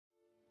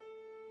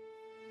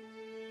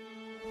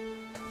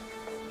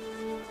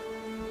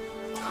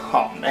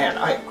Oh man,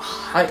 I'm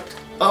hyped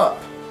up.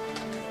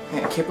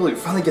 Man, I can't believe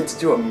we finally get to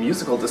do a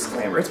musical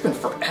disclaimer. It's been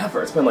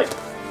forever. It's been like,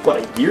 what,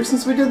 a year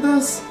since we did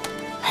this?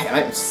 Man,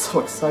 I'm so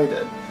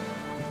excited.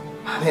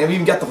 Man, we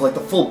even got the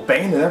full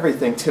band and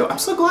everything too. I'm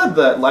so glad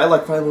that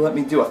Lilac finally let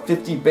me do a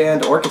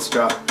 50-band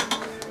orchestra.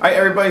 Alright,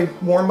 everybody,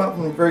 warm up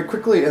very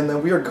quickly, and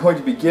then we are going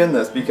to begin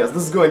this because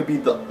this is going to be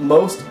the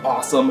most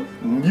awesome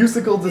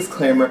musical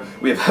disclaimer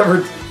we have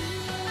ever.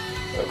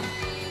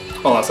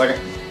 Hold on a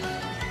second.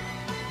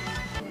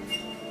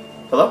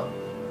 Hello?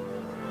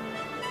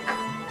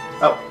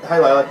 Oh, hi,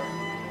 Lilac.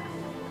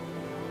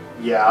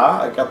 Yeah,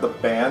 I got the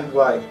band.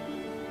 Why?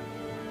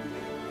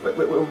 Wait,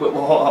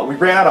 hold on. We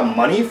ran out of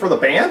money for the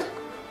band?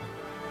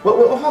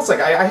 Hold on a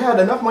second. I had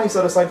enough money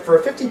set aside for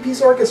a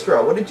 50-piece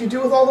orchestra. What did you do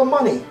with all the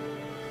money?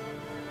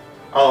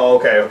 Oh,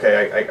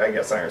 okay. I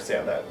guess I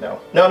understand that.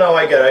 No,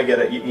 I get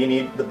it. You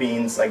need the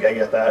beans. I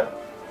get that.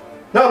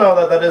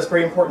 No, that is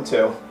pretty important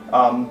too.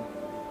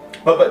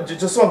 But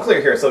just so I'm clear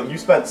here, so you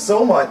spent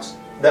so much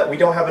that we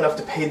don't have enough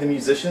to pay the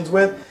musicians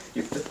with.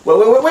 Wait,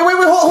 hold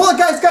on,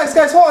 guys,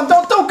 hold on,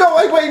 don't go,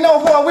 wait, no,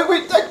 hold on,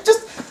 wait,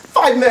 just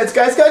 5 minutes,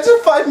 guys,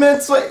 just 5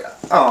 minutes, wait.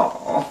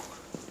 Oh,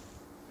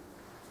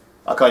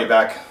 I'll call you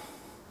back.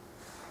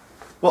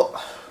 Well,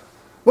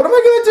 what am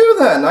I gonna do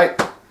then?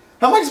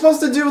 How am I supposed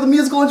to do the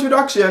musical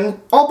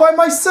introduction all by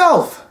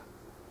myself?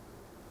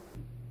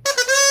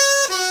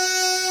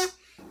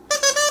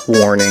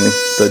 Warning,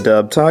 the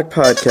Dub Talk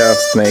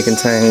podcast may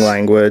contain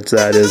language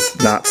that is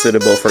not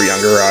suitable for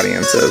younger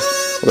audiences.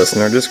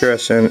 Listener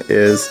discretion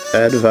is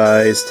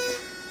advised.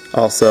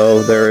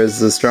 Also, there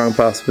is a strong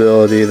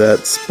possibility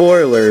that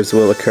spoilers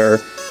will occur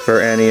for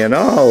any and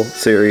all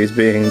series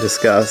being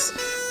discussed.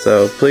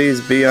 So please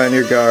be on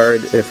your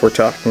guard if we're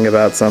talking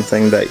about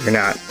something that you're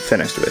not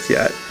finished with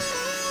yet.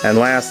 And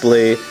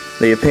lastly,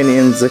 the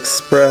opinions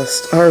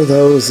expressed are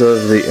those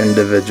of the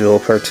individual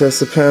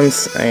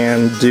participants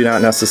and do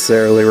not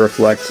necessarily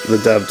reflect the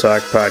Dub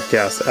Talk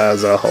podcast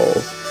as a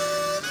whole.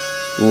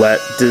 Let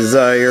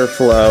desire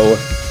flow,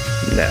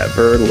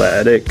 never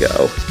let it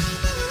go.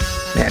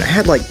 Man, I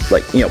had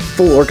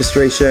full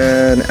orchestration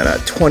and a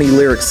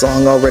 20-lyric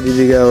song all ready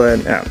to go,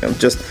 and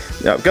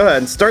go ahead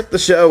and start the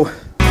show.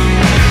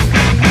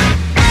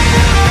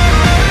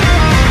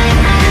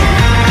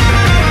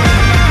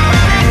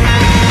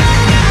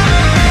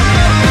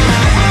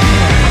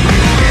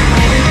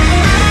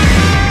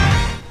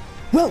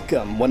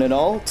 Welcome, one and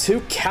all,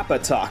 to Kappa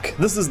Talk.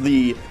 This is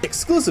the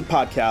exclusive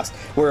podcast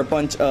where a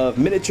bunch of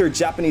miniature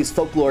Japanese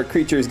folklore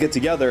creatures get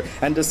together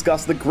and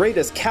discuss the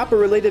greatest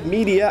Kappa-related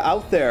media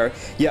out there.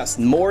 Yes,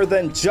 more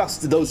than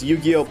just those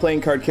Yu-Gi-Oh!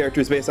 Playing card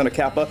characters based on a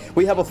Kappa.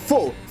 We have a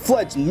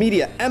full-fledged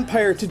media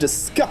empire to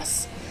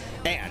discuss.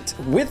 And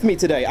with me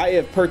today, I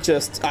have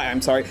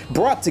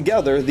brought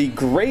together the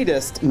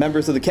greatest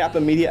members of the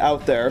Kappa media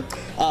out there.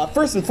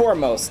 First and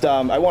foremost,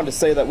 I wanted to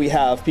say that we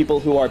have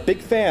people who are big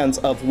fans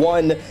of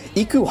one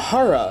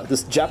Ikuhara,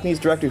 this Japanese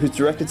director who's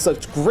directed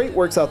such great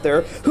works out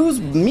there,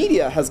 whose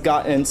media has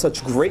gotten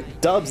such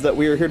great dubs that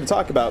we are here to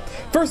talk about.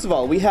 First of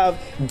all, we have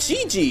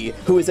Gigi,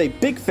 who is a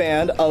big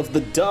fan of the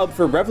dub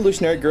for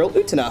Revolutionary Girl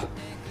Utena.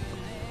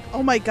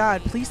 Oh my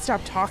god, please stop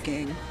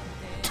talking.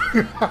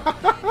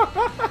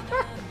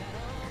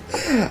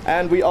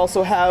 And we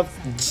also have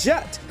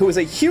Jet, who is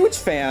a huge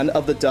fan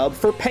of the dub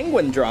for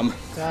Penguin Drum.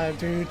 Time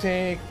to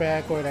take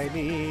back what I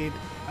need.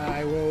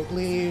 I won't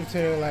leave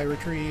till I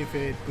retrieve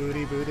it.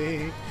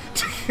 Booty.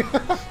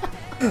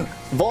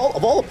 Of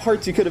all the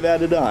parts you could have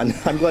added on,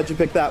 I'm glad you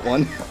picked that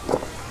one.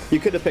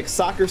 You could have picked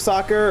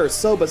Soccer or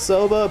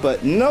Soba,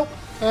 but nope.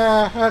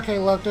 Okay,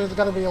 look, there's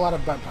gonna be a lot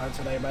of butt parts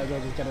today, but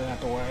I'll just get it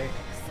out the way.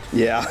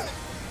 Yeah.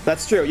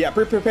 That's true. Yeah,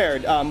 be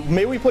prepared.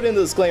 Maybe we put in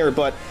the disclaimer,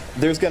 but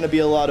there's going to be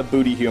a lot of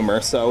booty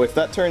humor, so if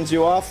that turns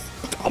you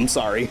off, I'm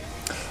sorry.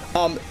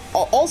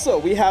 Also,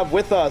 we have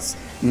with us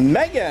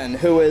Megan,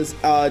 who is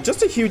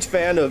just a huge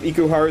fan of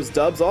Ikuhara's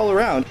dubs all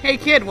around. Hey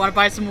kid, wanna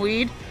buy some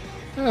weed?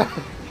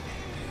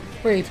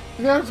 Wait,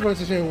 you're not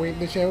supposed to show weed in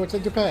the show, it's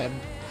in Japan.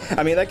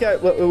 I mean, that guy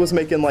was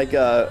making like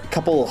a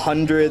couple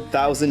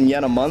 100,000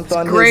 yen a month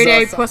on Grade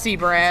his... A pussy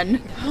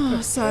brand.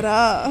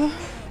 Sada.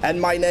 And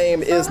my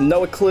name is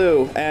Noah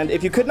Clue, and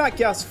if you could not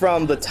guess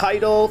from the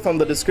title, from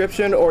the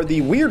description, or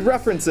the weird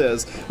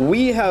references,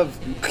 we have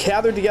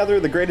gathered together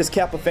the greatest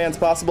Kappa fans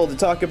possible to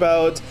talk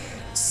about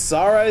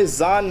Sarai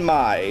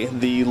Zanmai,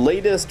 the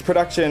latest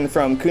production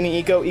from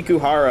Kunihiko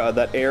Ikuhara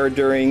that aired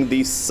during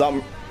the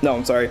spring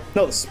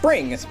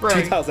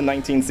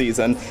 2019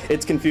 season.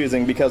 It's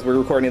confusing because we're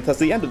recording it, that's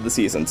the end of the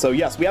season. So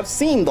yes, we have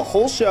seen the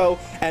whole show,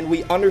 and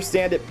we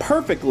understand it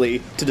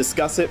perfectly to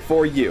discuss it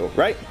for you,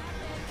 right?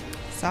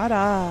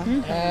 Sada.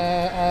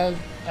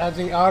 As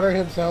the author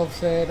himself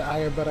said,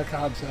 I am but a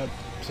concept,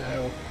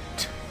 so...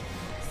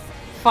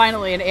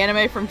 Finally, an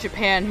anime from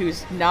Japan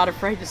who's not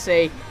afraid to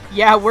say,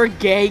 yeah, we're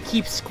gay,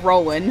 keep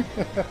scrolling.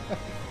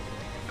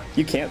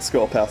 You can't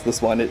scroll past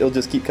this one, it'll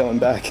just keep coming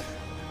back.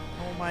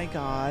 Oh my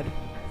god.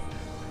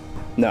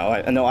 No,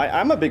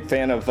 I'm a big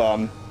fan of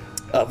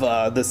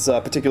of this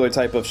particular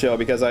type of show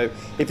because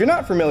if you're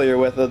not familiar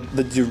with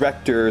the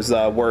director's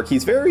work,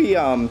 he's very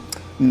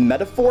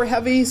metaphor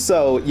heavy.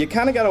 So you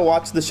kind of got to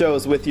watch the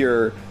shows with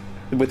your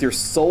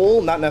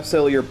soul, not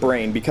necessarily your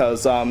brain.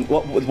 Because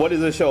what is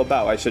this show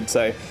about? I should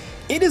say,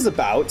 it is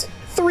about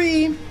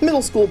 3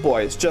 middle school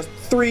boys, just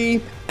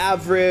 3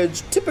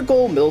 average,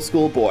 typical middle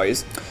school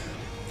boys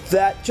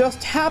that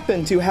just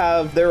happen to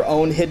have their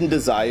own hidden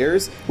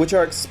desires, which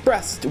are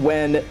expressed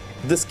when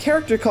this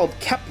character called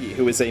Kepi,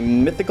 who is a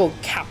mythical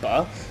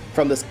Kappa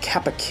from this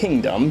Kappa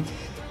kingdom,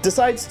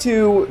 decides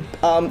to,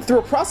 through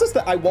a process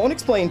that I won't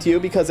explain to you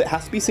because it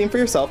has to be seen for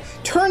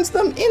yourself, turns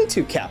them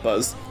into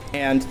Kappas.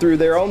 And through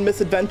their own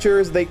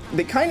misadventures, they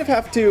kind of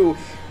have to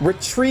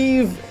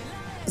retrieve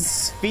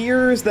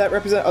spheres that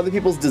represent other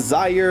people's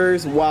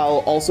desires while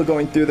also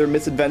going through their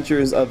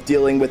misadventures of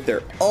dealing with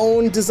their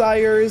own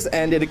desires,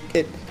 and it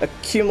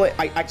accumulate.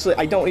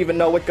 I don't even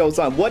know what goes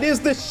on. What is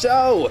this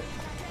show?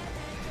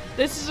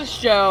 This is a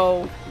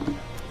show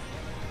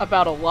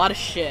about a lot of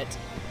shit.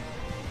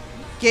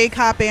 Gay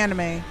cop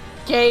anime.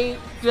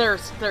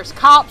 There's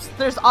cops,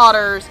 there's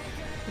otters,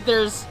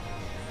 there's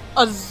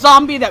a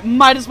zombie that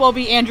might as well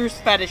be Andrew's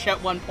fetish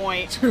at one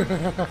point.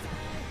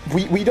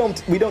 We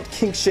don't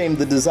kink shame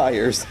the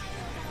desires.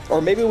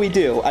 Or maybe we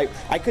do.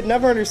 I could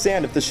never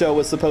understand if the show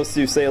was supposed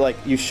to say, like,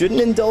 you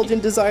shouldn't indulge in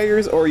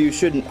desires or you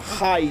shouldn't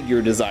hide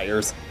your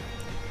desires.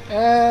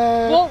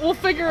 We'll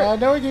figure it.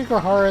 Knowing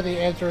Ikuhara, the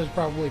answer is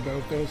probably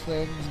both those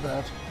things,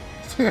 but...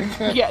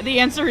 Yeah, the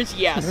answer is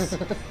yes.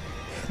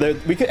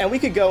 We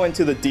could go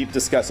into the deep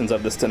discussions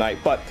of this tonight,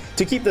 but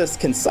to keep this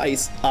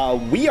concise,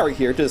 we are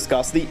here to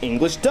discuss the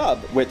English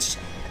dub, which,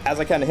 as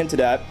I kind of hinted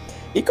at,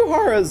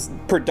 Ikuhara's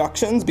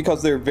productions,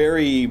 because they're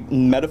very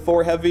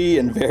metaphor-heavy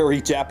and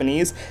very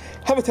Japanese,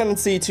 have a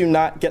tendency to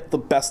not get the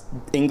best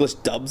English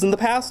dubs in the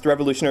past.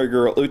 Revolutionary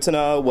Girl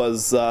Utena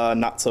was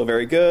not so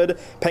very good.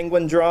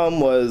 Penguin Drum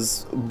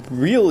was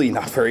really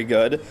not very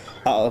good.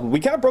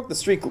 We kind of broke the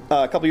streak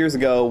a couple years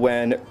ago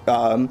when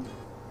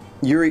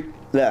Yuri...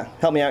 Yeah,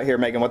 help me out here,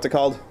 Megan. What's it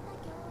called?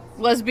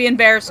 Lesbian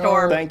Bear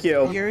Storm. Thank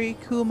you.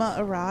 Yurikuma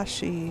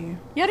Arashi.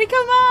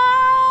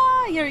 Yurikuma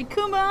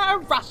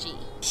Arashi.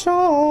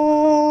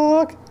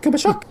 Shock! Kuba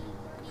shock!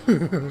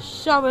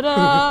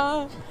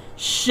 Shabada.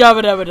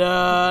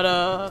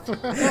 Shabada.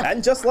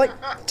 And just like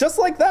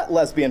that,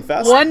 Lesbian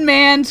Fest. One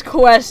man's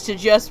quest to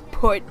just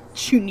put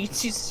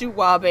Junichi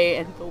Suwabe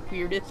in the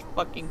weirdest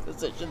fucking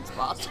positions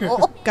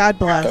possible. God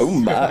bless. Oh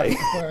my.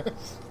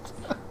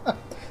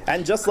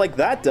 And just like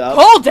that, dub.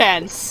 Pole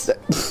dance!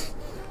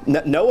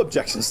 No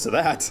objections to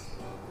that.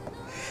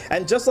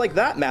 And just like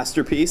that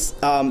masterpiece,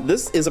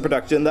 this is a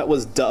production that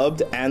was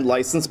dubbed and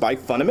licensed by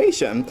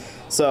Funimation.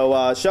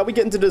 So, shall we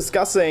get into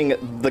discussing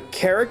the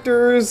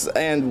characters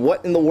and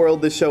what in the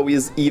world this show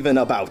is even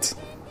about?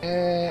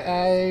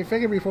 I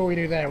figured before we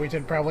do that, we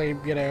should probably,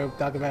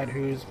 talk about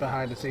who's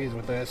behind the scenes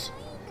with this.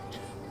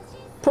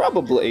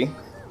 Probably.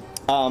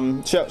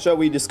 Shall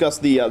we discuss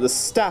the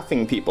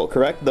staffing people,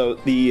 correct?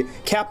 The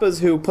Kappas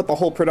who put the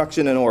whole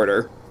production in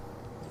order.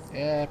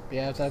 Yeah,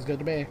 sounds good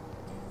to me.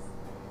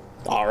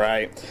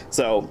 Alright,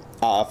 so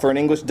for an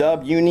English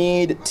dub, you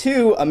need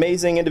 2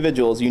 amazing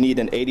individuals. You need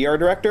an ADR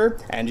director,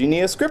 and you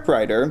need a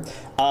scriptwriter.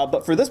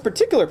 But for this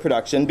particular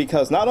production,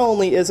 because not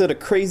only is it a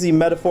crazy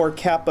metaphor,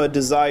 Kappa,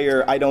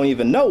 desire, I don't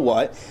even know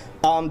what,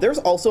 there's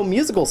also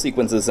musical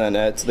sequences in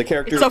it. The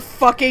characters... It's a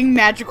fucking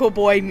Magical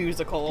Boy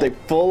musical. They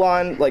full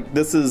on, like,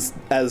 this is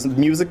as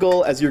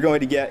musical as you're going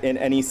to get in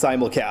any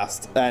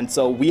simulcast. And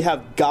so we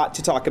have got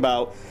to talk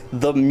about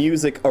the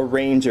music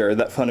arranger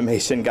that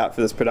Funimation got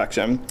for this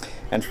production.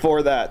 And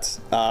for that,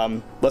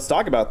 let's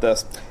talk about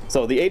this.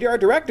 So the ADR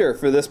director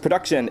for this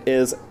production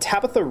is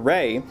Tabitha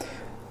Ray.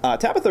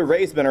 Tabitha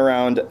Ray's been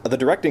around the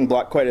directing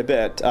block quite a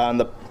bit.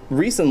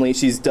 Recently,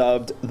 she's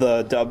directed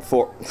the dub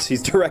for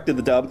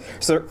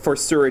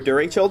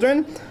Suriduri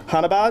Children,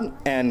 Hanabad,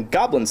 and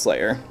Goblin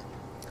Slayer.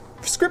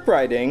 For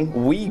scriptwriting,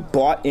 we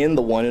bought in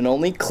the one and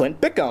only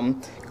Clint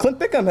Bickham. Clint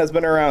Bickham has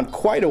been around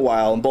quite a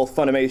while in both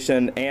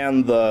Funimation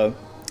and the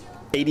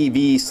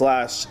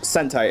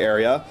ADV/Sentai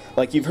area.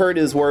 Like, you've heard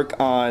his work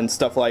on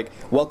stuff like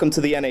Welcome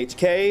to the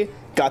NHK,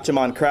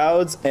 Gatchaman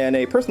Crowds, and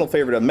a personal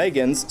favorite of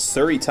Megan's,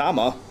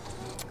 Suritama.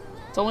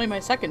 It's only my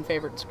second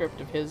favorite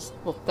script of his.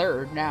 Well,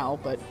 third now,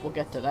 but we'll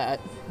get to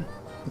that.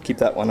 Keep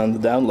that one on the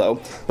down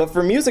low. But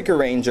for music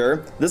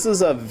arranger, this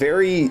is a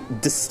very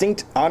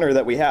distinct honor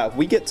that we have.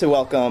 We get to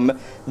welcome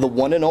the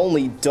one and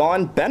only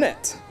Dawn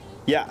Bennett.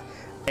 Yeah.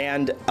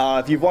 And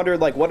if you've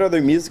wondered, like, what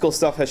other musical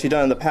stuff has she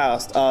done in the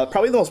past,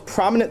 probably the most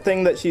prominent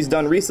thing that she's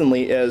done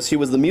recently is she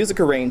was the music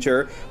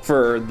arranger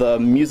for the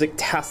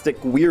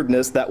music-tastic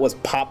weirdness that was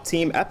Pop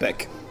Team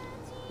Epic,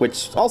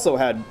 which also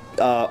had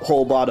a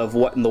whole lot of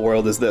what in the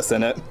world is this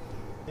in it.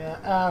 Yeah,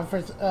 I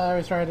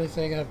was trying to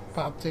sing a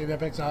Pop Team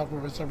Epic song,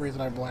 but for some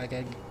reason I'm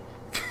blanking.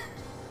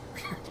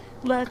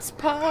 Let's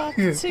pop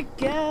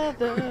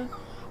together.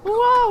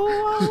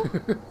 Whoa,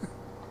 whoa.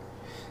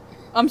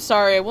 I'm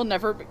sorry, I will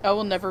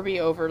never be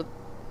over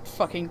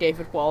fucking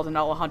David Wald and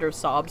Alejandro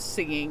Saab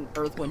singing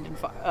Earth, Wind, and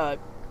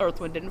Earth,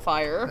 Wind, and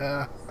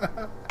Fire.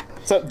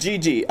 So,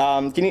 Gigi,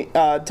 can you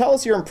tell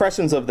us your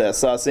impressions of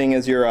this, seeing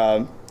as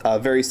you're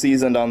very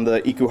seasoned on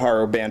the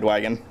Ikuhara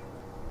bandwagon?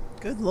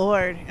 Good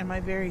lord, am I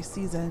very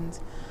seasoned.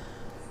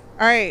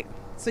 Alright,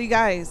 so you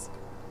guys,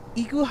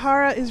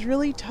 Ikuhara is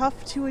really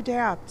tough to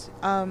adapt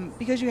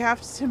because you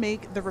have to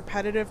make the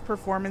repetitive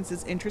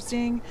performances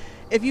interesting.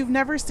 If you've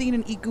never seen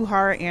an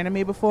Ikuhara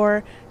anime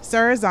before,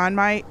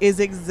 Sarazanmai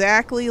is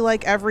exactly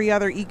like every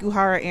other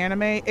Ikuhara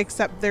anime,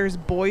 except there's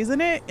boys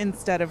in it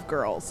instead of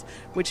girls,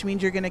 which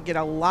means you're going to get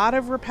a lot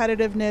of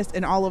repetitiveness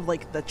in all of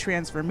like the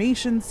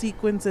transformation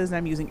sequences, and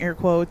I'm using air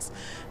quotes,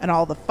 and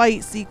all the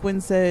fight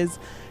sequences.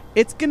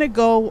 It's going to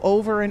go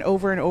over and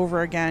over and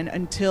over again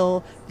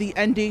until the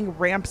ending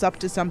ramps up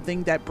to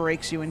something that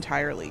breaks you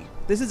entirely.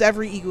 This is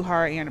every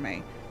Ikuhara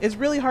anime. It's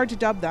really hard to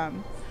dub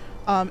them.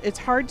 It's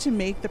hard to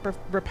make the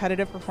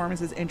repetitive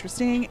performances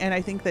interesting, and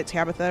I think that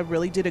Tabitha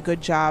really did a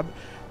good job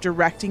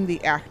directing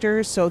the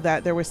actors so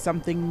that there was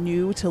something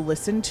new to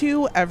listen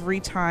to every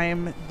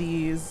time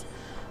these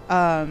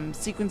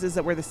sequences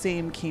that were the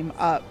same came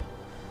up.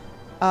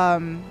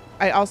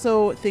 I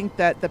also think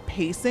that the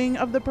pacing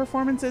of the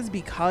performances,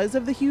 because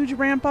of the huge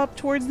ramp up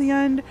towards the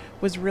end,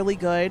 was really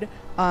good.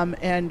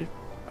 And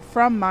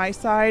from my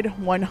side,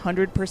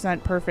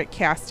 100% perfect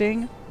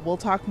casting. We'll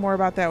talk more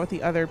about that with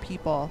the other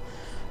people.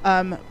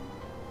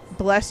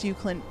 Bless you,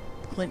 Clint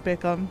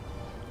Bickham.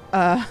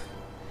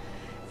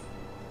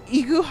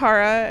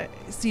 Ikuhara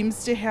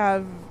seems to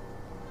have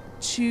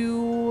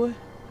two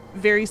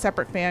very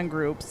separate fan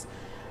groups.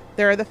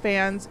 There are the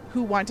fans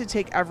who want to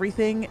take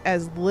everything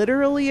as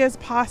literally as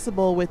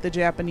possible with the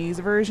Japanese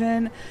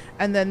version,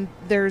 and then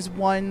there's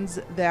ones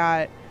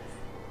that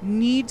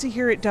need to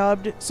hear it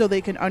dubbed so they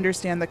can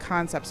understand the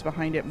concepts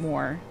behind it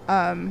more.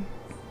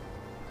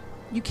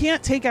 You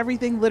can't take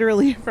everything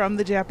literally from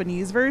the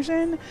Japanese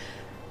version.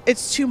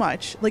 It's too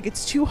much. Like,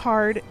 it's too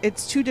hard.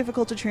 It's too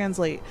difficult to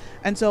translate.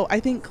 And so I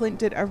think Clint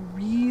did a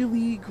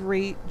really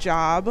great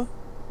job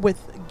with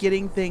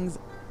getting things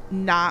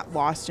not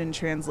lost in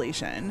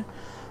translation.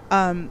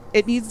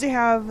 It needs to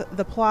have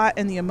the plot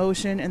and the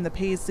emotion and the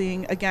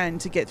pacing, again,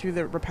 to get through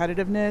the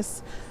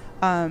repetitiveness.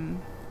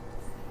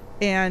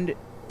 And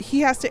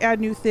he has to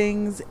add new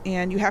things,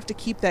 and you have to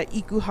keep that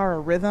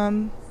Ikuhara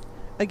rhythm.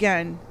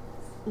 Again,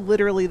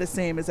 literally the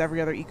same as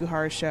every other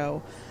Ikuhara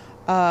show.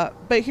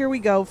 But here we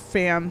go,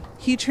 fam.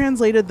 He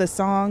translated the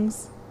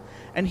songs,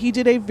 and he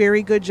did a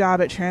very good job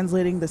at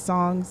translating the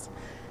songs.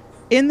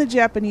 In the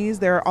Japanese,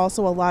 there are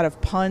also a lot of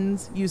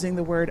puns using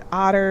the word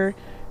otter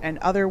and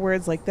other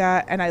words like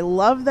that, and I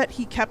love that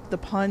he kept the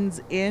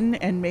puns in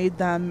and made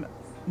them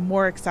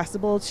more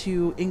accessible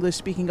to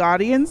English-speaking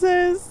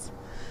audiences.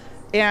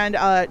 And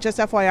just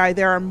FYI,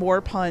 there are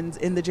more puns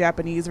in the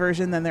Japanese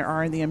version than there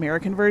are in the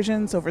American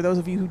version, so for those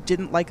of you who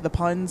didn't like the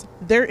puns,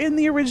 they're in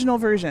the original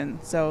version,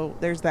 so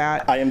there's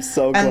that. I am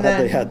so glad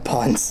they had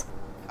puns.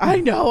 I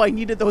know, I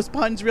needed those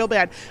puns real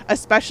bad,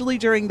 especially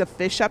during the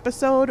fish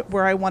episode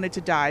where I wanted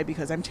to die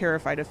because I'm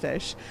terrified of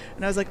fish.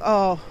 And I was like,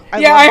 oh, I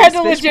had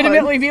to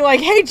legitimately be like,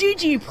 hey,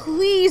 Gigi,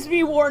 please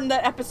be warned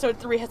that episode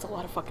 3 has a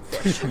lot of fucking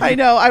fish. I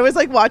know, I was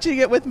like watching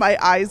it with my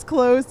eyes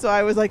closed, so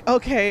I was like,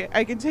 okay,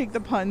 I can take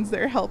the puns,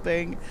 they're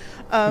helping.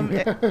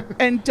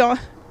 And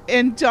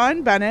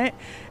Dawn Bennett,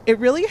 it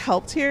really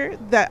helped here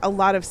that a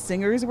lot of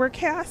singers were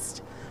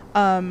cast,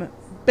 but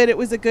it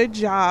was a good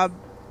job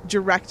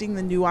directing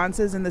the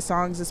nuances in the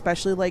songs,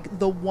 especially like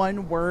the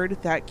one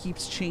word that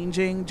keeps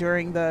changing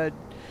during the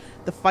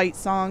fight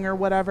song or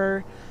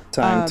whatever.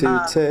 Time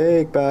to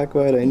take back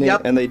what I need.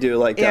 Yep. And they do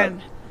like that.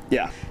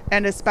 Yeah.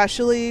 And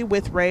especially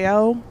with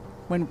Reo,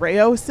 when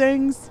Reo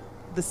sings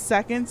the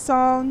second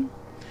song,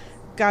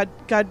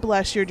 God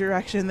bless your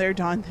direction there,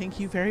 Dawn. Thank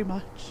you very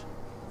much.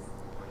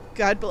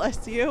 God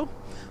bless you.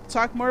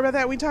 Talk more about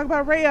that when we talk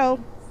about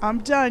Reo. I'm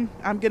done.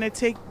 I'm going to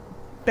take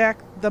back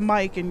the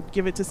mic and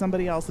give it to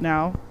somebody else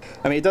now.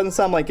 I mean, it doesn't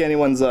sound like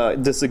anyone's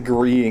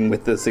disagreeing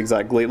with this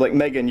exactly. Like,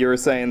 Megan, you were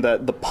saying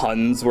that the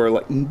puns were,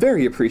 like,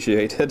 very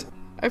appreciated.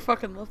 I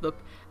fucking love them.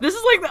 This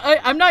is like,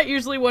 I'm not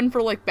usually one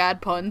for, like,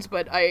 bad puns,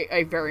 but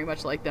I very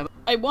much like them.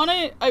 I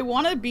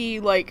wanna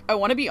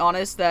be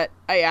honest that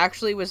I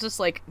actually was just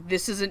like,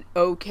 this is an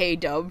okay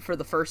dub for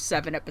the first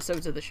 7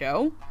 episodes of the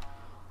show.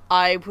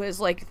 I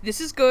was like,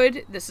 this is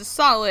good, this is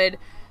solid.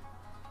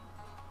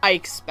 I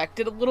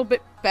expected a little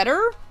bit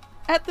better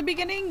at the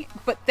beginning,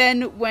 but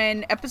then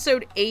when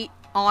episode 8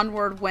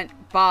 onward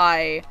went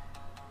by,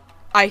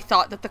 I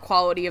thought that the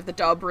quality of the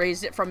dub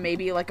raised it from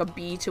maybe like a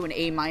B to an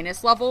A-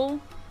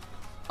 level.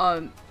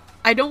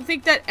 I don't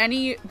think that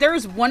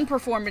there's one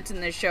performance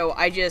in this show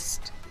I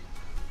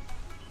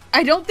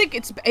don't think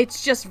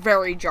it's just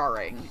very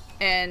jarring,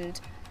 and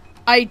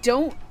I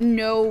don't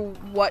know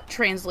what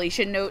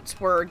translation notes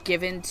were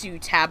given to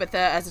Tabitha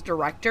as a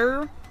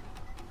director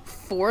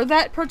for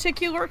that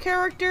particular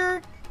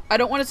character. I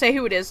don't want to say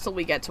who it is till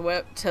we get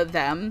to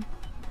them.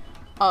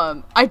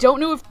 I don't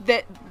know if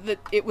that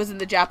it was in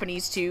the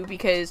Japanese too,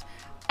 because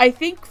I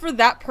think for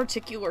that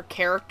particular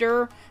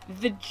character,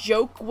 the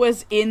joke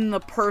was in the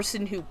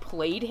person who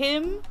played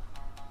him.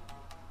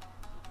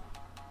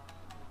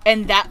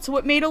 and that's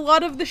what made a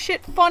lot of the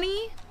shit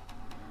funny.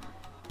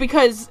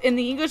 Because in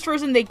the English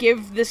version, they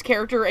give this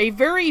character a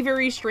very,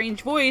 very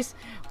strange voice,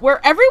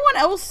 where everyone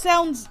else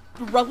sounds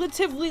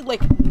relatively,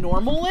 like,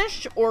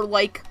 normal-ish, or,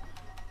 like,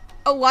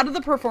 a lot of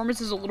the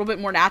performance is a little bit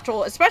more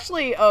natural,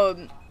 especially,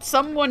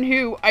 someone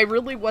who I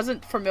really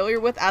wasn't familiar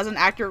with as an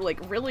actor, like,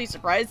 really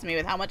surprised me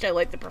with how much I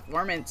liked the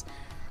performance,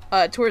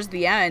 towards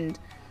the end.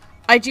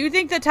 I do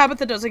think that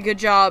Tabitha does a good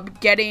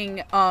job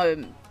getting,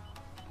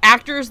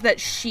 actors that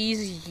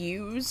she's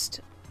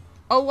used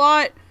a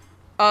lot.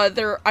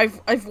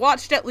 I've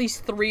watched at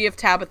least 3 of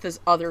Tabitha's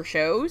other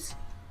shows.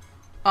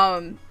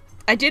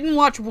 I didn't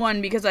watch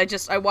one because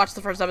I watched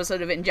the first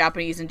episode of it in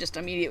Japanese and just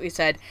immediately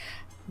said,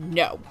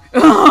 no.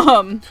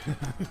 I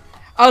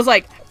was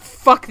like,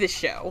 fuck this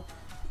show.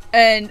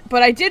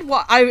 But I did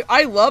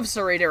I love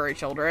Sorority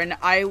Children.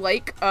 I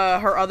like,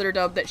 her other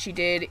dub that she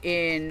did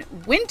in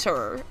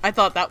Winter. I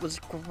thought that was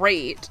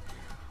great.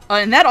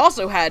 And that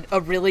also had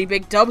a really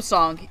big dub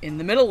song in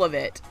the middle of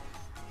it.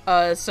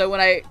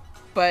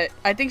 But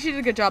I think she did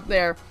a good job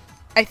there.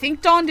 I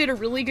think Dawn did a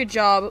really good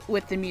job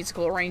with the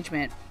musical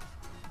arrangement.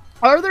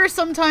 Are there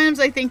sometimes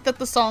I think that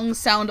the songs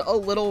sound a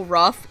little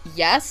rough?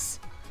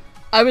 Yes.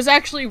 I was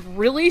actually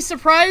really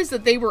surprised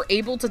that they were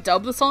able to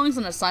dub the songs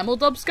in a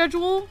simul-dub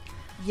schedule.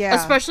 Yeah.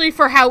 Especially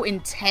for how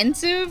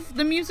intensive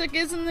the music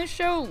is in this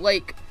show.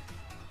 Like,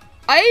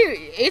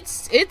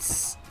 it's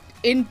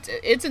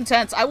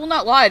intense. I will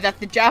not lie that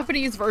the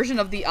Japanese version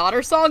of the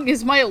Otter song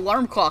is my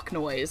alarm clock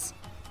noise.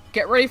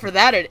 Get ready for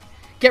that at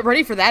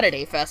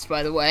A-Fest,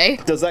 by the way.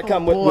 Does that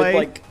come with,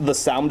 like, the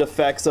sound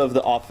effects of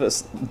the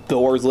office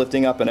doors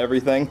lifting up and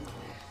everything?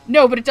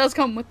 No, but it does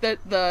come with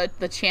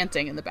the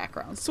chanting in the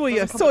background.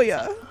 Soya.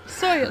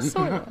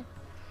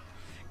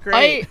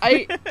 Great.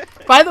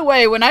 By the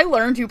way, when I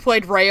learned who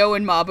played Reo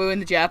and Mabu in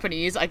the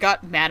Japanese, I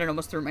got mad and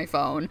almost threw my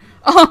phone.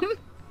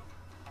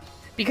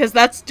 Because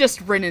that's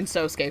just Rin and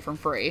Sosuke from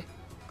Free.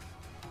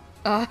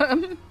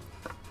 God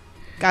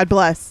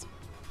bless.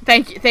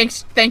 Thank you,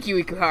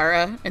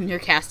 Ikuhara, and your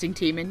casting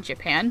team in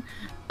Japan.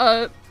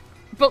 But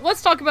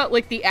let's talk about,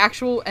 like, the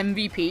actual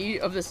MVP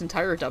of this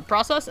entire dub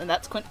process, and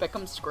that's Clint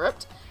Bickham's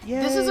script. Yay.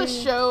 This is a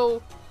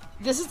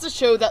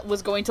show that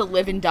was going to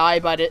live and die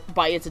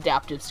by its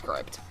adapted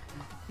script.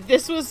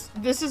 This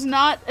is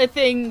not a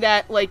thing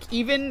that, like,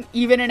 even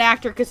an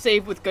actor could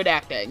save with good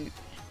acting.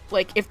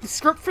 Like, if the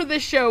script for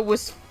this show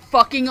was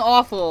fucking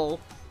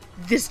awful,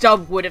 this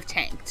dub would have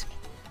tanked.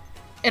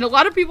 And a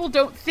lot of people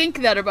don't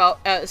think that about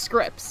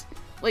scripts.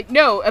 Like,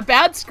 no, a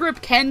bad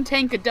script can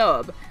tank a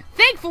dub.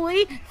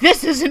 Thankfully,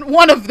 this isn't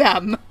one of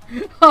them.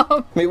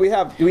 I mean, we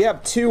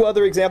have 2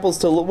 other examples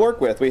to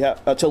work with. We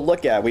have to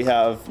look at. We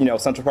have,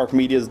 Central Park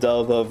Media's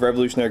dub of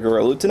Revolutionary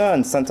Guerrilla Utena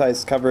and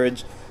Sentai's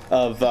coverage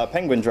of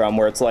Penguin Drum,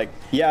 where it's like,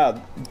 yeah,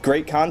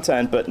 great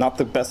content, but not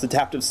the best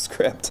adaptive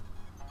script.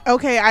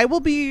 Okay, I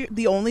will be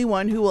the only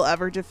one who will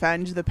ever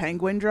defend the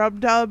Penguin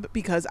dub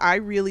because I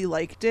really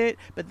liked it,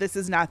 but this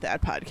is not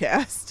that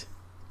podcast.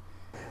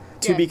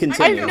 To be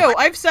continued.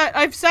 I've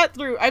sat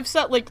through,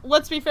 like,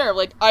 let's be fair,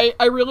 like, I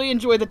really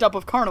enjoy the dub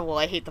of Carnival.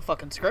 I hate the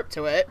fucking script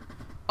to it.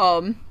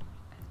 I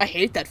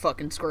hate that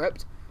fucking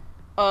script.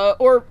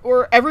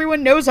 Or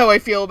everyone knows how I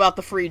feel about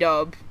the free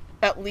dub.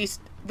 At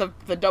least the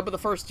dub of the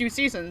first 2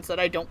 seasons, that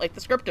I don't like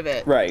the script of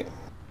it. Right.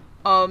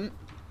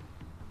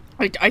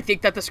 I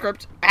think that the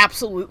script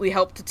absolutely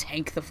helped to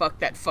tank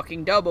that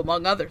fucking dub,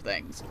 among other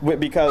things.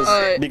 Because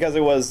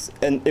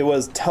it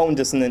was tone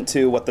dissonant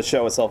to what the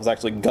show itself was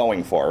actually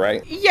going for,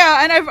 right?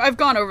 Yeah, and I've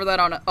gone over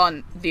that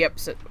on the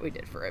episode we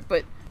did for it.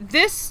 But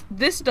this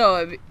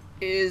dub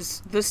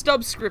the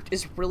dub script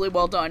is really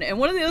well done. And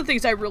one of the other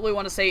things I really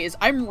want to say is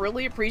I'm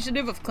really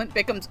appreciative of Clint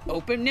Bickham's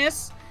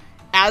openness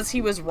as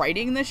he was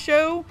writing this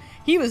show.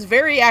 He was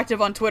very active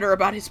on Twitter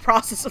about his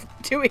process of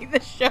doing the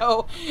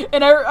show.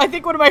 And I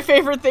think one of my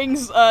favorite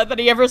things that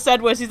he ever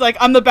said was, he's like,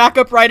 I'm the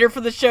backup writer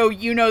for the show,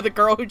 the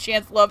girl who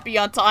chants Love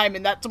Beyond Time,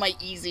 and that's my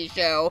easy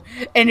show.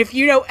 And if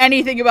you know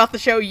anything about the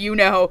show,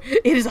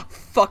 it is a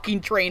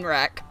fucking train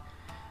wreck.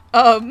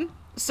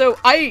 So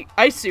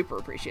I super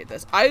appreciate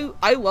this.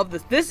 I love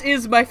this. This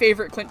is my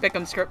favorite Clint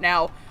Bickham script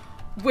now,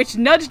 which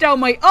nudged down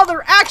my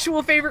other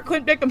actual favorite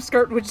Clint Bickham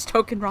script, which is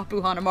Token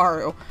Rapu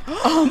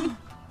Hanamaru.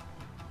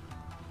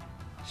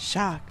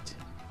 Shocked.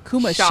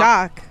 Kuma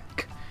shock.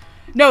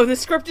 No, the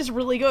script is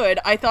really good.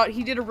 I thought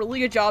he did a really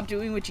good job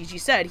doing what Gigi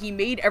said. He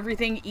made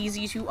everything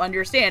easy to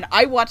understand.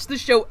 I watched the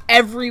show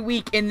every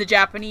week in the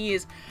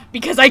Japanese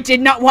because I did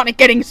not want it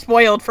getting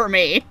spoiled for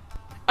me.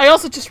 I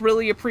also just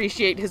really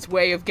appreciate his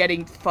way of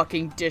getting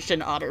fucking dish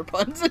and otter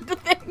puns into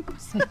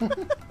things.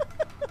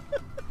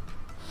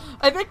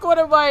 I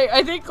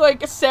think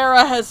like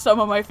Sarah has some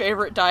of my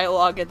favorite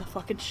dialogue in the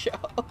fucking show.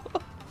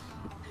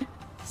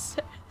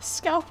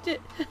 Scalped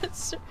it.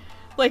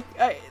 Like,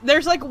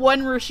 there's like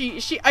one where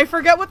she I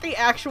forget what the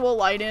actual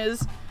line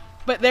is,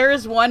 but there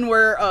is one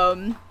where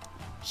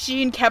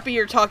she and Kepi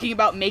are talking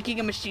about making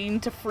a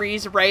machine to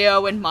freeze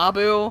Reo and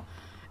Mabu,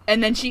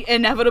 and then she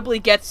inevitably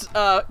gets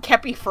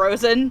Kepi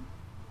frozen.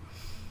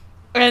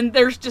 And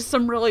there's just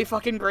some really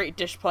fucking great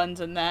dish puns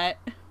in that.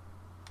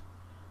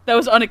 That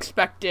was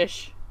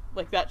unexpected-ish.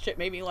 Like, that shit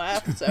made me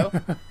laugh, so.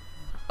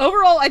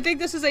 Overall, I think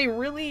this is a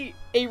really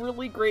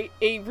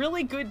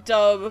good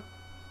dub.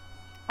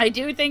 I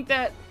do think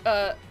that,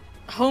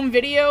 home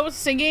video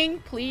singing,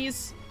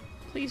 please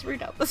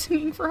read out the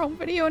singing for home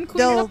video and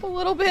clean it up a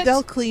little bit.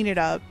 They'll clean it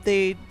up.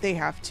 They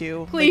have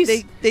to. Please.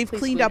 Like, they've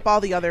cleaned up all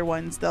the other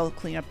ones. They'll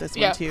clean up this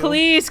one, too.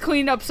 Please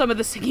clean up some of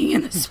the singing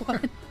in this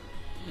one.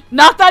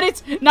 Not that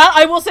it's not.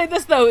 I will say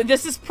this though.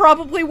 This is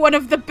probably one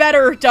of the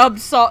better dub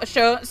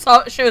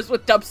shows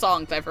with dub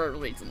songs I've heard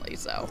recently.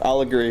 So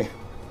I'll agree.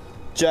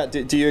 Jet,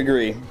 do you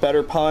agree?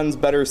 Better puns,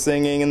 better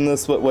singing in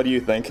this. What do you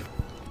think?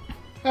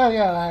 Oh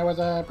yeah, I was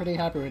pretty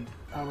happy with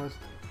almost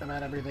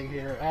about everything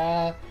here.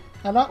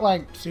 I'm not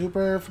like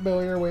super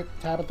familiar with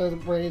Tabitha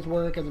Ray's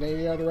work as an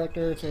ADR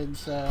director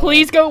since.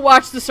 Please go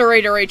watch the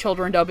Surrey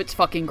Children dub. It's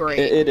fucking great.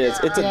 It is.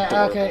 It's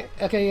adorable.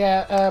 Okay,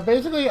 yeah.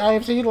 Basically,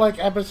 I've seen like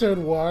episode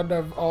 1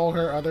 of all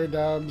her other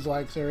dubs,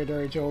 like Surrey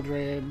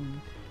Children,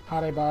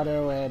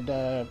 Hanebado, and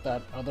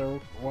that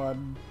other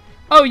one.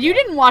 Oh, you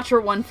didn't watch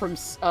her one from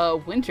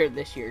Winter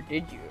this year,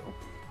 did you?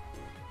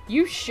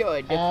 You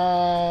should.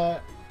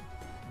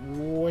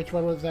 Which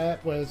one was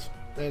that? Was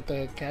it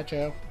the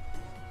Cacho?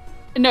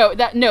 No,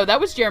 that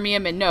was Jeremy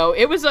Immon. No,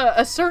 it was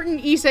a certain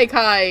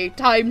isekai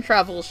time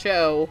travel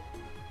show.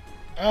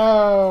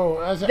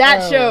 Oh,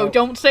 show.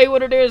 Don't say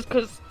what it is,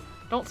 because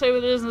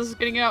this is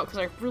getting out, because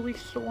I really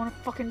still want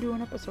to fucking do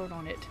an episode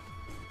on it.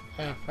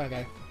 Oh,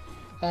 okay.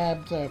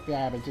 So yeah,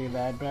 I haven't seen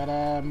that, but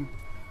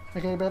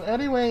okay, but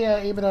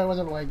anyway, even though I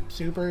wasn't like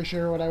super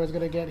sure what I was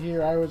gonna get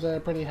here, I was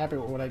pretty happy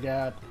with what I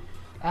got.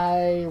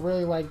 I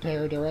really liked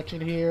her direction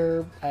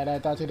here, and I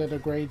thought she did a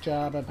great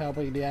job of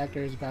helping the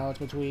actors balance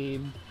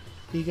between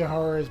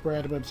Ikuhara's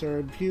brand of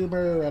absurd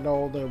humor and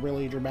all the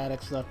really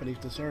dramatic stuff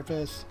beneath the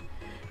surface.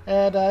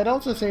 And I'd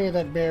also say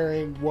that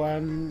bearing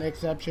one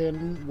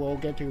exception we'll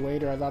get to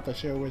later, I thought the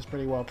show was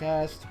pretty well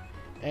cast,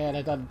 and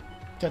I thought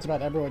just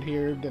about everyone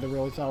here did a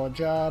really solid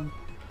job.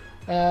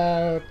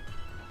 As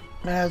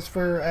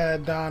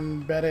for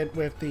Don Bennett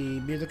with the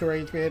music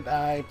arrangement,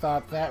 I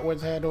thought that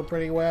was handled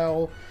pretty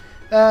well.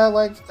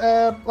 Like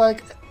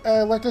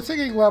the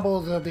singing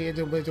levels of the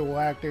individual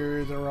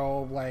actors are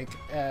all like,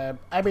 I'll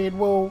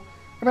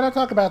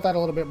talk about that a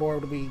little bit more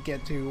when we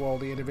get to all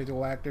the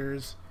individual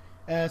actors.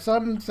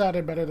 Some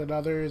sounded better than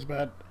others,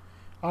 but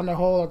on the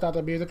whole, I thought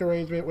the music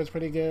arrangement was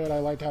pretty good. I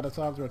liked how the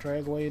songs were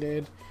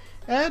translated,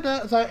 and I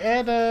have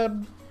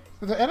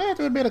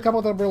to admit, a couple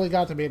of them really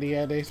got to me in the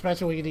end,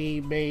 especially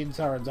the main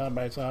Saran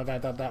Zanbai song. I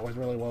thought that was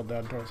really well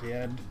done towards the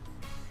end.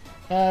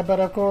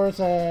 But of course,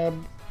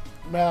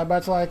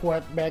 much like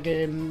what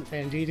Megan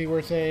and Gigi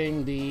were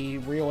saying, the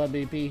real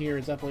MVP here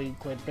is definitely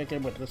Clint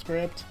Picken with the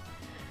script.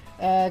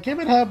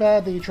 Given how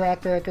bad the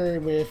track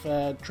record with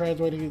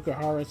translating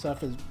Ikuhara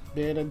stuff has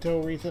been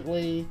until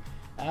recently,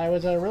 I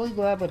was really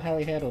glad with how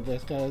he handled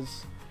this,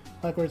 because,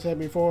 like we said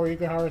before,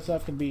 Ikuhara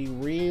stuff can be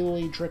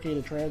really tricky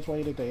to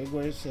translate into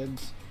English,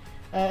 since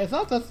it's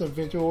not just the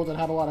visuals that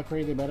have a lot of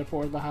crazy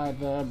metaphors behind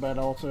them, but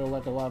also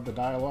like a lot of the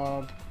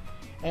dialogue.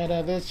 And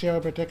this show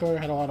in particular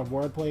had a lot of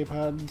wordplay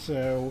puns,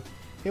 so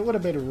it would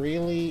have been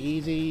really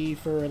easy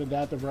for an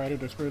adaptive writer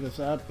to screw this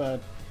up,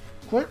 but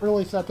Clint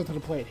really stepped up to the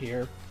plate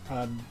here.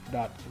 Pun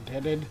not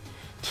intended.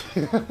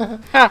 Oh,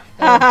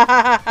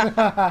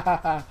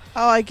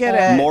 I get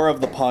it. More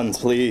of the puns,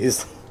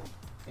 please.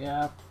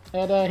 Yeah,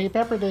 and he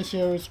peppered this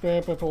show's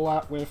script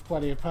with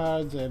plenty of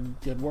puns and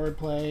good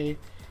wordplay,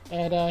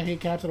 and he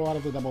captured a lot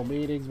of the double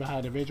meanings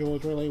behind the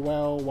visuals really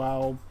well,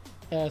 while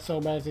so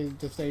managing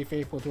to stay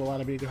faithful to a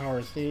lot of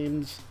Ikuhara's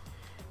themes.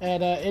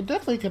 And it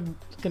definitely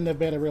couldn't have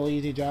been a really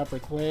easy job for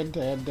Clint,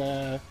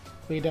 and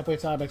we definitely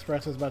saw him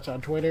express as much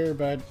on Twitter,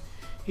 but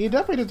he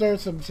definitely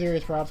deserves some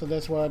serious props in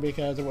this one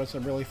because it was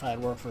some really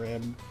fine work for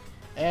him.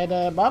 And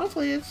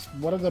honestly, it's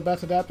one of the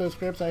best adaptive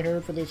scripts I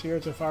heard for this year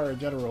so far in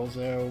general,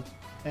 so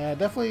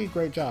definitely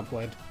great job,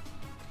 Clint.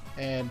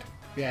 And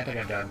yeah, I think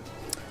I'm done.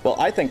 Well,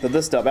 I think that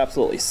this dub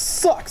absolutely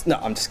sucks. No,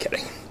 I'm just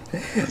kidding.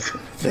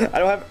 I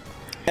don't have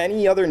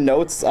any other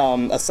notes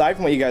aside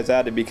from what you guys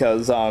added,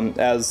 because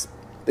as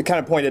it kind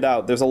of pointed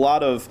out, there's a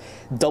lot of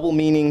double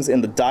meanings in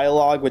the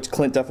dialogue, which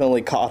Clint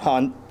definitely caught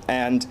on,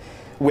 and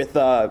with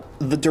the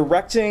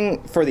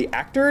directing for the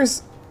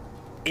actors,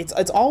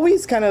 it's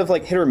always kind of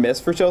like hit or miss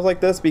for shows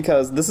like this,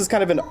 because this is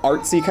kind of an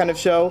artsy kind of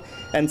show,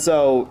 and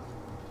so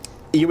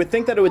you would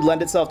think that it would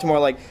lend itself to more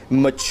like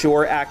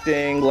mature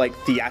acting, like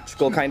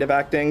theatrical kind of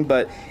acting,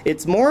 but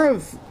it's more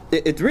of,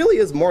 it really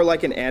is more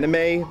like an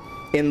anime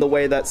in the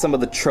way that some of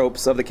the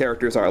tropes of the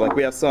characters are. Like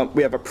we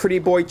have a pretty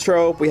boy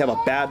trope, we have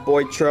a bad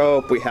boy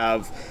trope, we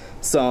have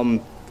some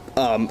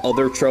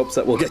other tropes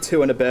that we'll get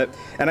to in a bit.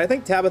 And I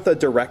think Tabitha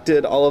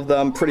directed all of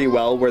them pretty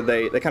well, where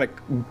they kind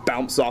of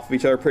bounce off of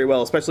each other pretty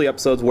well, especially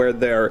episodes where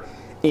they're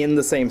in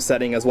the same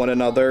setting as one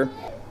another.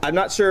 I'm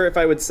not sure if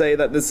I would say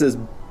that this is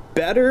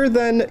better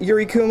than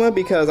Yurikuma,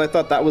 because I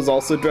thought that was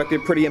also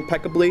directed pretty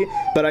impeccably,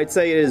 but I'd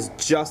say it is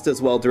just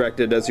as well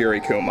directed as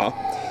Yurikuma.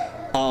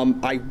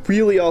 I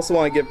really also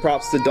want to give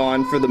props to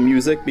Dawn for the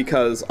music,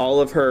 because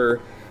all of her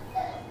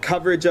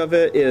coverage of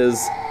it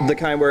is the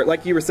kind where,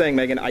 like you were saying,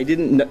 Megan, I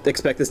didn't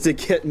expect this to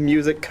get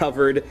music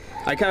covered.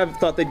 I kind of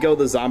thought they'd go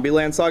the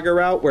Zombieland Saga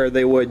route, where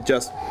they would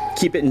just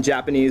keep it in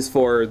Japanese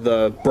for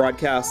the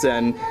broadcast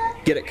and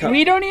get it covered.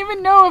 We don't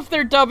even know if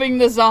they're dubbing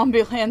the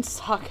Zombieland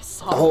Saga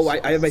song. Oh,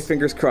 I have my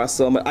fingers crossed.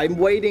 So I'm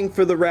waiting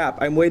for the rap.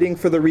 I'm waiting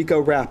for the Rico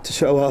rap to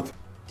show up.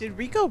 Did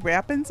Rico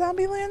rap in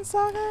Zombieland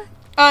Saga?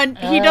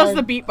 He does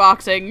the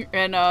beatboxing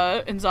in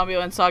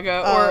Zombieland Saga,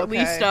 or at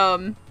least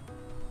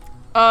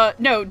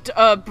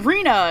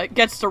Brina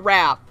gets to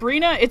rap.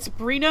 It's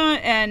Brina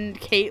and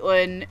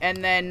Caitlin,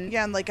 and then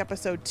in like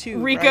episode 2.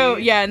 Rico,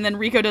 right? and then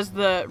Rico does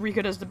the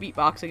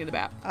beatboxing in the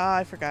back.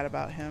 I forgot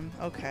about him.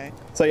 Okay.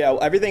 So yeah,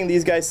 everything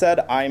these guys said,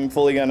 I'm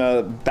fully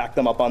gonna back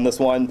them up on this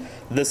one.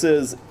 This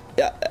is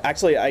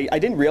actually, I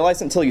didn't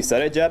realize until you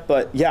said it, Jet,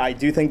 but yeah, I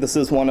do think this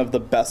is one of the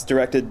best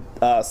directed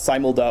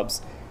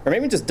simuldubs, or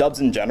maybe just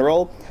dubs in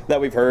general, that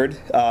we've heard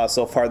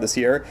so far this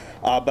year.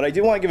 But I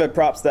do want to give it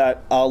props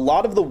that a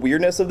lot of the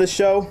weirdness of this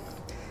show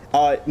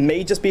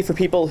may just be for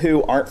people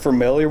who aren't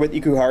familiar with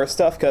Ikuhara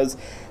stuff, because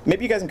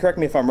maybe you guys can correct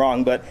me if I'm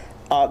wrong, but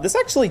this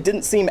actually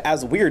didn't seem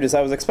as weird as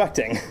I was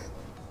expecting.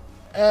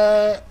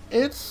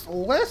 It's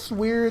less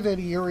weird than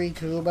Yuri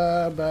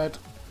Kuma, but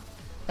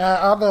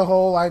on the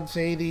whole, I'd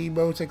say the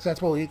most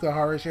successful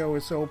Ikuhara show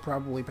is still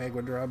probably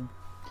Penguin Drum.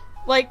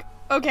 Like,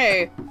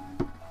 okay,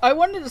 I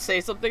wanted to say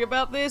something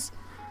about this.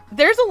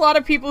 There's a lot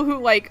of people who,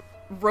 like,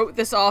 wrote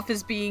this off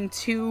as being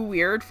too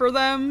weird for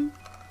them,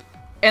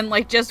 and,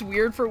 like, just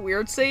weird for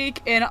weird's sake,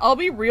 and I'll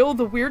be real,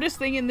 the weirdest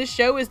thing in this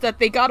show is that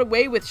they got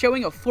away with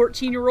showing a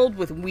 14-year-old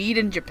with weed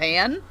in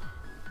Japan.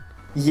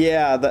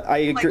 Yeah, I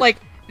agree. Like,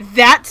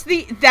 that's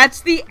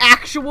the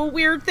actual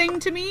weird thing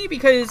to me,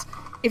 because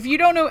if you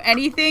don't know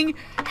anything,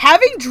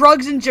 having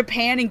drugs in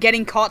Japan and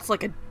getting caught's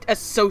like a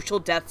social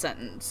death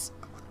sentence.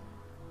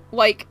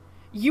 Like,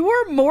 you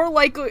are more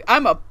likely...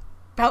 I'm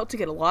about to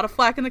get a lot of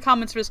flack in the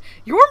comments for this.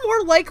 You're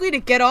more likely to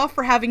get off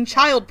for having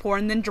child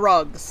porn than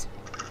drugs.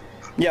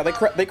 Yeah, they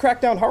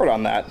crack down hard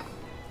on that.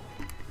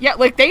 Yeah,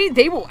 like,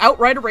 they will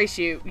outright erase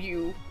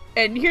you.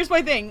 And here's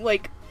my thing,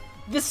 like,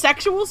 the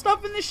sexual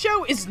stuff in this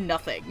show is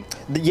nothing.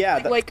 Yeah.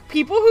 Like,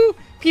 people who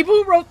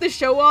wrote the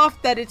show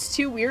off that it's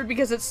too weird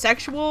because it's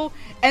sexual,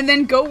 and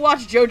then go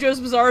watch JoJo's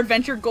Bizarre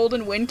Adventure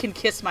Golden Wind can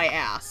kiss my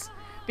ass.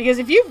 Because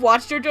if you've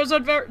watched JoJo's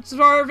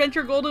Bizarre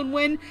Adventure Golden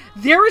Wind,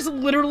 there is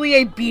literally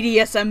a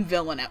BDSM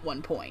villain at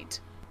one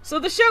point. So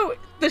the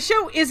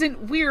show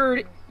isn't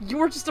weird,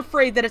 you're just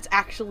afraid that it's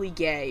actually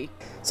gay.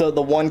 So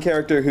the one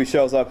character who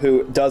shows up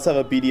who does have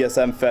a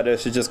BDSM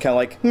fetish is just kind of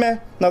like, meh,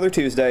 another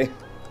Tuesday.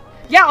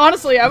 Yeah,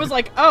 honestly, I was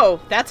like, oh,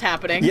 that's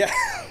happening. Yeah.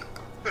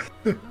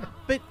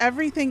 But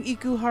everything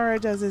Ikuhara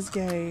does is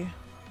gay.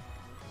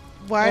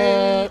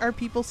 Why are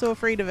people so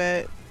afraid of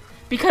it?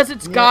 Because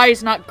it's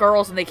guys, not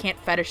girls, and they can't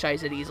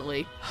fetishize it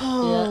easily.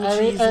 Oh,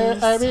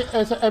 Jesus.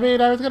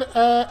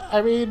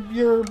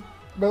 You're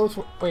most...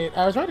 Wait,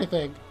 I was trying to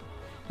think.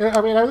 I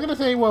was going to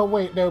say, well,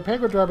 wait, no,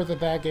 Penguin Drum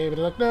isn't that gay, but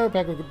like, no,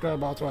 Penguin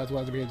Drum also has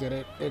lesbians in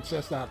it. It's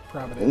just not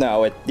prominent.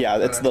 No,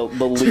 it's the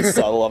least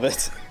subtle of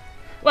it.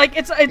 Like,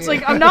 it's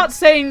like, I'm not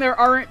saying there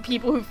aren't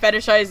people who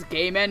fetishize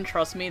gay men.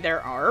 Trust me,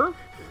 there are.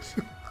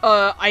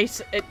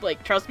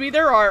 Trust me,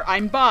 there are.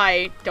 I'm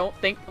bi. Don't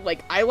think,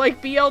 like, I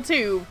like BL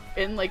too.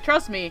 And, like,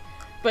 trust me.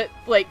 But,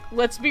 like,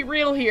 let's be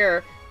real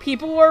here.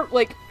 People are,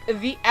 like,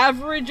 the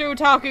average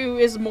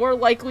otaku is more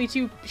likely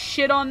to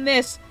shit on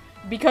this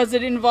because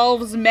it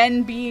involves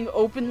men being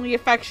openly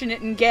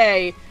affectionate and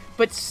gay,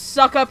 but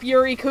suck up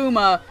Yuri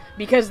Kuma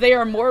because they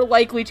are more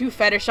likely to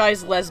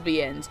fetishize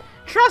lesbians.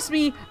 Trust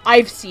me,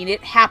 I've seen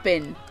it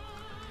happen.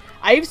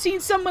 I've seen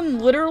someone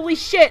literally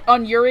shit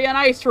on Yuri on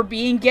Ice for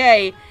being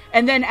gay,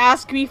 and then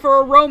ask me for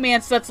a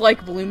romance that's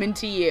like Bloomin'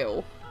 to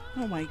You.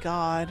 Oh my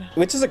god.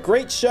 Which is a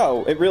great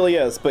show, it really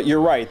is, but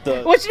you're right.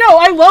 Which, no,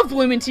 I love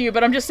Bloomin' to You,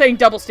 but I'm just saying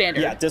double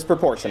standard. Yeah,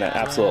 disproportionate,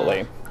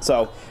 absolutely.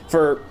 So,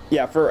 for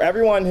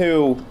everyone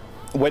who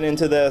went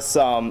into this,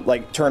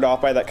 turned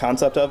off by that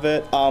concept of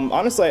it,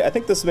 honestly, I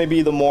think this may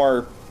be the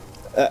more...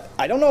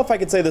 I don't know if I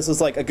could say this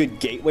is, like, a good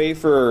gateway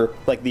for,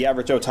 like, the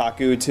average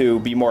otaku to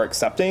be more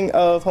accepting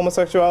of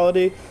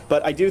homosexuality,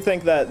 but I do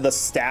think that the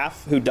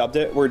staff who dubbed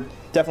it were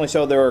definitely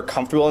showed they were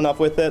comfortable enough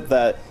with it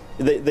that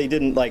they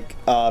didn't, like,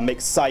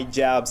 make side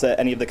jabs at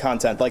any of the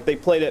content. Like, they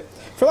played it,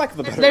 for lack of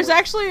a better There's word.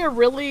 actually a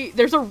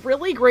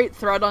really great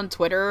thread on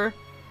Twitter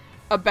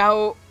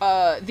about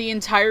the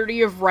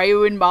entirety of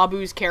Ryu and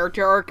Mabu's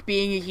character arc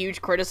being a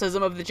huge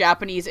criticism of the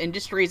Japanese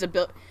industry's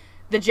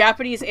the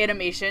Japanese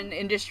animation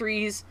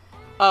industry's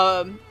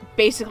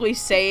basically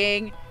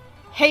saying,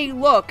 hey,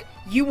 look,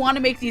 you want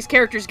to make these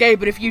characters gay,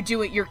 but if you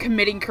do it, you're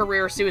committing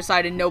career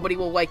suicide and nobody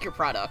will like your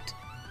product.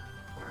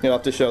 You'll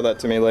have to show that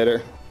to me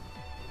later.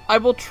 I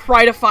will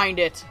try to find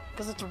it,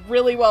 because it's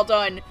really well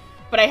done,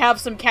 but I have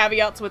some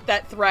caveats with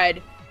that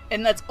thread,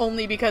 and that's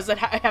only because I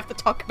have to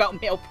talk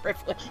about male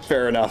privilege.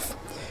 Fair enough.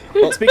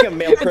 Well, speaking of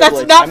male privilege,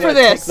 That's not I'm for going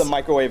to take this. the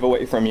microwave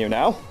away from you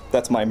now.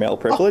 That's my male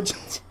privilege.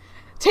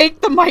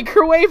 take the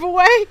microwave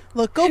away?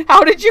 Look, go.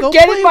 How did you go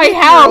get play in my with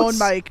house?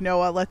 Your own mic,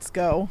 Noah. Let's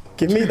go.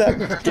 Give me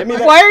that. Give me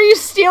that. Why are you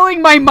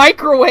stealing my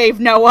microwave,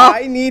 Noah?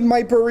 I need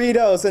my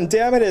burritos, and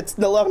damn it, it's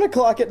 11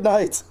 o'clock at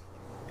night.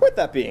 With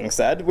that being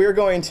said, we're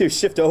going to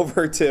shift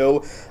over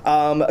to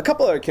a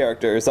couple other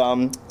characters.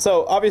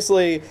 So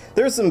obviously,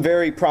 there's some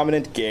very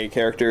prominent gay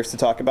characters to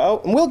talk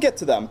about, and we'll get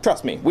to them.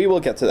 Trust me, we will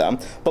get to them.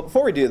 But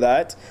before we do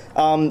that,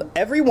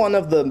 every one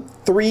of the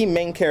 3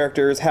 main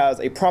characters has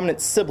a prominent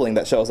sibling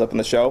that shows up in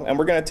the show, and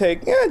we're going to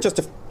take just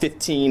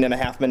 15 and a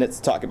half minutes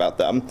to talk about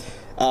them.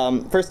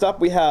 First up,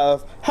 we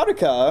have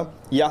Haruka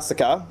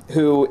Yasuka,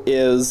 who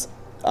is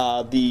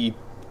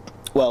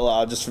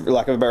just for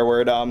lack of a better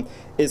word,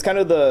 is kind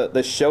of the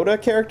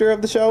Shota character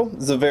of the show.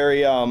 It's a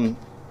very,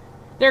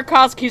 They're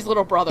Kazuki's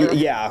little brother.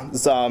 yeah,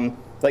 it's,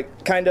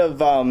 like, kind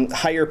of,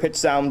 higher pitch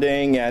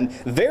sounding, and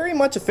very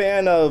much a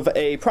fan of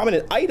a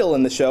prominent idol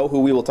in the show,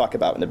 who we will talk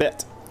about in a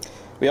bit.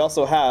 We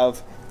also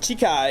have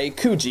Chikai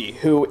Kuji,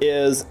 who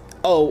is,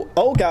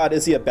 oh god,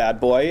 is he a bad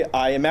boy?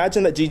 I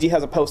imagine that Gigi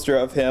has a poster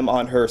of him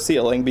on her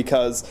ceiling,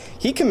 because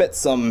he commits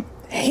some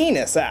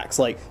heinous acts,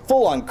 like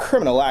full-on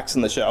criminal acts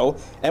in the show,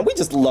 and we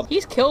just love.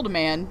 He's killed a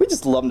man. We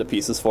just love him to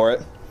pieces for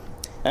it.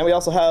 And we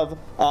also have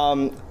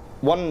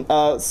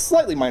one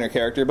slightly minor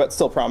character, but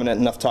still prominent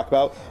enough to talk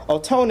about,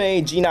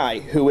 Otone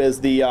Jinai, who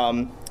is the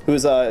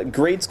who's a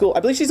grade school. I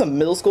believe she's a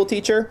middle school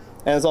teacher,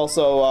 and is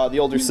also the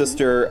older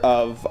sister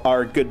of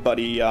our good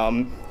buddy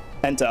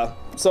Enta.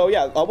 So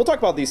yeah, we'll talk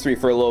about these 3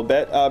 for a little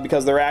bit,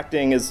 because their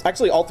acting is...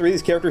 Actually, all 3 of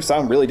these characters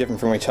sound really different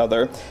from each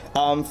other.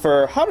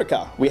 For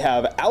Haruka, we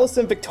have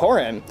Alison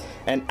Victorin.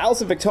 And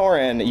Alison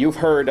Victorin, you've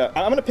heard... I'm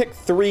going to pick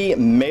 3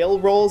 male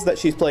roles that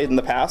she's played in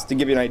the past to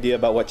give you an idea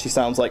about what she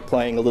sounds like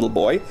playing a little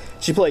boy.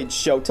 She played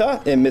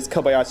Shota in Miss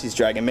Kobayashi's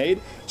Dragon Maid.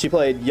 She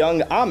played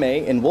young Ame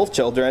in Wolf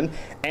Children.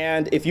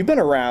 And if you've been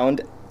around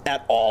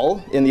at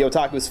all in the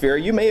otaku sphere,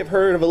 you may have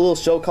heard of a little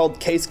show called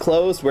Case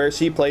Closed, where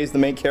she plays the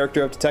main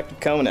character of Detective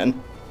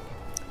Conan.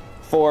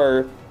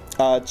 For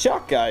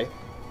Chiakai,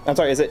 I'm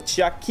sorry, is it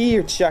Chiaki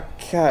or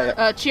Chiakai?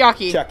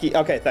 Chiaki. Chiaki,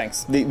 okay,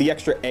 thanks. The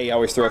extra A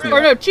always throws me off.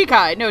 Or no,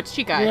 Chikai. No, it's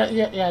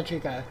Chikai. Yeah,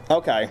 Chica.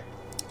 Okay.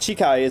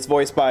 Chikai is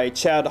voiced by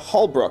Chad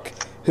Holbrook,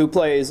 who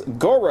plays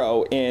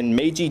Goro in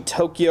Meiji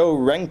Tokyo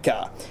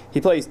Renka. He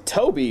plays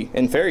Toby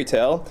in Fairy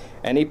Tail,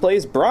 and he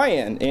plays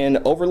Brian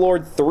in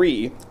Overlord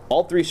 3,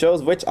 all 3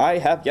 shows which I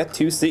have yet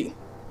to see.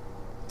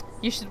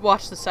 You should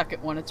watch the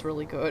second one, it's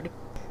really good.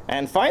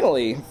 And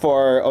finally,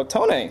 for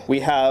Otone,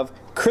 we have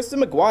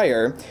Krista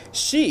McGuire.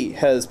 She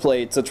has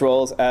played such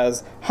roles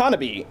as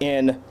Hanabi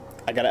in,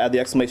 I gotta add the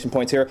exclamation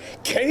points here,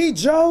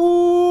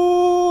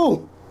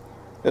 Keijo!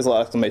 There's a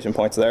lot of exclamation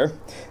points there.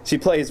 She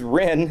plays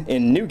Rin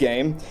in New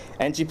Game,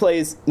 and she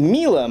plays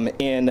Milim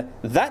in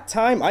That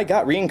Time I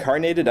Got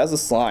Reincarnated as a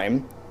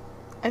Slime.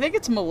 I think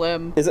it's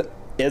Malim.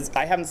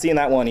 I haven't seen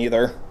that one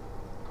either.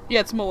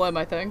 Yeah, it's Malim,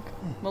 I think.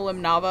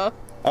 Malim Nava.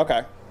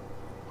 Okay.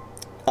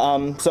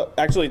 So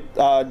actually,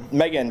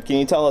 Megan, can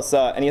you tell us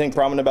anything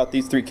prominent about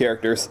these 3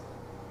 characters?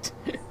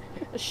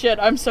 Shit,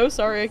 I'm so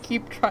sorry I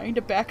keep trying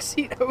to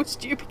backseat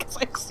host you because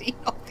I've seen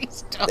all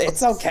these stuff.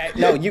 It's okay.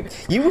 No,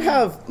 you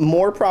have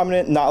more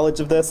prominent knowledge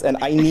of this, and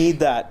I need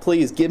that.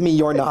 Please, give me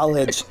your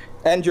knowledge.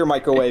 And your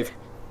microwave.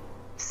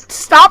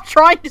 Stop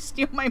trying to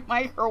steal my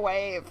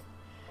microwave.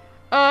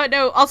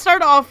 No, I'll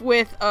start off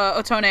with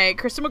Otone.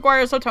 Krista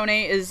McGuire's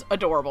Otone is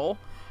adorable.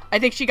 I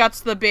think she got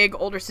the big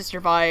older sister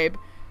vibe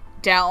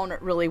down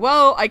really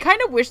well. I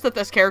kind of wish that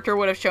this character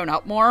would have shown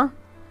up more.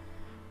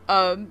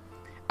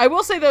 I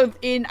will say though,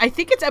 I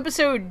think it's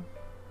episode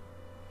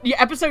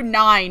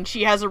 9,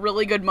 she has a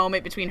really good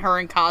moment between her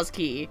and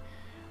Kazuki,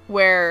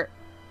 where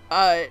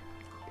because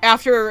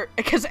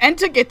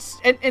Enta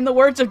gets, in the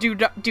words of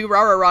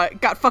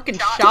Durarara, got fucking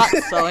shot,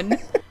 son.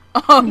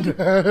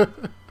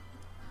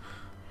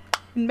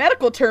 In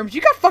medical terms,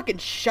 you got fucking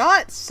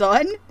shot,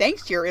 son.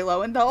 Thanks, Jerry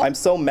Lowenthal. I'm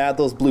so mad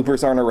those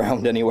bloopers aren't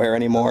around anywhere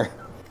anymore.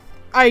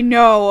 I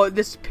know,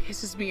 this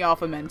pisses me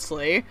off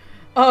immensely.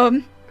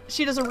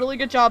 She does a really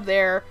good job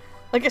there.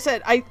 Like I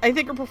said, I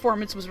think her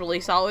performance was really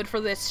solid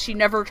for this. She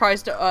never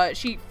tries to,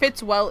 she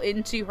fits well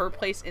into her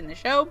place in the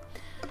show.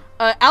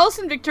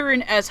 Alison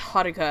Victorin as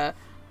Haruka.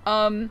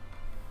 I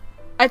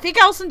think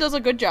Alison does a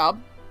good job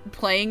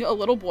playing a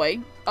little boy.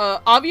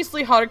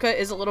 Obviously Haruka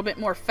is a little bit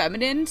more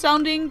feminine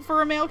sounding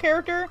for a male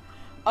character.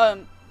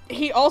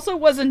 He also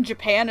was in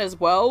Japan as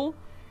well.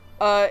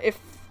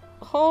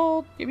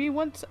 Give me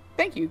one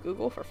Thank you,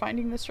 Google, for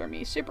finding this for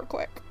me super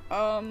quick. We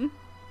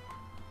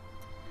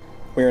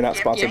are not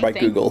sponsored by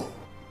Google.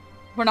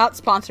 We're not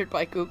sponsored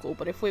by Google,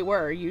 but if we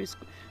were,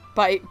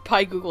 buy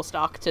Google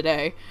stock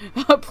today.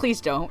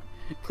 Please don't.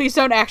 Please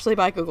don't actually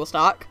buy Google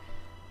stock.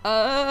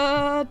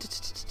 Was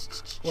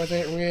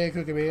it Rie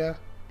Kugamiya?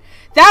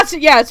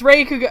 It's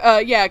Rie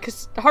Kugamiya. Yeah,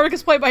 because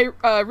Haruka's played by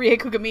Rie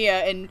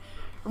Kugamiya, and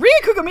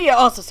Rie Kugamiya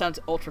also sounds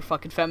ultra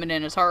fucking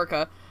feminine as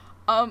Haruka.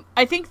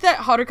 I think that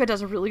Haruka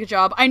does a really good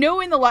job. I know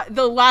in the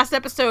last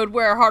episode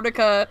where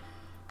Haruka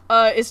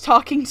is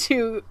talking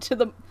to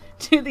the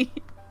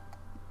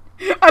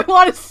I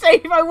want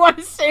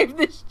to save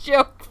this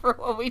joke for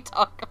when we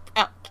talk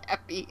about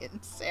Kepi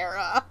and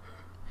Sarah.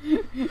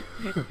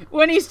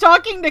 When he's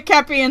talking to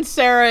Kepi and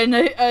Sarah in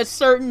a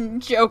certain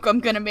joke I'm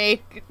gonna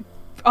make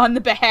on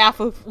the behalf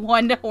of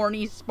one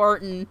horny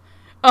Spartan,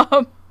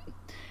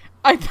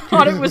 I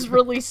thought it was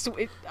really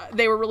sweet.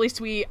 They were really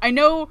sweet. I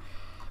know,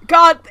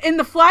 God, in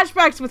the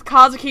flashbacks with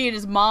Kazuki and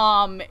his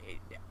mom,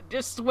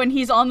 just when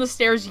he's on the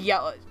stairs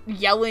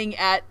yelling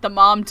at the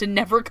mom to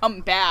never come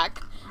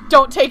back.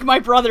 Don't take my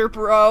brother,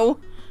 bro.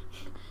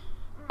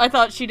 I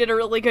thought she did a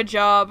really good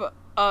job.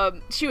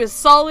 She was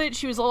solid.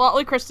 She was a lot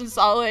like Kristen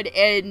Solid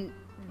and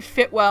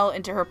fit well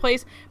into her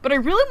place. But I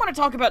really want to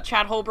talk about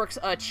Chad Holbrook's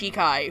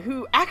Chikai,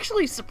 who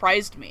actually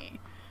surprised me.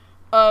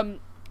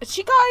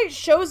 Chikai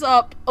shows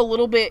up a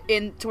little bit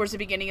towards the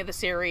beginning of the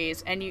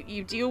series, and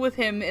you deal with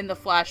him in the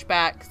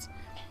flashbacks.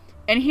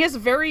 And he has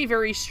very,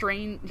 very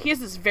he has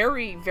this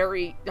very,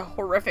 very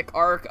horrific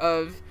arc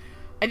of,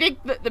 I think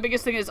the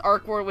biggest thing is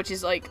arc where, which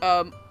is like,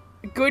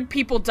 good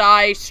people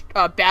die,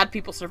 bad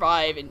people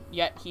survive, and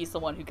yet he's the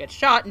one who gets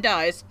shot and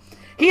dies.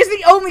 He's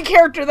the only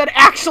character that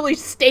actually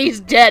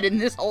stays dead in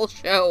this whole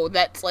show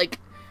that's like,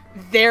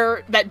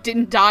 that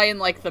didn't die in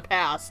like the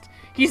past.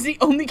 He's the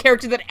only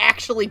character that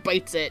actually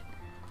bites it.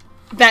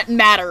 That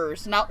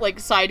matters, not like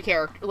side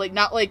character, like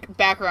not like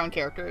background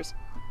characters.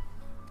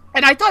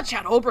 And I thought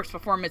Chad Holbrook's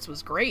performance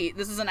was great.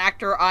 This is an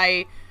actor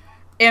I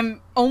am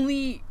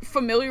only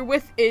familiar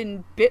with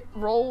in bit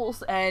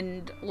roles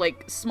and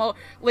like small,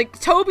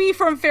 like Toby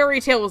from Fairy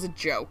Tail was a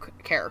joke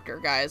character,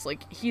 guys.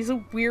 Like he's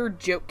a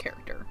weird joke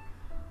character.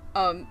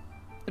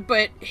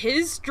 But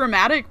his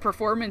dramatic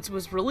performance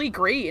was really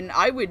great, and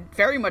I would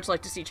very much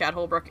like to see Chad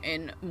Holbrook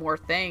in more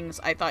things.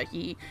 I thought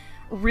he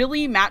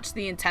really matched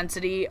the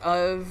intensity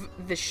of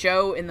the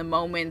show in the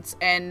moments,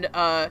 and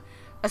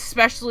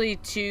especially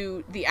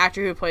to the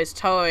actor who plays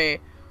Toei,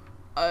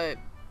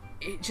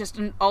 just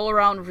an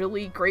all-around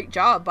really great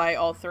job by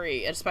all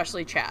three,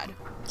 especially Chad.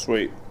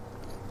 Sweet.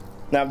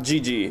 Now,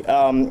 Gigi,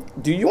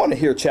 do you want to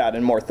hear Chad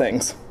in more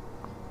things?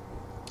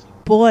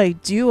 Boy,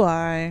 do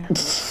I.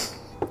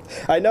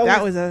 I know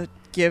that was a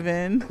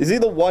given. Is he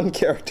the one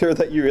character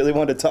that you really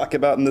want to talk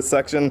about in this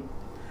section?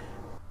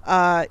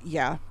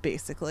 Yeah,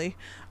 basically.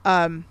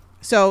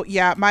 So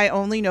yeah, my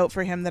only note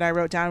for him that I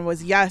wrote down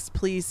was, yes,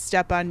 please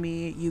step on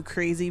me, you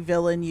crazy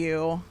villain,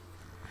 you.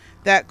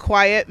 That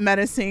quiet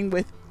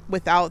menacing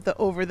without the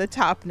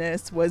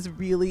over-the-topness was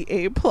really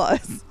A+.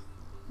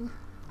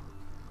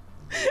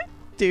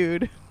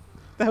 Dude,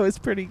 that was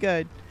pretty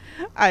good.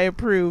 I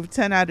approve.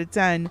 10 out of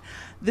 10.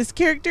 This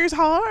character's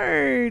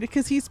hard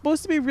because he's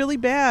supposed to be really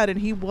bad,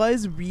 and he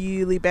was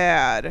really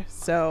bad.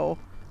 So,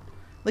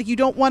 like, you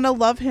don't want to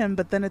love him,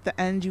 but then at the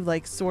end you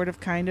like sort of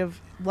kind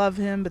of love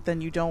him, but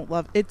then you don't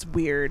love. It's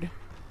weird.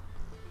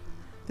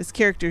 This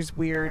character's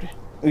weird.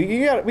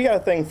 We got a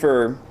thing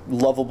for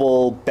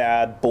lovable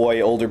bad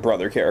boy older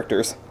brother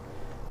characters.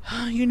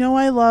 You know,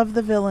 I love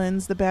the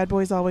villains. The bad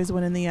boys always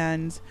win in the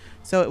end.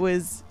 So it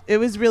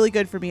was really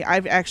good for me.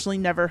 I've actually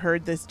never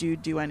heard this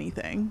dude do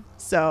anything.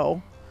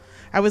 So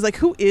I was like,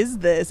 who is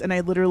this? And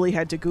I literally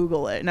had to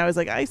Google it. And I was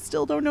like, I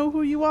still don't know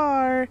who you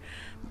are.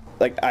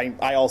 Like,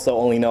 I also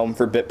only know him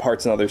for bit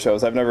parts in other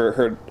shows. I've never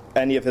heard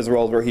any of his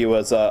roles where he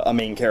was a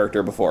main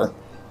character before.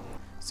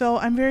 So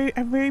I'm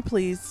very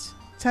pleased.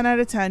 10 out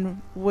of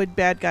 10 would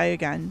bad guy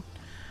again.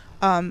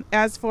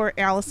 As for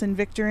Allison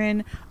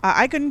Victorin,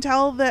 I couldn't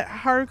tell that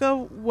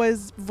Haruka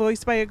was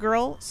voiced by a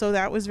girl, so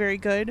that was very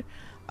good.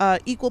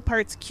 Equal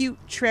parts cute,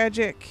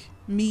 tragic,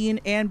 mean,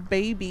 and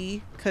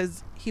baby,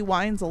 because he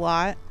whines a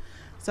lot.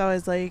 So I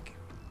was like,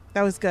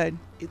 that was good.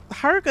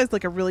 Haruka is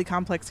like a really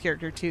complex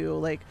character too.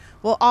 Like,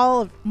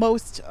 well,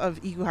 most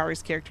of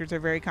Ikuhara's characters are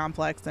very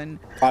complex, and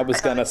I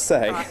was gonna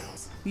say,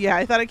 yeah,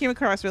 I thought it came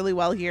across really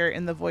well here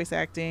in the voice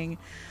acting.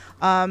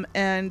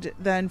 And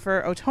then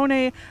for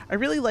Otone, I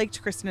really liked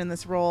Kristen in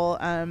this role.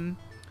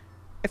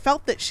 I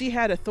felt that she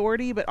had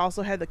authority, but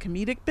also had the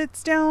comedic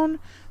bits down,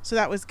 so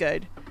that was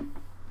good.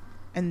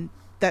 And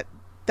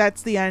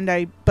that's the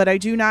end. But I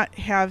do not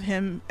have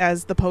him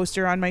as the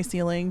poster on my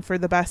ceiling for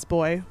the best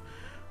boy.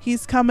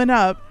 He's coming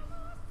up.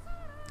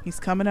 He's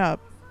coming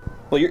up.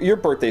 Well, your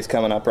birthday's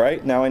coming up,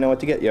 right? Now I know what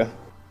to get you.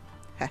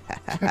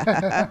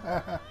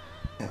 How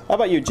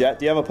about you, Jet?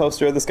 Do you have a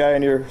poster of this guy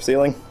on your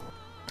ceiling?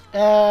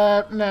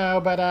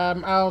 No, but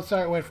I'll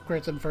start with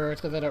Kristen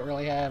first because I don't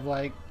really have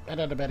I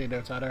don't have any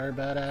notes on her,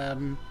 but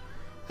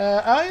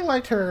I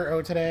liked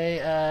her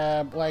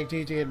today. Like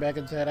Gigi and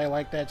Megan said, I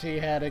liked that she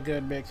had a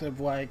good mix of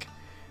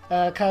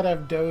kind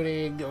of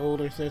doting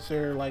older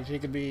sister, like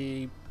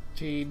she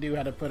knew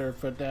how to put her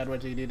foot down when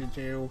she needed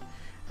to,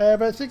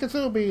 but she could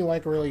still be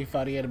really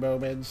funny in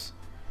moments.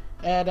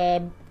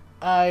 And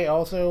I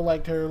also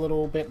liked her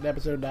little bit in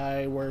episode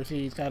 9 where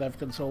she's kind of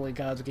consoling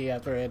Kazuki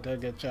after Anta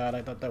gets shot.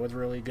 I thought that was a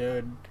really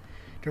good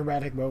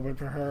dramatic moment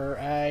for her.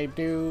 I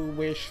do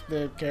wish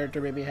the character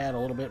maybe had a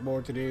little bit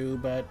more to do,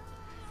 but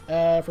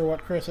for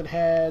what Kristen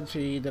had,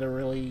 she did a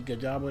really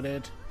good job with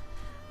it.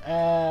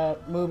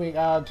 Moving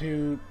on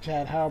to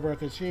Chad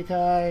Holbrook as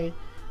Shikai.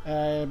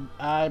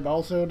 I'm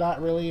also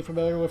not really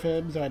familiar with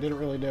him, so I didn't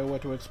really know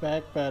what to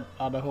expect, but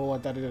on the whole, I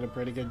thought he did a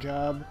pretty good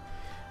job.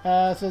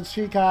 Since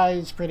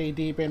Shikai's pretty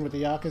deep in with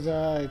the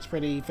Yakuza, it's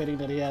pretty fitting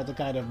that he has a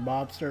kind of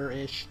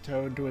mobster-ish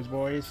tone to his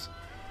voice.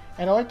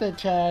 And I like that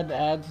Chad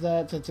adds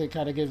that, since it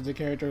kind of gives the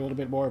character a little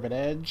bit more of an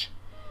edge.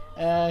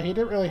 He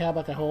didn't really have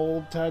like a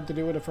whole ton to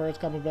do in the first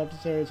couple of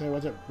episodes, so I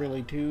wasn't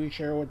really too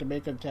sure what to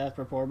make of Chad's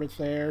performance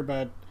there,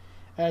 but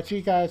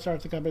Chikai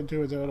starts to come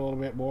into his own a little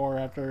bit more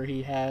after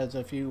he has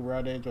a few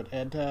run-ins with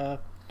Enta.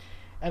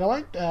 And I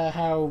liked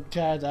how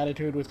Chad's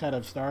attitude was kind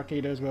of snarky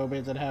in those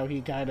moments, and how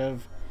he kind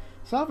of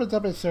softens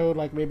up his tone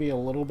like maybe a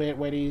little bit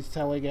when he's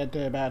telling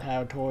Enta about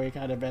how Toy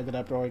kind of ended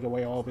up throwing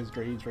away all of his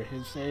dreams for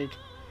his sake.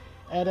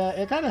 And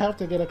it kind of helped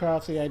to get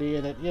across the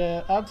idea that,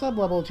 yeah, on some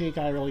level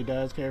Chikai really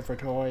does care for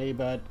Toy,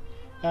 but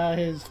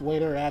his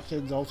later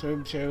actions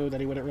also show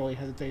that he wouldn't really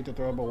hesitate to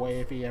throw him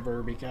away if he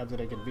ever becomes an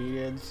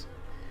inconvenience.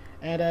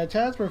 And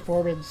Chad's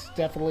performance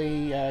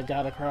definitely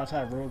got across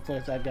how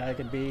ruthless that guy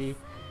could be.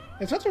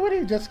 Especially when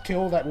he just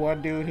killed that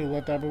one dude who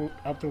looked up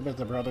to him as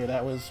a brother.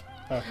 That was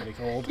pretty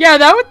cold. Yeah,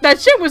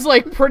 that shit was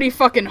like pretty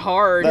fucking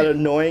hard. That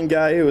annoying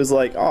guy who was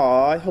like,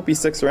 "Aw, I hope he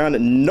sticks around,"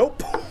 and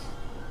nope.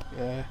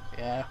 Yeah.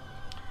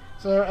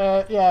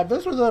 So, yeah,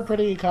 this was a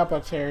pretty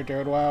complex character,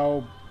 and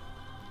while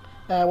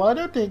I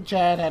don't think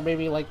Chad had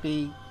maybe, like,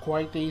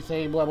 quite the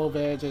same level of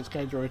edge as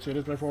Kenjiro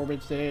Tsuda's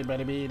performance did,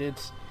 but I mean,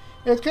 it's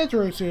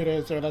Kenjiro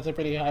Tsuda, so that's a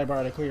pretty high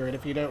bar to clear, and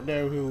if you don't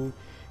know who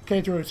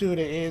Kenjiro Tsuda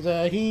is,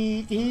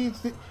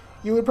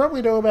 you would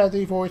probably know him as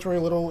the voice for a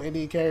little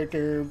indie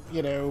character,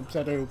 you know,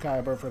 Seto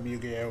Kaiba from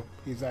Yu-Gi-Oh!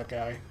 He's that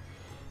guy.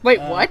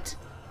 Wait, what?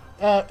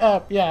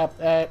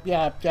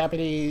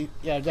 Japanese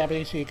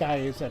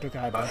Shikai is Seto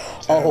Kaiba.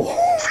 So.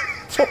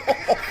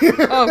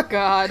 Oh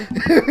God.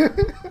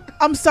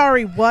 I'm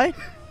sorry, what?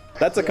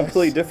 That's a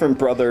completely different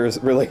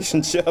brothers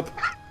relationship.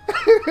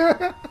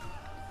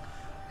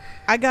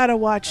 I gotta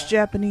watch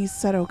Japanese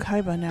Seto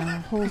Kaiba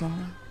now. Hold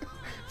on.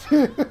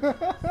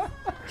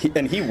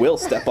 He will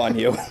step on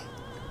you.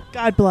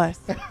 God bless.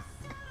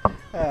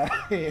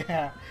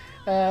 Yeah.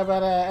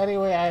 But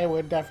anyway, I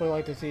would definitely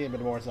like to see him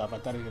in more stuff. I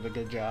thought he did a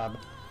good job.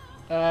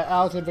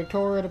 Alison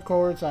Victorian, of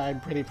course, I'm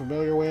pretty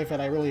familiar with, and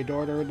I really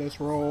adored her in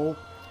this role.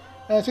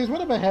 She's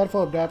one of a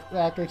handful of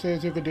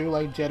actresses who could do,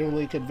 like,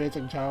 genuinely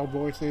convincing child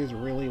voices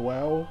really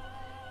well.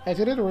 And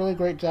she did a really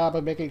great job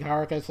of making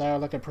Haruka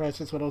sound like a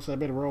precious little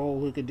cinnamon roll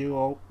who could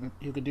do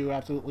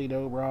absolutely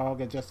no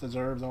wrong and just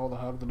deserves all the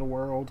hugs in the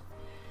world.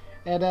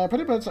 And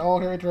pretty much all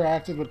her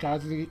interactions with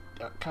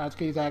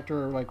Katsuki's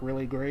actor are, like,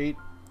 really great.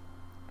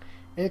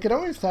 And you can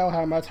always tell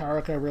how much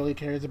Haruka really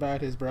cares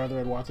about his brother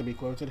and wants to be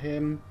close to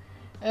him.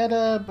 And,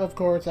 of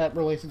course, that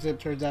relationship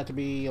turns out to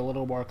be a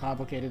little more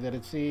complicated than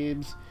it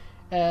seems.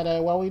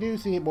 And, while we do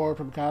see it more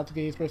from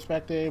Katsuki's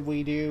perspective,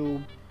 we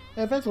do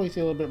eventually see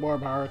a little bit more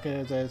of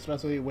Haruka's,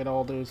 especially with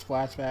all those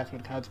flashbacks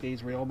with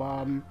Katsuki's real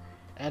mom,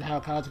 and how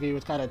Katsuki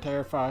was kind of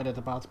terrified at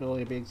the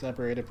possibility of being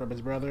separated from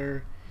his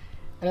brother.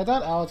 And I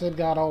thought Allison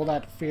got all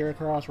that fear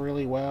across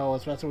really well,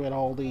 especially with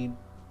all the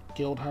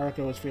guilt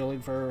Haruka was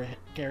feeling for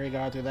carrying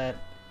on to that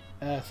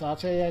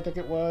sachet, I think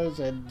it was,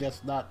 and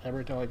just not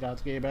ever telling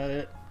Katsuki about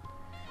it.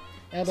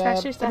 And,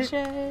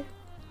 Sachet.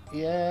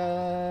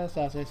 Yeah,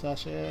 sachet.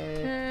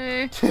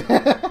 Hey.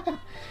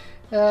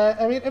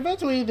 I mean,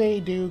 eventually they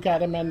do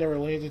kind of mend their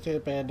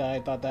relationship, and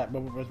I thought that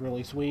moment was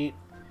really sweet.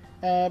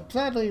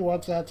 Sadly,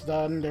 once that's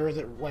done, there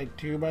isn't, like,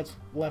 too much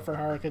left for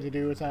Haruka to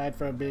do aside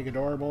from being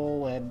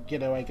adorable and, you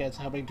know, I guess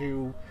having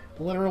to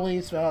literally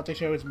spell out the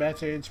show's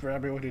message for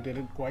everyone who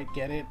didn't quite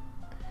get it.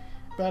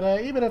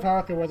 But even if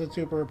Haruka wasn't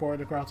super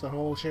important across the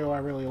whole show, I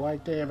really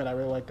liked him, and I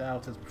really liked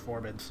Allison's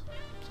performance.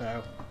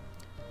 So,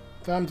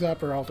 thumbs up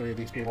for all three of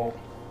these people.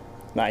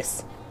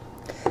 Nice.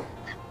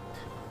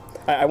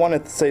 I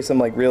wanted to say some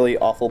like really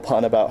awful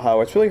pun about how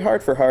it's really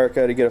hard for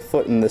Haruka to get a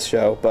foot in this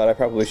show, but I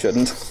probably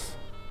shouldn't.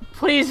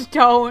 Please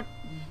don't.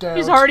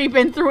 He's already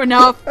been through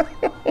enough.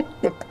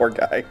 Poor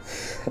guy.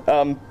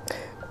 I'll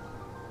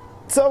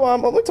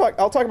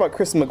talk about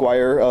Chris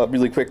McGuire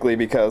really quickly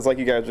because, like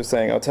you guys were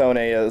saying,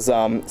 Otone is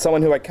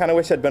someone who I kind of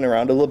wish had been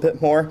around a little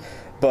bit more,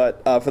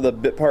 but for the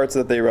bit parts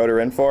that they wrote her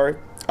in for,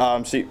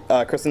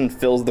 Kristen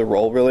fills the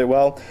role really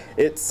well.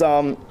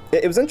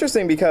 It was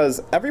interesting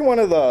because every one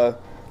of the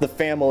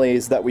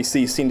families that we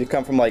see seem to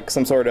come from like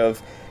some sort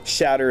of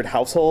shattered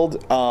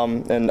household,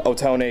 and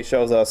Otone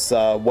shows us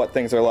what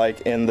things are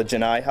like in the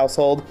Janai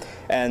household,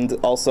 and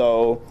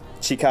also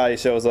Chikai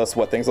shows us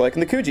what things are like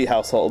in the Kuji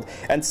household.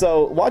 And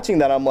so watching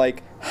that, I'm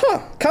like,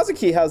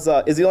 Kazuki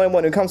is the only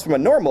one who comes from a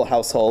normal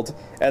household,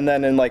 and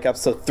then in like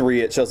episode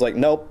 3 it shows like,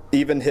 nope,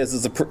 even his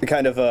is a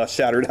kind of a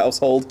shattered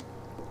household.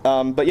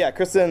 But yeah,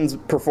 Kristen's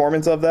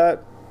performance of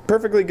that,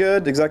 perfectly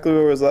good, exactly what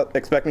I was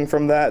expecting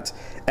from that,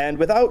 and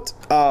without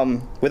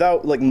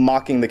like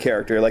mocking the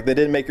character. Like, they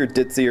didn't make her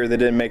ditzy or they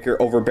didn't make her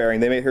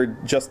overbearing. They made her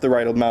just the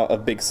right amount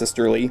of big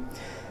sisterly.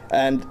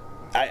 And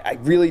I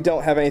really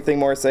don't have anything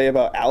more to say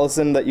about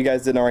Allison that you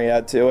guys didn't already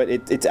add to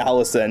it. It's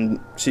Allison.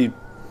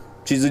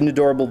 She's an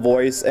adorable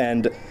voice,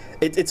 and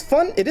it's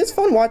fun. It is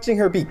fun watching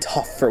her be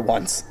tough for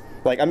once.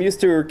 Like, I'm used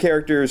to her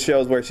characters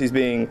shows where she's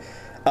being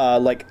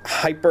like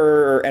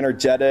hyper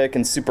energetic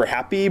and super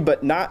happy,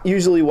 but not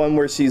usually one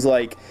where she's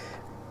like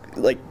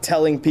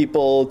telling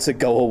people to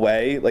go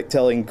away, like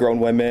telling grown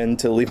women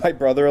to leave my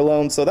brother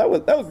alone. So that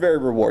was very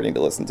rewarding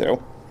to listen to.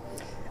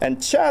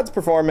 And Chad's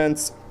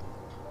performance,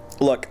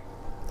 look,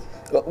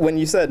 when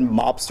you said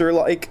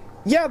mobster-like,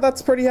 yeah,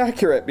 that's pretty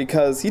accurate,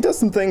 because he does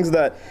some things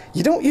that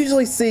you don't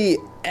usually see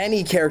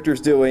any characters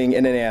doing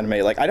in an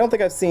anime. Like, I don't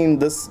think I've seen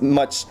this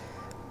much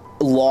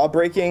law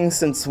breaking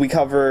since we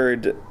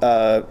covered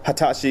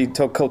Hatashi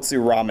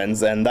Tokotsu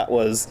Ramens, and that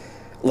was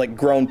like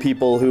grown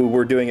people who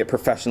were doing it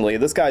professionally.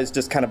 This guy's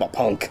just kind of a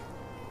punk.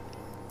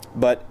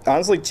 But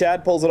honestly,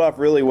 Chad pulls it off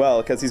really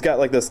well, because he's got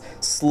like this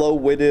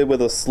slow-witted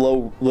with a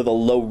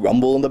low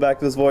rumble in the back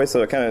of his voice,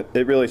 so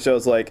it really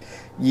shows like,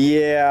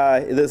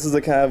 yeah, this is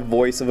the kind of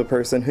voice of a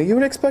person who you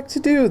would expect to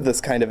do this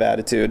kind of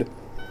attitude.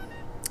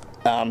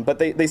 But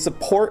they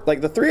support,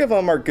 like, the three of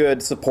them are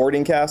good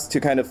supporting casts to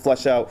kind of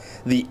flesh out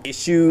the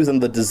issues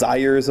and the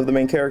desires of the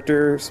main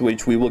characters,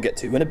 which we will get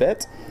to in a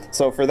bit.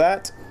 So for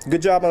that,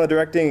 good job on the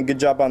directing and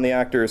good job on the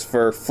actors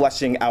for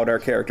fleshing out our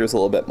characters a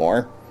little bit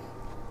more.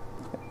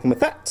 And with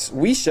that,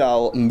 we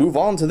shall move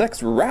on to the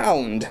next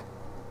round.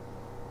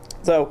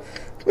 So,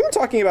 we were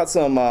talking about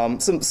some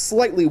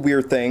slightly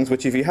weird things,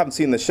 which if you haven't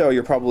seen the show,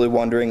 you're probably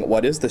wondering,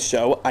 what is the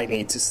show? I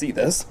need to see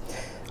this.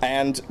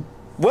 And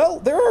well,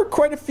 there are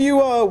quite a few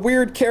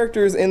weird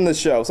characters in the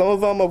show, some of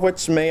them of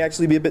which may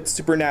actually be a bit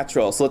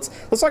supernatural. So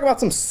let's talk about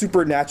some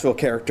supernatural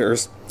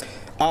characters.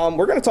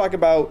 We're going to talk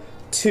about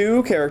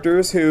two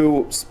characters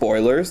who,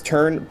 spoilers,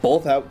 turn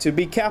both out to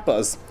be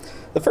Kappas.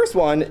 The first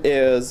one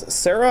is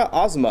Sarah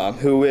Azuma,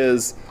 who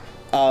is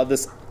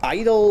this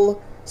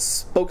idol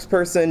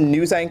spokesperson,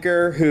 news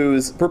anchor,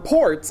 whose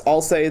reports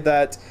all say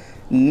that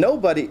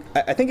nobody,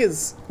 I think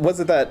was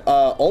it that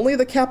only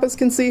the Kappas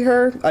can see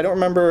her? I don't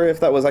remember if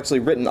that was actually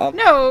written up.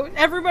 No,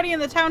 everybody in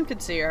the town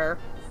could see her.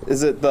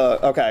 Is it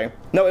okay.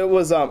 No, it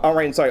was,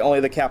 alright, sorry, only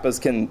the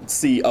Kappas can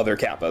see other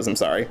Kappas, I'm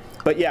sorry.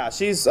 But yeah,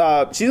 she's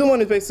the one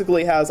who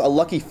basically has a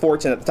lucky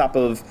fortune at the top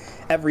of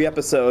every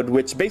episode,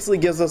 which basically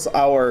gives us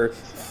our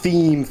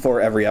theme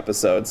for every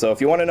episode. So if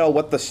you want to know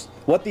what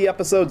the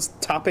episode's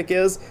topic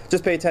is,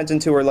 just pay attention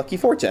to her lucky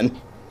fortune.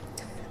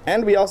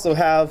 And we also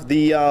have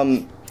the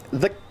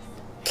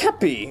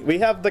Kepi. We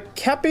have the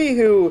Kepi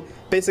who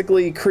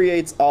basically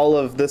creates all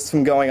of this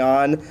from going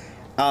on.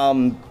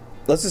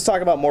 Let's just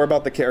talk about more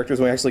about the characters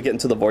when we actually get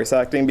into the voice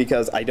acting,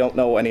 because I don't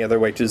know any other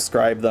way to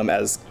describe them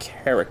as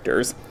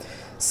characters.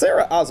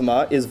 Sarah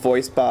Azuma is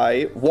voiced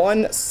by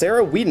one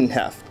Sarah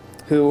Wiedenheft,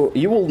 who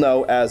you will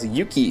know as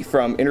Yuki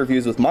from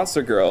Interviews with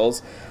Monster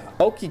Girls,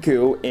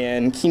 Okiku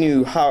in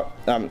Kinohana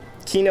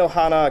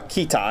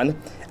Kitan,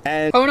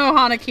 and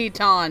Konohana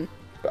Kitan.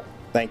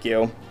 Thank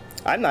you.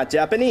 I'm not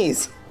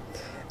Japanese.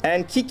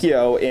 And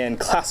Kikyo in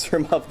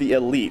Classroom of the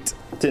Elite,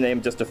 to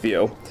name just a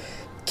few.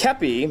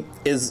 Kepi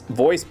is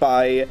voiced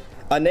by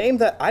a name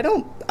that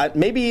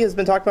maybe has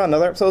been talked about in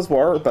other episodes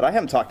before, but I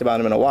haven't talked about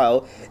him in a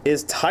while,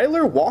 is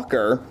Tyler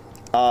Walker,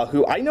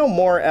 who I know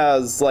more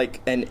as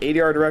like an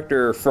ADR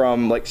director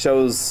from like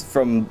shows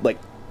from like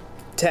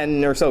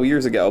 10 or so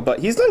years ago, but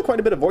he's done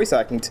quite a bit of voice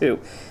acting too.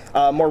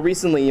 More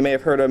recently, you may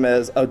have heard him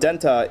as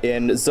Odenta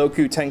in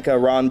Zoku Tenka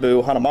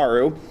Ranbu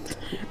Hanamaru.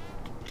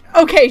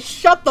 Okay,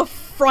 shut the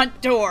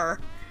front door.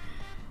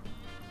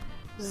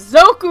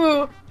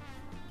 Zoku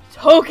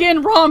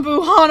Token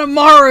Ranbu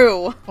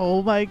Hanamaru.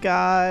 Oh my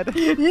god.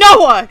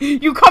 Noah,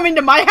 you come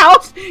into my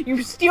house,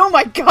 you steal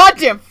my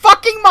goddamn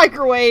fucking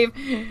microwave.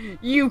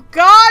 You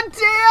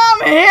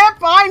goddamn hip,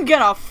 I'm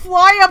gonna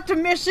fly up to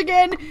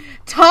Michigan,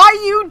 tie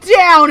you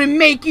down, and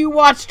make you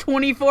watch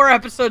 24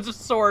 episodes of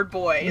Sword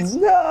Boys.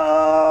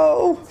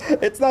 No!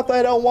 It's not that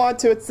I don't want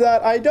to, it's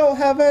that I don't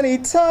have any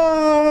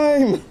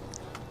time!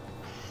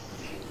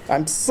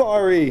 I'm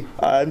sorry.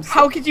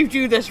 How could you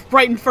do this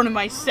right in front of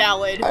my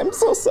salad? I'm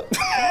so sorry.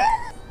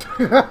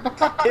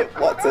 It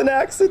was an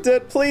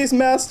accident. Please,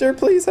 master,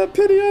 please have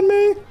pity on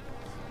me.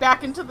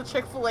 Back into the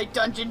Chick-fil-A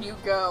dungeon you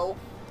go.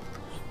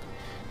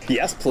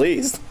 Yes,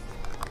 please.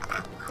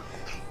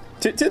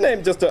 To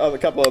name just a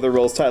couple other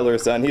roles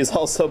Tyler's done, he's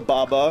also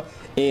Baba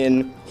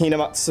in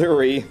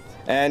Hinamatsuri.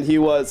 And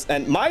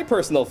and my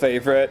personal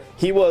favorite,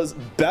 he was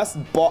best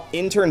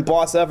intern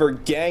boss ever,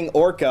 Gang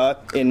Orca,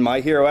 in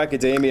My Hero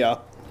Academia.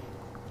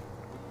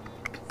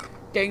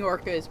 Gang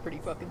Orca is pretty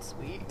fucking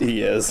sweet.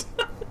 He is.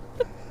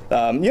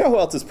 You know who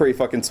else is pretty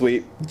fucking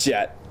sweet?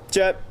 Jet.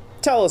 Jet,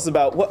 tell us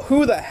about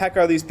who the heck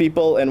are these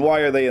people and why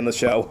are they in the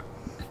show?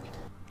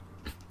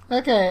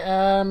 Okay,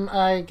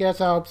 I guess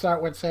I'll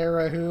start with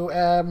Sarah, who,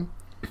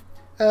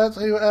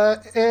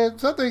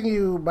 it's something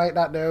you might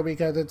not know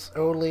because it's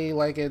only,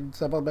 like, in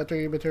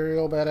supplementary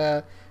material,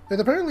 but,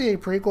 there's apparently a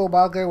prequel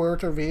manga where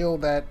it's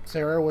revealed that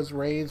Sarah was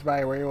raised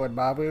by Ryo and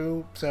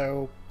Mabu,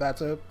 so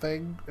that's a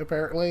thing,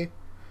 apparently.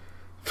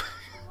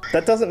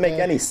 That doesn't make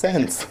any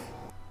sense.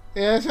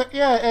 Yeah,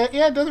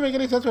 it doesn't make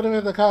any sense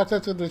within the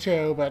context of the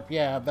show, but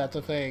yeah, that's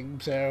a thing,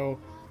 so,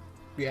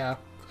 yeah.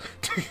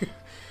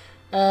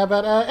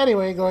 But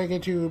anyway, going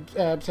into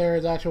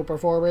Sarah's actual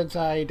performance,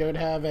 I don't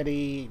have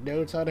any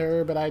notes on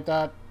her, but I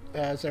thought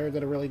Sarah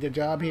did a really good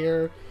job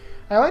here.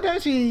 I like how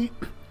she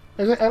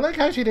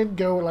didn't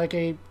go like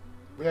a,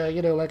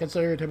 like a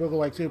stereotypical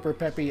like super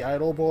peppy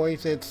idol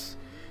voice. It's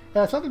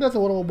something that's a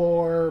little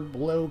more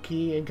low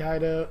key and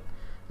kind of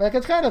like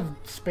it's kind of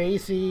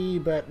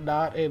spacey, but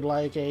not in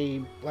like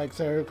a like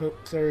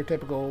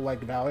stereotypical like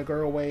Valley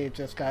Girl way. It's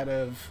just kind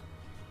of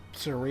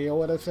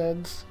surreal in a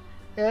sense.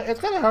 It's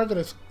kind of hard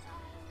to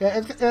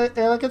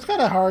it's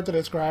kind of hard to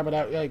describe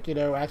without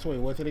actually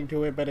listening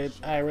to it. But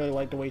I really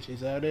like the way she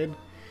sounded.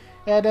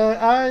 And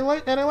I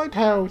liked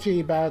how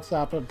she bounced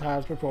off of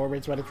Tom's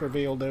performance when it's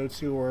revealed those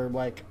two were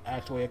like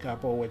actually a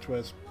couple, which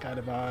was kind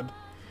of odd.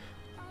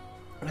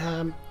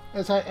 Yeah,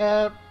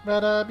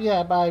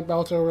 I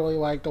also really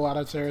liked a lot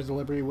of Sarah's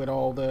delivery with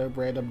all the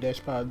random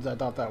dish puns. I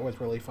thought that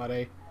was really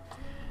funny.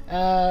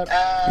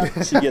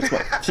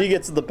 She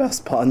gets the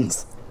best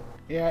puns.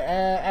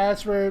 Yeah,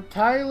 as for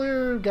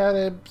Tyler,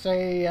 gotta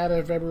say, out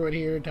of everyone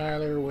here,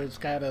 Tyler was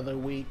kind of the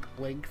weak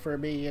link for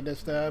me in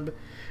this dub.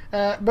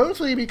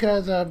 Mostly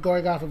because of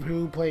going off of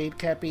who played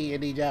Kepi in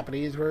the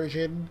Japanese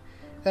version.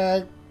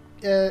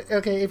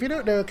 Okay, if you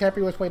don't know,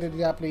 Kepi was played in the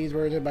Japanese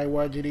version by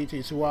one Junichi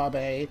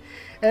Suwabe.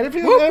 And if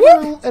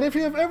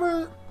you have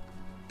ever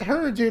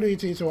heard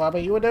Junichi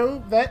Suwabe, you would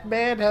know that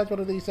man has one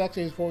of the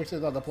sexiest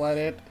voices on the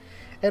planet.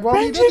 And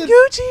while he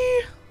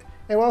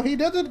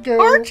doesn't go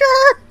Archer!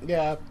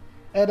 Yeah.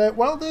 And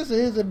while this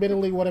is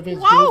admittedly one of his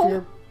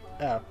goofier...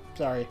 Oh,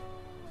 sorry.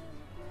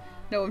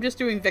 No, I'm just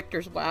doing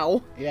Victor's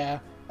wow. Yeah.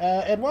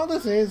 And while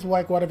this is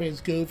like one of his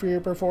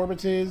goofier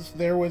performances,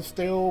 there was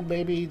still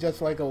maybe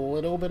just like a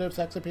little bit of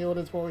sex appeal in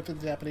his voice in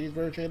the Japanese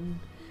version.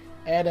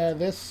 And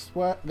this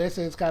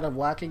is kind of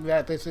lacking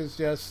that. This is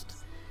just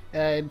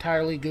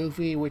entirely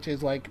goofy, which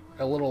is like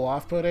a little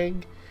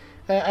off-putting.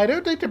 I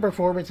don't think the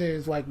performance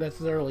is like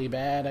necessarily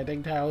bad. I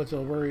think Tyler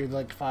Silver is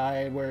like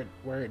fine where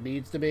it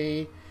needs to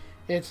be.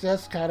 It's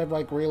just kind of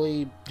like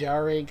really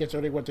jarring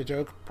considering what the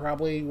joke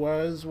probably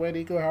was when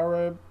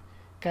Ikuhara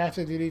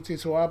casted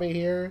Junichi Suwabe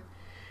here.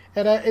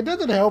 And it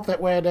doesn't help that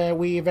when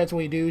we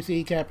eventually do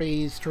see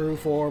Kepi's true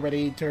form and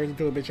he turns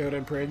into a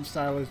Bishonen Prince,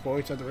 Tyler's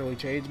voice doesn't really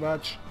change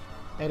much.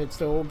 And it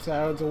still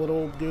sounds a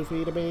little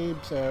goofy to me,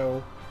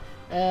 so...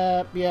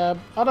 yeah,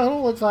 on the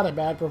whole it's not a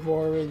bad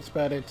performance,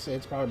 but it's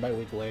probably my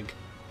weak link.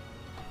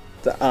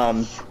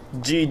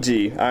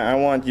 Gigi, I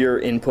want your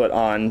input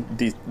on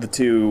the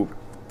two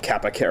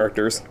Kappa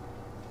characters.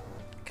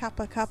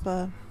 Kappa.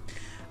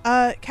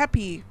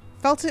 Kepi.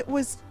 Felt it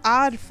was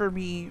odd for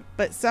me,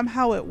 but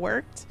somehow it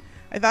worked.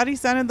 I thought he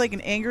sounded like an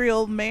angry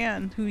old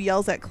man who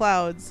yells at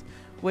clouds,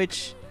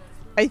 which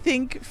I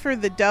think for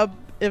the dub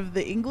of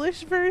the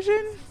English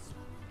version,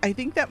 I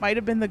think that might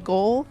have been the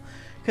goal.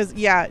 Because,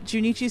 yeah,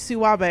 Junichi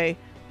Suwabe,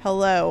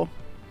 hello.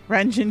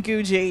 Renjin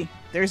Guji.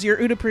 There's your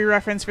Udapri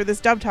reference for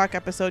this Dub Talk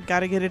episode.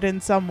 Gotta get it in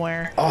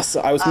somewhere.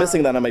 Awesome. I was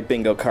missing that on my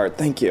bingo card.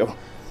 Thank you.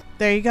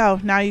 There you go.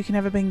 Now you can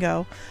have a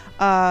bingo.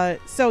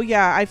 So,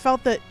 yeah, I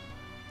felt that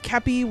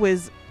Kepi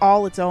was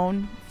all its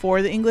own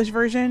for the English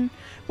version,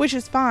 which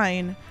is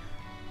fine.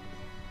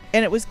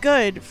 And it was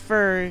good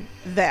for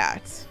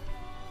that.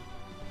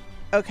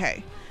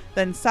 Okay.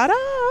 Then Sada.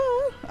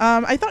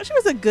 I thought she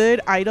was a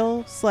good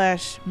idol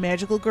 /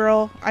 magical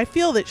girl. I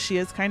feel that she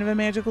is kind of a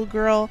magical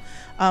girl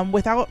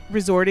without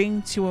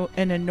resorting to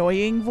an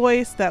annoying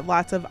voice that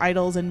lots of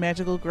idols and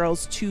magical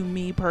girls, to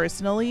me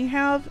personally,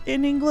 have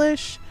in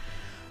English.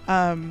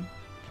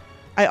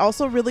 I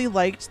also really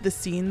liked the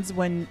scenes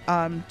when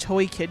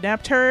Toei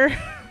kidnapped her.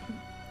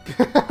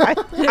 I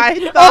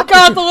thought, oh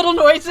god, the little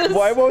noises!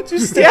 Why won't you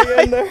stay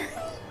in there?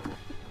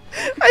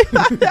 I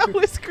thought that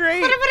was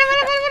great.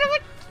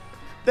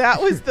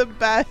 That was the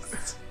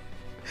best.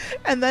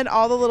 And then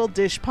all the little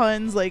dish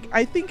puns. Like,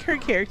 I think her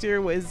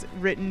character was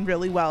written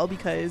really well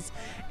because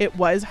it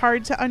was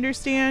hard to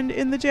understand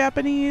in the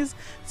Japanese.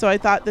 So I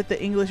thought that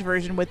the English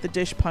version with the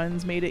dish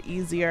puns made it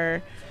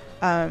easier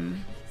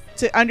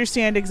to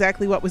understand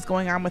exactly what was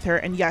going on with her.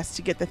 And yes,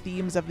 to get the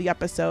themes of the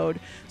episode.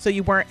 So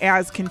you weren't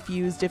as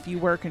confused if you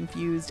were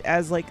confused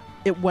as like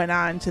it went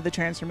on to the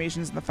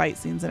transformations and the fight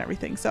scenes and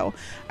everything. So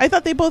I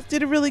thought they both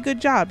did a really good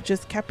job.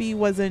 Just Kepi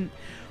wasn't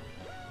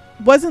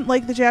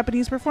like the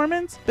Japanese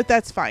performance, but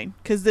that's fine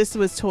because this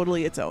was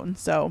totally its own.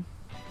 So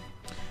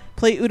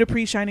play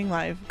Udapri Shining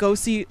Live. Go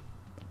see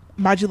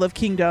Majulove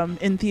Kingdom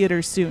in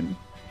theaters soon.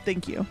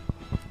 Thank you.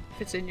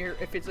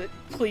 If it's a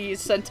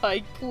please,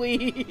 Sentai,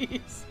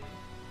 please.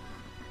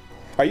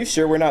 Are you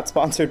sure we're not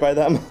sponsored by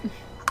them?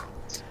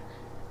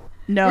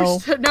 No.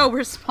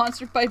 We're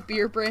sponsored by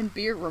Beer Brand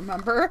Beer,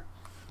 remember?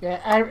 Yeah,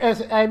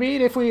 I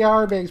mean, if we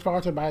are being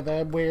sponsored by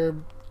them, we're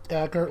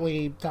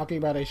currently talking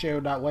about a show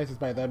not licensed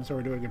by them, so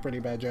we're doing a pretty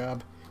bad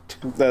job.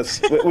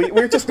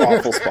 We're just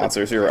awful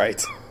sponsors, you're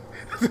right.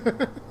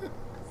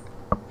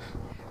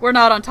 We're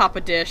not on top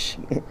of Dish.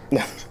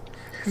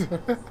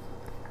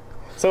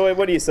 So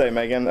what do you say,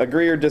 Megan?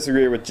 Agree or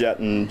disagree with Jet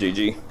and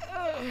Gigi?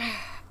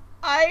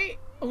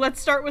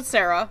 Let's start with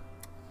Sarah.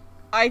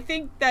 I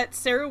think that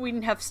Sarah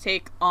Wiedenheft's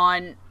take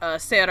on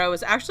Sarah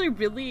was actually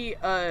really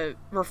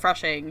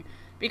refreshing,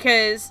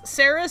 because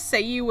Sarah's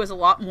Seiyu was a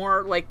lot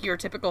more like your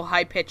typical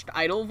high-pitched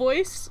idol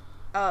voice.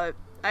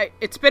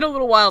 It's been a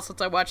little while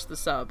since I watched the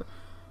sub,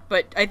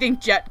 but I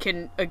think Jet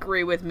can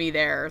agree with me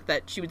there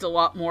that she was a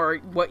lot more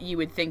what you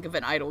would think of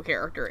an idol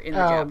character in the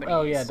Japanese.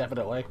 Oh yeah,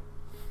 definitely.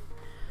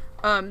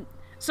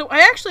 So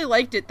I actually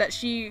liked it that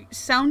she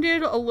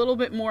sounded a little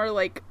bit more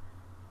like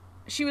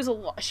she was a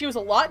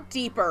lot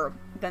deeper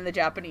than the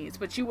Japanese,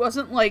 but she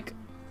wasn't like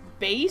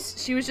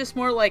bass. She was just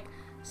more like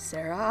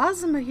Sarah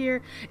Azuma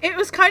here. It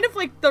was kind of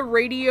like the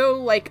radio,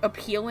 like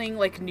appealing,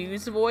 like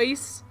news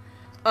voice.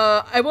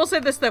 I will say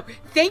this though.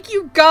 Thank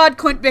you God,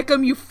 Clint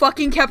Bickham, you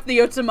fucking kept the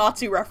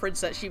Otsumatsu reference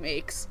that she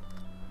makes.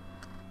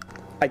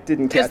 I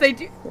didn't catch. Because they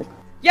do.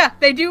 Yeah,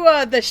 they do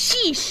the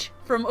sheesh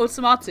from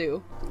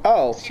Otsumatsu.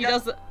 Oh. She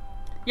does the.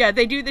 Yeah,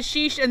 they do the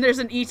sheesh, and there's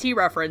an ET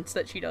reference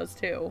that she does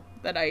too.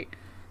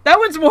 That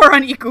one's more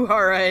on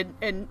Ikuhara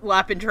and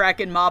Lapin Track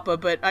and Mappa,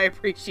 but I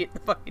appreciate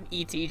the fucking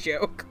ET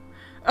joke.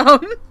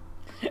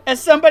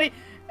 As somebody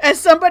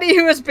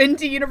who has been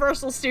to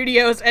Universal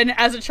Studios and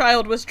as a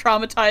child was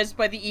traumatized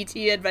by the ET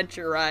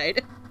adventure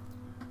ride.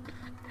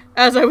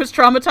 As I was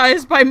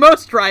traumatized by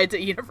most rides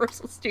at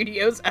Universal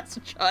Studios as a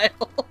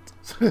child.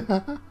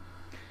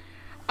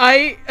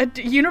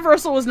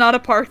 Universal was not a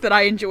park that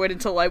I enjoyed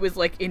until I was,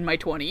 like, in my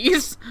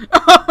 20s.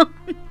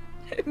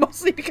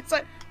 Mostly because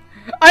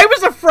I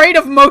was afraid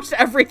of most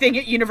everything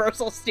at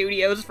Universal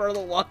Studios for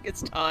the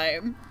longest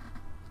time.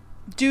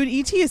 Dude,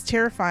 E.T. is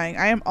terrifying.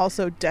 I am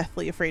also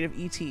deathly afraid of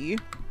E.T.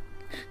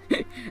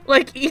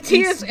 Like,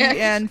 E.T. is...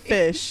 and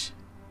fish.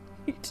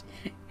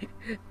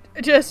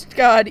 Just,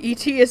 God,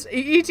 E.T.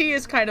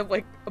 is kind of,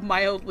 like,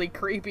 mildly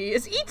creepy.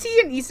 Is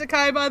E.T. an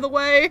isekai, by the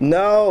way?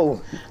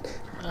 No.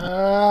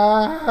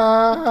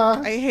 I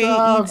hate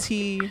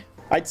E.T.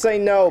 I'd say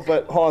no,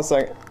 but hold on a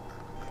second.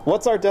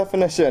 What's our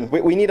definition?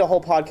 We need a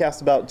whole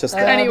podcast about just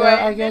that. Anyway,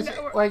 I guess.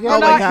 Oh my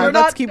God,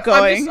 let's keep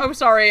going. I'm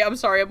sorry. I'm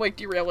like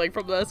derailing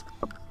from this.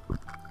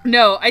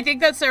 No, I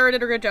think that Sarah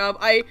did a good job.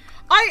 I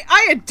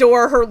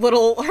adore her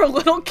little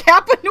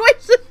Kappa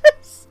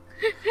noises.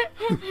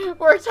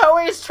 Where it's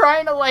always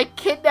trying to like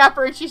kidnap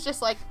her, and she's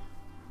just like,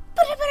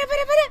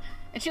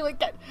 and she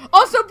like that.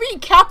 Also, being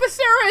Kappa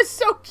Sarah is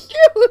so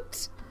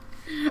cute.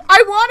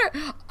 I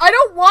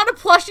don't want a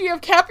plushie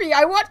of Kepi.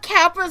 I want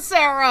Kappa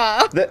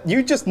Sarah.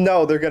 You just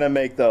know they're gonna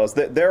make those.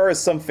 There is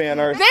some fan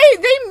art.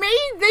 They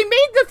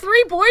made the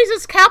three boys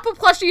as Kappa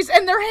plushies,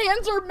 and their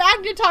hands are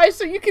magnetized,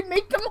 so you can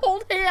make them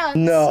hold hands.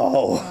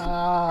 No.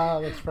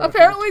 That's perfect.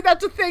 Apparently,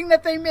 that's a thing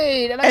that they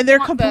made, and they're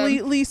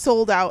completely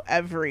sold out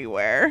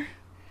everywhere.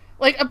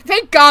 Like,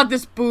 thank God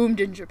this boomed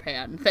in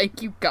Japan.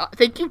 Thank you God.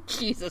 Thank you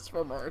Jesus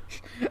for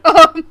merch.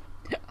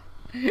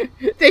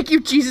 Thank you,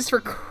 Jesus, for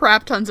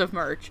crap tons of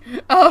merch.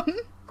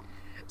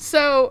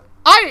 So,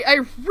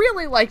 I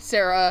really like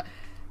Sarah,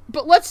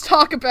 but let's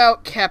talk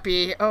about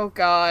Kepi. Oh,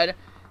 God.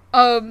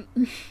 I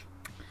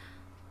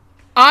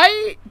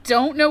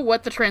don't know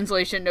what the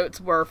translation notes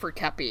were for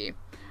Kepi.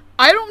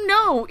 I don't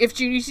know if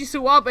Junichi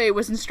Suwabe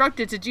was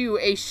instructed to do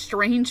a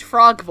strange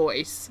frog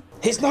voice.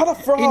 He's not a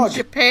frog! In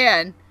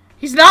Japan.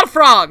 He's not a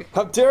frog!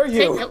 How dare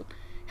you!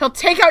 He'll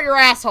take out your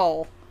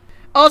asshole.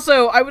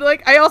 Also,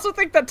 I also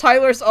think that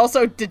Tyler's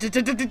also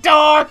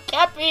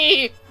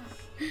Kepi!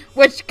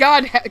 Which,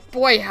 God,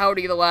 boy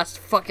howdy, the last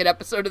fucking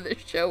episode of this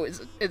show is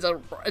a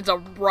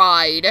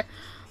ride.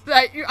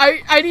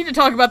 I need to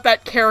talk about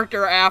that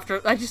character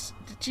after.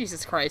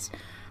 Jesus Christ.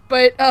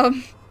 But,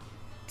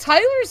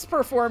 Tyler's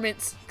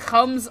performance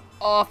comes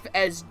off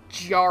as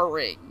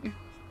jarring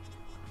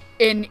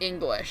in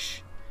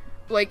English.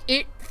 Like,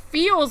 it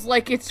feels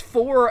like it's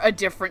for a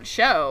different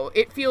show.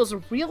 It feels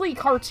really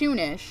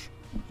cartoonish.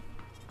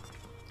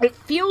 It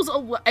feels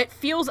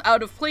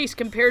out of place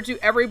compared to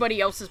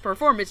everybody else's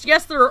performance.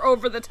 Yes, there are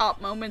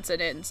over-the-top moments in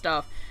it and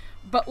stuff,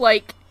 but,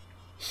 like,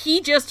 he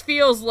just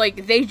feels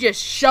like they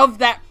just shoved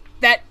that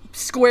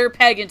square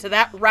peg into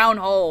that round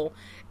hole.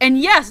 And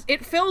yes,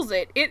 it fills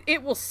it.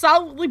 It will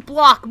solidly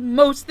block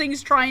most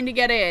things trying to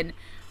get in,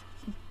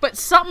 but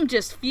something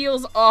just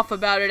feels off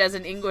about it as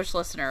an English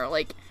listener.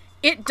 Like,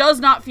 it does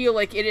not feel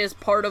like it is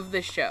part of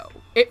the show.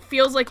 It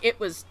feels like it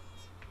was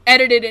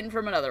edited in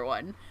from another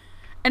one.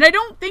 And I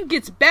don't think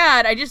it's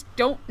bad, I just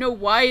don't know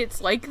why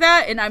it's like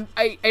that, and I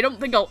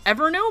don't think I'll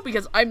ever know,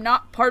 because I'm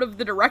not part of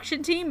the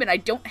direction team, and I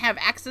don't have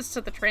access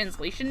to the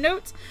translation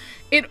notes.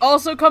 It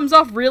also comes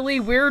off really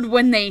weird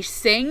when they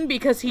sing,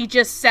 because he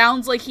just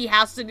sounds like he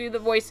has to do the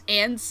voice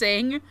and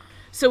sing,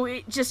 so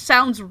it just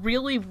sounds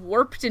really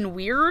warped and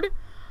weird.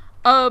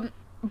 But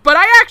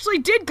I actually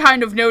did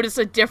kind of notice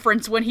a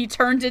difference when he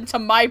turned into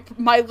my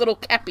little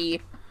Kepi,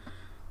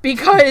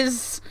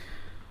 because,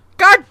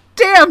 god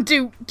damn,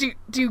 do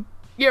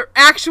your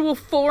actual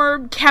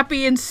form,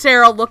 Kepi and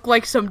Sarah, look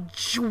like some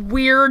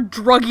weird,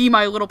 druggy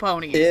My Little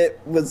Ponies. It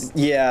was,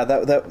 yeah,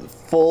 that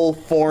full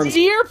form.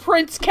 Dear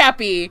Prince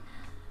Kepi,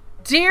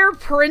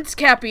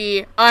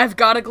 I've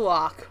got a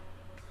Glock.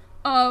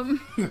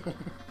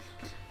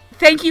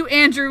 Thank you,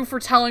 Andrew, for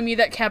telling me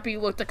that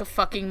Kepi looked like a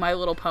fucking My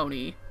Little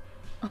Pony.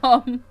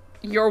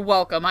 You're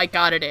welcome. I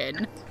got it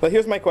in. But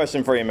here's my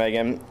question for you,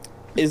 Megan.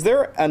 Is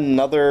there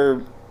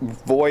another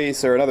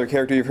voice or another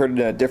character you've heard in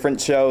a different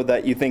show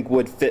that you think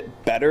would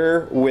fit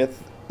better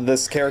with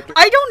this character?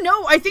 I don't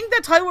know. I think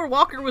that Tyler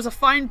Walker was a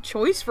fine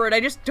choice for it.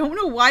 I just don't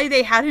know why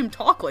they had him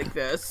talk like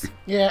this.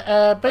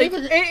 Yeah, Like,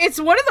 basically, it's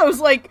one of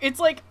those, like, it's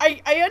like,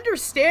 I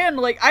understand,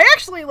 like, I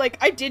actually, like,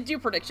 I did do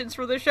predictions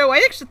for this show. I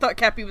actually thought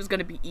Kepi was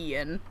gonna be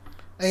Ian.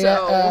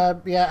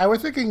 So, yeah, I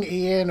was thinking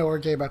Ian or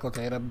J. Michael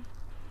Tatum.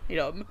 you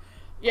know,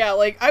 yeah,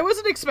 like, I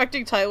wasn't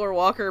expecting Tyler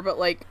Walker, but,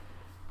 like,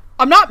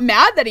 I'm not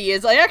mad that he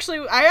is. I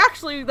actually,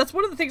 that's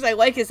one of the things I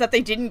like is that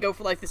they didn't go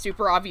for, like, the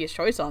super obvious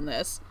choice on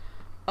this.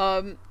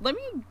 Let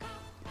me,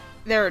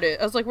 there it is.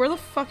 I was like, where the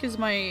fuck is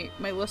my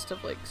list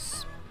of, like,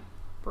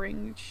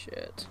 spring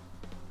shit?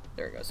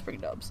 There it goes, spring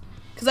dubs.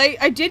 Because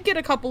I did get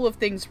a couple of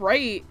things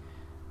right,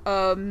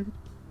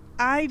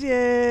 I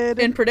did.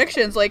 in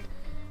predictions, like,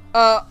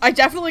 I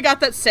definitely got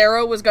that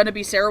Sarah was gonna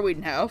be Sarah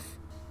Wiedenhoff.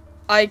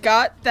 I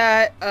got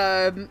that,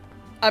 there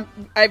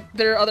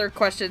are other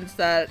questions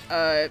that,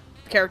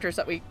 characters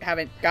that we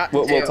haven't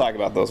gotten to. We'll talk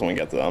about those when we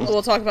get to them.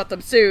 We'll talk about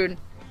them soon.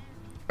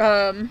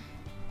 But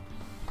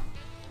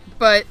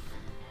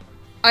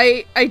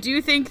I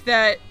do think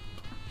that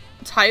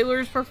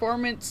Tyler's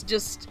performance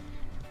just...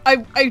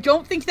 I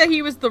don't think that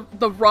he was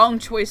the wrong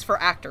choice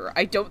for actor.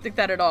 I don't think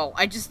that at all.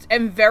 I just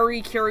am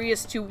very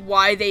curious to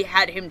why they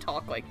had him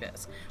talk like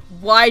this.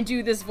 Why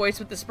do this voice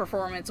with this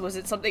performance? Was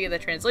it something in the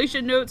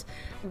translation notes?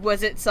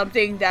 Was it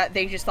something that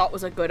they just thought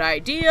was a good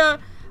idea?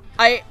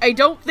 I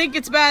don't think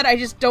it's bad. I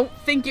just don't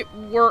think it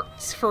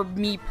worked for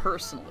me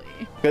personally.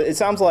 It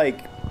sounds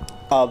like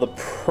the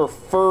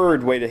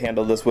preferred way to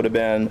handle this would have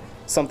been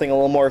something a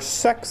little more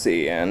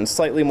sexy and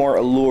slightly more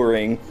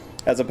alluring,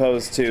 as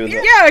opposed to the...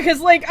 Yeah,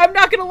 because, like, I'm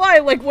not gonna lie,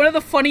 like, one of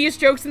the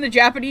funniest jokes in the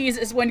Japanese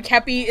is when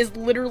Kepi is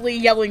literally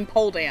yelling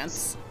pole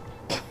dance.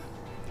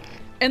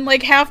 And,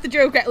 like, half the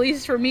joke, at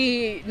least for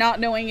me, not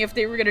knowing if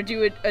they were gonna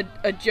do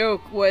a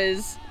joke,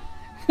 was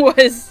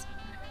that,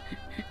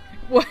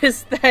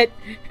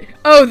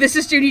 oh, this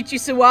is Junichi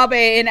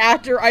Suwabe, an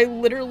actor I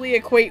literally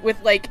equate with,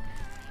 like,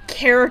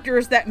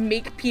 characters that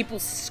make people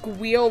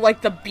squeal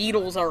like the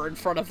Beatles are in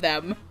front of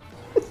them.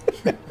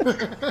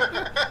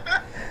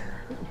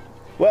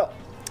 Well,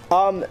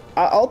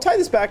 I'll tie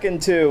this back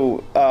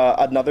into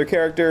another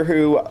character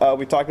who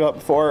we talked about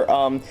before,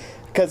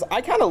 because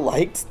I kind of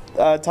liked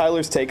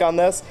Tyler's take on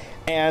this,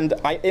 and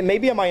it may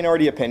be a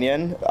minority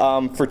opinion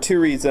for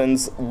two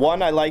reasons.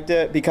 One, I liked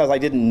it because I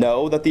didn't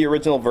know that the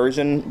original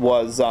version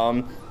was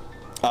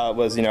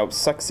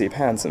sexy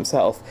pants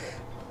himself.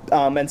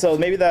 And so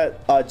maybe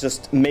that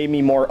just made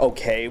me more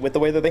okay with the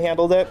way that they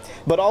handled it.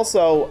 But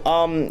also,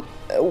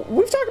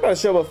 we've talked about a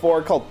show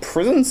before called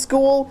Prison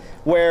School,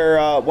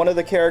 where one of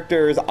the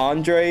characters,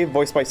 Andre,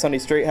 voiced by Sonny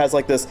Strait, has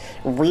like this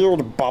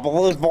weird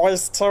bubbly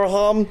voice to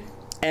him.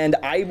 And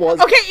I was...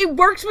 Okay, it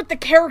works with the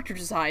character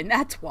design,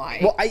 that's why.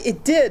 Well,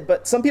 it did,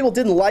 but some people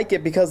didn't like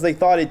it because they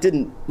thought it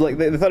didn't... Like,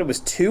 they thought it was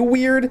too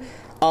weird.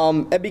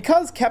 And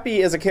because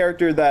Kepi is a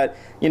character that,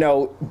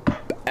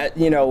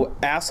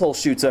 asshole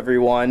shoots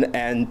everyone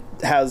and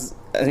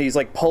he's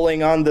like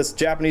pulling on this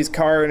Japanese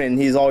card and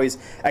he's always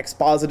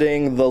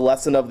expositing the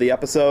lesson of the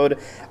episode.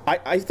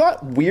 I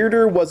thought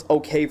weirder was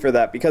okay for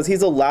that because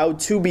he's allowed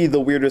to be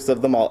the weirdest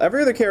of them all.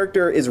 Every other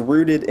character is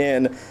rooted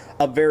in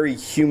a very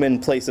human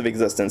place of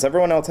existence.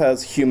 Everyone else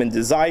has human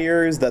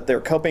desires that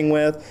they're coping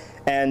with,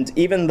 and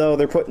even though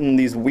they're put in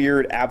these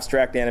weird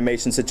abstract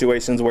animation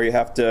situations where you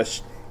have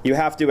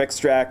to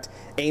extract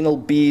anal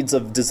beads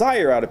of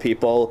desire out of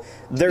people,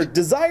 their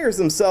desires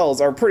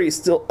themselves are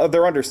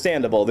they're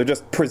understandable. They're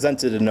just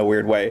presented in a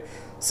weird way.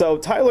 So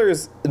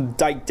Tyler's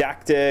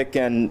didactic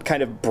and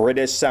kind of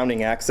British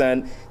sounding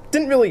accent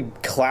didn't really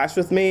clash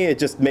with me. It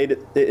just made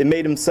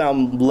him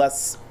sound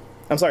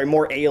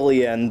more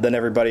alien than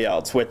everybody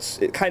else, which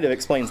it kind of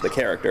explains the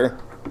character.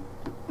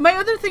 My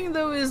other thing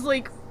though is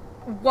like,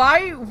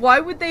 why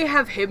would they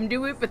have him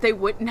do it, but they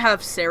wouldn't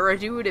have Sarah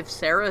do it if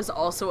Sarah is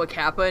also a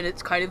Kappa and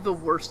it's kind of the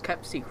worst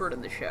kept secret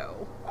in the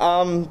show?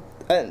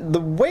 The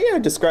way I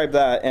describe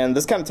that, and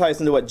this kind of ties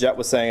into what Jet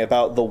was saying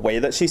about the way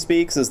that she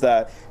speaks, is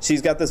that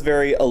she's got this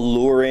very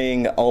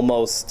alluring,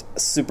 almost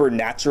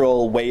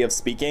supernatural way of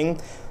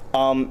speaking.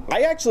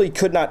 I actually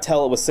could not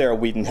tell it was Sarah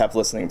Wiedenhoff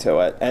listening to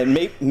it. And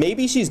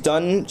maybe she's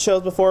done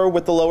shows before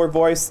with the lower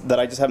voice that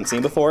I just haven't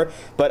seen before,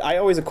 but I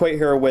always equate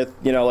her with,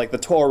 like the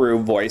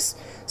Toru voice.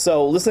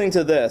 So listening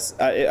to this,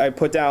 I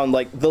put down,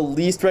 like, the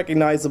least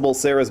recognizable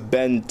Sarah's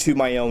been to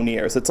my own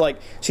ears. It's like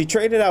she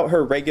traded out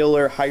her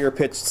regular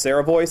higher-pitched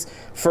Sarah voice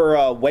for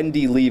a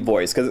Wendy Lee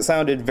voice, because it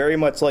sounded very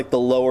much like the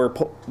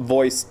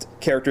lower-voiced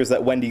characters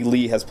that Wendy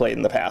Lee has played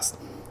in the past.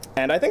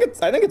 And I think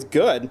it's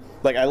good.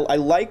 Like, I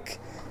like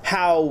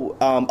how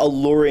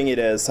alluring it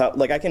is.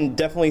 I can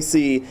definitely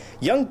see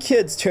young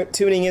kids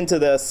tuning into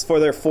this for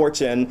their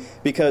fortune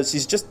because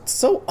she's just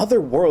so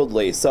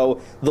otherworldly.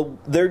 So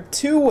they're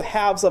two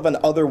halves of an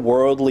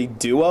otherworldly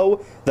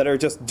duo that are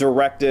just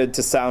directed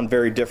to sound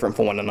very different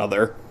from one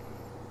another.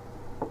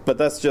 but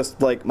that's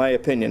just like my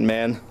opinion,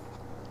 man.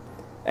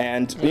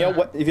 And you know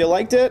what? If you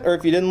liked it or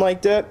if you didn't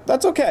like it,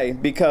 that's okay,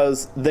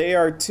 because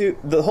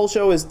the whole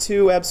show is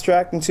too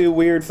abstract and too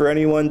weird for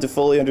anyone to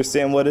fully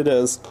understand what it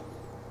is.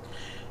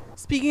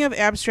 Speaking of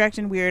abstract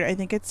and weird, I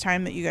think it's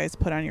time that you guys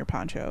put on your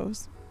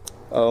ponchos.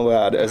 Oh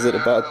God, is it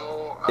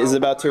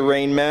about to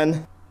rain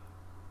men?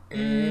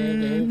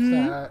 It's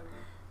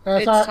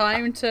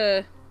time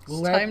to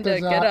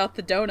get out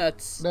the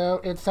donuts. No,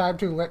 it's time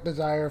to let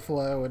desire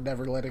flow and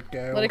never let it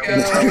go. Let it go.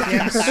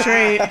 Damn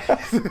straight.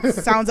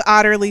 Sounds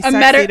utterly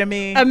sexy to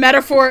me. A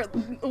metaphor,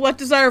 let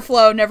desire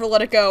flow, never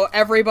let it go.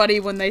 Everybody,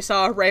 when they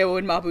saw Reo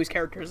and Mabu's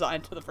character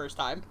design for the first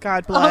time.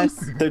 God bless.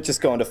 They're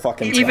just going to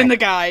fucking Even the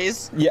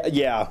guys.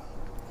 Yeah.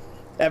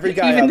 Every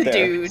guy Even out the there.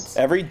 dudes.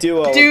 Every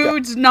duo.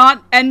 Dudes,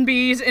 not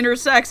NBs,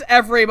 intersex,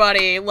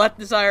 everybody. Let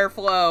desire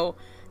flow.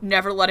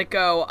 Never let it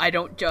go. I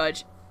don't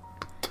judge.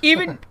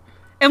 Even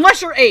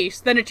unless you're ace,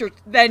 then it's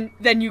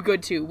then you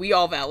good too. We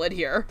all valid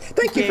here.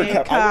 Thank you for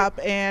Gay cop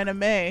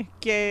anime.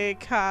 Gay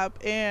cop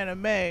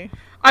anime.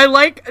 I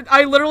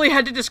literally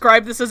had to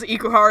describe this as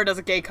Ikuhara does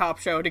a gay cop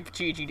show to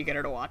Gigi to get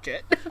her to watch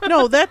it.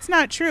 No, that's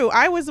not true.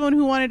 I was the one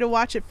who wanted to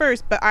watch it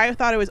first, but I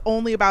thought it was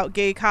only about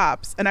gay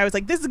cops. And I was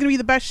like, this is going to be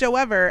the best show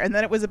ever. And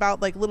then it was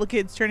about like little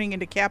kids turning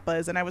into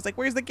kappas. And I was like,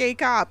 where's the gay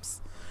cops?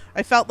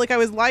 I felt like I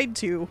was lied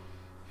to.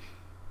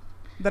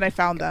 Then I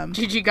found them.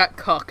 Gigi got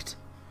cucked.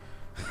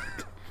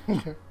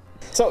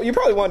 So you're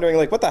probably wondering,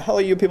 like, what the hell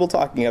are you people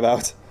talking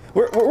about?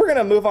 We're going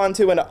to move on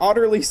to an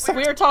utterly...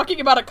 We are talking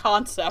about a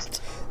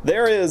concept.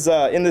 There is,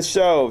 in this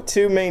show,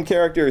 two main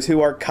characters who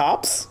are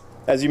cops,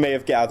 as you may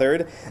have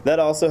gathered, that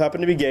also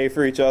happen to be gay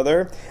for each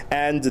other.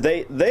 And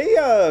they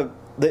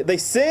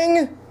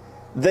sing,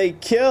 they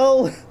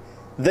kill,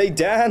 they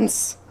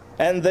dance,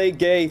 and they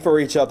gay for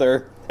each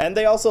other. And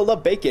they also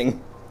love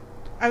baking.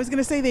 I was going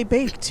to say they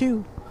bake,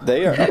 too.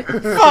 They are...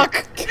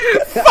 Fuck!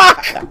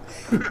 Fuck!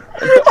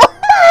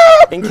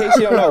 In case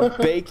you don't know,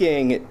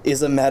 baking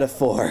is a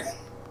metaphor.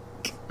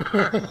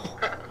 No,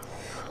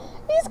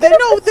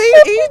 they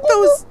ate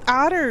those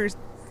otter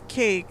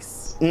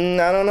cakes. I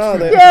don't know.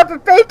 Yeah,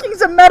 but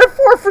baking's a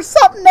metaphor for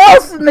something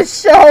else in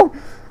this show.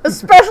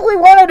 Especially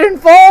when it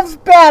involves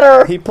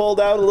batter. He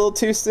pulled out a little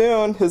too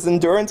soon. His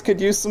endurance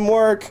could use some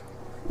work.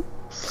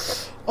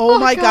 Oh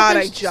my god,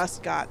 I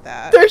just got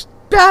that. There's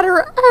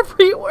batter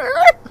everywhere.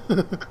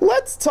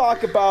 Let's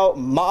talk about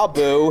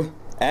Mabu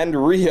and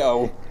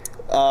Rio.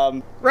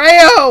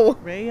 Reo!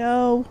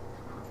 Rayo.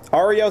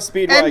 Ario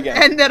Speedwagon.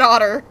 And then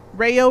Otter.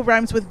 Rayo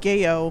rhymes with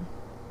gayo.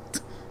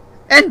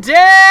 And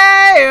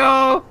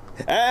Deo!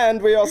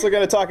 And we're also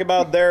going to talk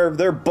about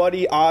their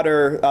buddy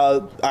Otter.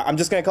 I'm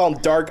just going to call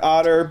him Dark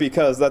Otter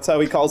because that's how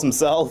he calls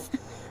himself.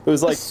 It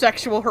was like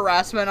sexual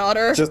harassment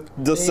Otter. just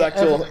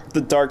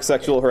the dark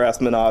sexual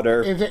harassment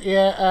Otter. Is it?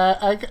 Yeah,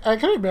 I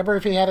couldn't remember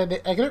if he had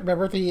I couldn't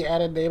remember if he had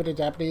a name in the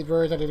Japanese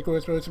version. I think it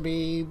was supposed to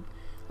be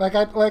I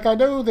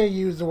know they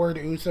use the word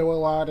uso a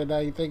lot, and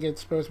I think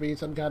it's supposed to be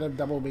some kind of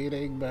double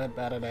meaning, but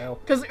I don't know.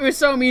 Because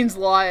uso means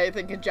lie, I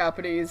think, in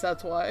Japanese.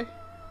 That's why.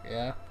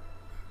 Yeah.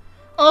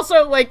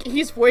 Also, like,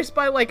 he's voiced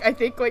by, like, I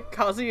think, like,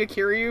 Kazuya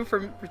Kiryu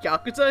from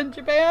Yakuza in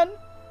Japan.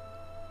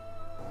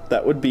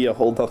 That would be a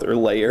whole other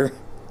layer.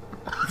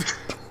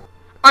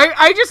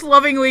 I just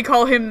lovingly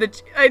call him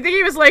I think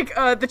he was, like,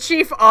 the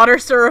Chief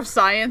Officer of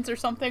Science or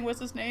something was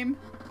his name.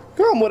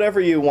 Call him whatever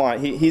you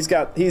want.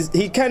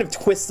 He kind of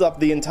twists up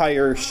the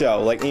entire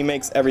show. Like, he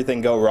makes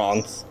everything go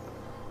wrong.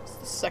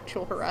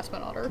 Sexual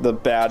harassment Otter. The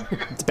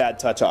bad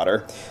touch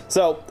Otter.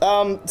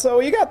 So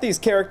you got these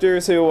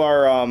characters who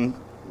are,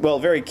 well,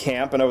 very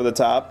camp and over the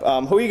top.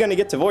 Who are you going to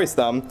get to voice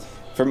them?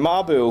 For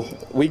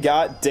Mabu, we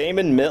got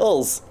Damon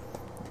Mills.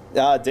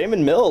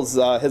 Damon Mills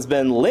has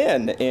been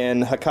Lin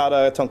in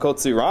Hakata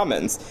Tonkotsu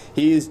Ramens.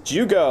 He's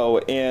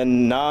Jugo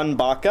in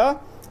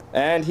Nanbaka,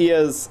 and he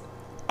is,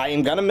 I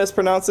am going to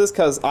mispronounce this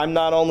because I'm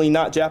not only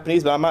not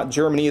Japanese, but I'm not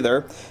German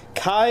either,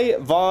 Kai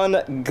von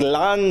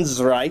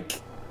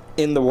Glansreich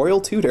in The Royal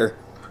Tutor.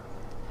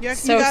 Yeah,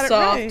 So you got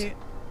soft. it right.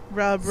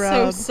 Rub, So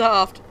rub.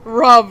 soft.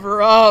 Rub,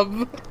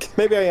 rub.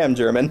 Maybe I am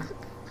German.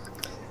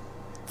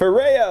 For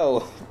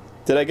Reo,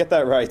 did I get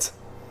that right?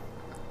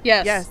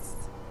 Yes. Yes.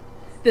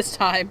 This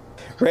time.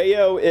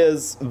 Reo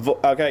is,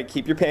 okay,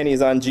 keep your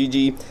panties on,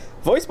 Gigi.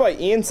 Voiced by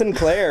Ian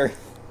Sinclair.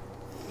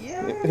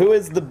 Who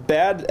is the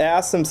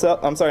badass himself?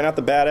 I'm sorry, not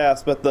the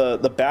badass, but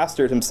the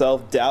bastard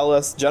himself,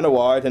 Dallas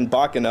Genoward in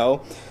Bakano,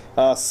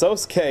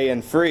 Sosuke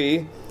in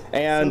Free,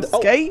 and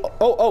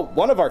Sosuke?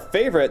 one of our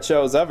favorite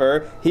shows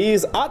ever.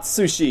 He's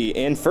Atsushi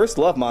in First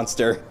Love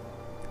Monster.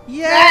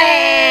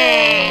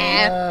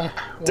 Yeah.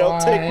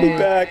 Don't take me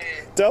back!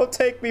 Don't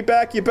take me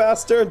back, you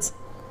bastards!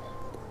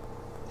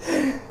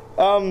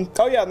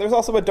 Oh yeah, and there's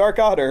also a Dark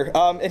Otter,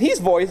 and he's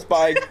voiced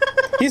by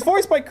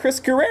Chris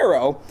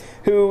Guerrero,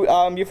 who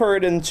you've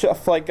heard in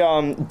stuff like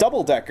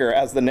Double Decker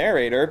as the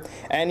narrator,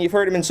 and you've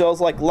heard him in shows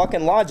like Luck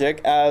and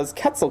Logic as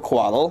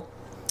Quetzalcoatl.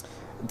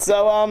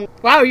 So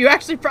Wow, you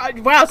actually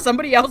wow,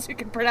 somebody else who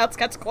can pronounce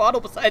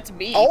Quetzalcoatl besides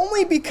me.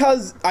 only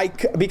because I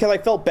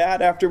felt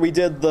bad after we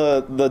did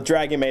the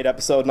Dragon Maid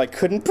episode, and I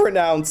couldn't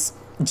pronounce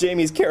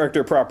Jamie's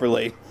character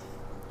properly.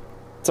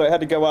 So I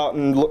had to go out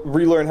and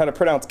relearn how to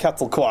pronounce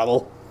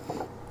Quetzalcoatl.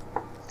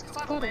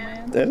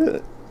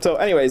 So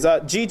anyways,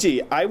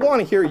 Gigi, I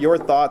want to hear your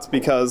thoughts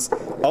because,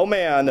 oh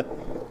man,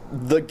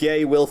 the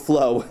gay will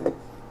flow.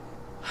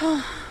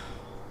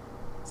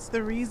 It's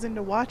the reason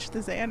to watch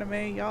this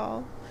anime,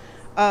 y'all.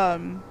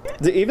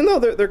 Even though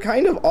they're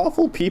kind of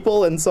awful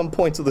people in some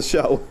points of the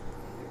show.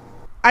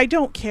 I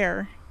don't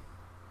care.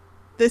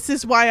 This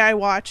is why I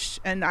watched,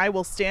 and I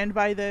will stand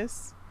by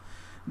this.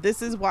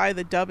 This is why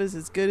the dub is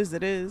as good as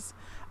it is.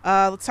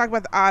 Let's talk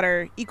about the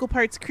otter. Equal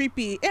parts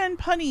creepy and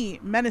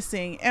punny,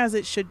 menacing as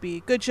it should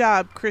be. Good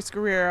job, Chris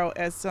Guerrero,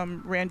 as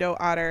some rando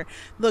otter.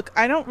 Look,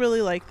 I don't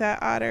really like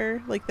that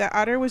otter. Like, that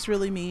otter was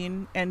really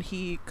mean, and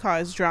he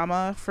caused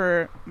drama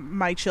for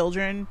my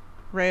children,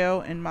 Reo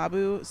and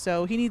Mabu,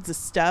 so he needs a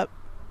step.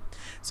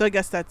 So I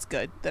guess that's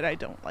good that I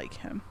don't like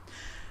him.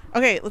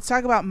 Okay, let's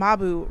talk about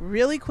Mabu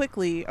really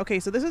quickly. Okay,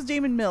 so this is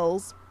Damon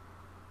Mills.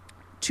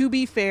 To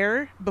be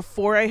fair,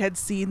 before I had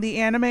seen the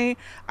anime,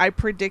 I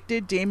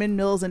predicted Damon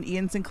Mills and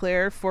Ian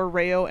Sinclair for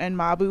Reo and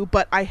Mabu,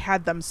 but I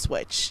had them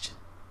switched.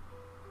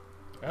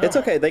 Oh. It's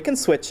okay, they can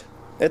switch.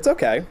 It's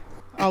okay.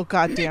 Oh,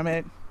 god damn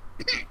it.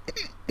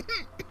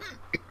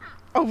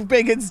 Oh,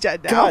 Megan's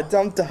dead now. God,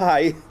 don't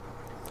die.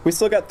 We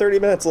still got 30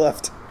 minutes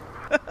left.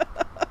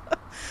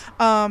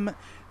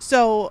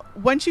 So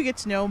once you get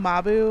to know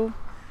Mabu,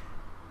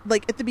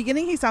 like, at the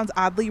beginning he sounds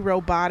oddly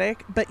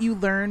robotic, but you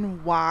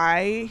learn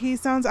why he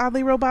sounds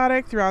oddly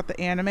robotic throughout the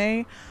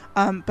anime.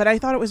 But I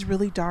thought it was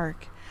really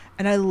dark,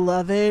 and I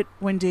love it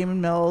when Damon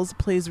Mills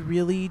plays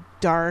really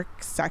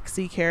dark,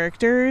 sexy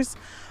characters.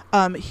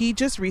 He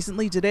just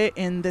recently did it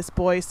in This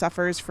Boy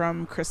Suffers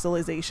from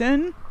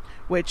Crystallization,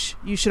 which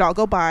you should all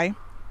go buy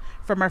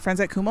from our friends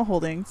at Kuma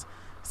Holdings.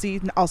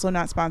 See, also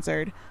not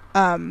sponsored.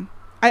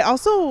 I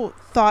also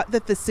thought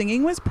that the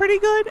singing was pretty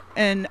good,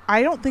 and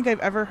I don't think I've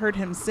ever heard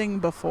him sing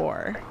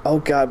before. Oh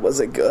god,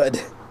 was it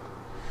good?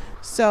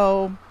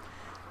 So,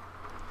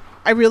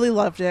 I really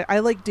loved it. I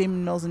like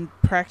Damon Mills in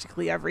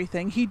practically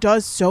everything. He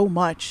does so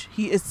much.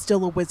 He is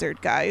still a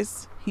wizard,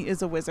 guys. He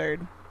is a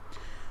wizard.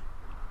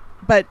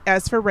 But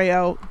as for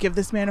Reo, give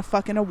this man a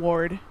fucking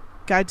award.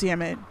 God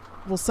damn it.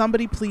 Will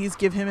somebody please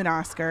give him an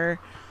Oscar?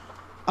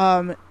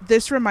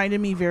 This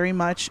reminded me very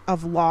much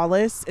of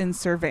Lawless in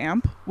Sir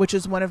Vamp, which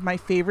is one of my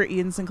favorite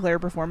Ian Sinclair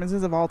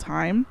performances of all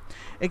time,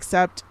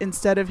 except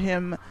instead of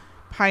him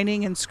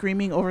pining and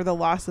screaming over the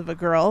loss of a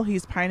girl,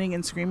 he's pining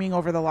and screaming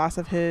over the loss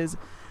of his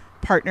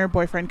partner,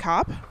 boyfriend,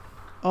 cop.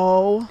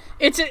 Oh,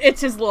 it's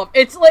his love.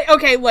 It's like,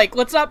 okay, like,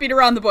 let's not beat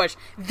around the bush.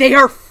 They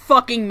are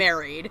fucking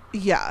married.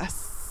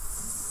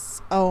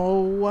 yes.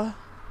 Oh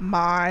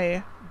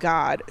my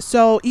god.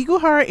 So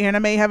Ikuhara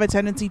anime have a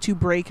tendency to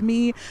break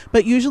me,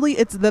 but usually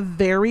it's the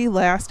very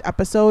last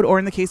episode, or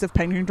in the case of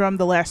Penguin Drum,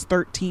 the last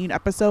 13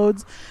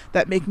 episodes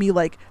that make me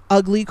like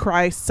ugly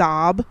cry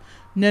sob.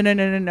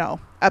 No.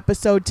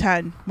 Episode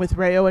 10 with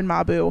Reo and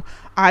Mabu.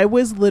 I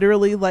was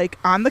literally like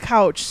on the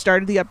couch,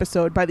 started the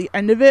episode. By the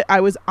end of it, I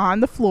was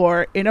on the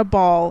floor in a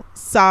ball,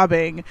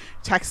 sobbing,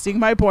 texting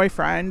my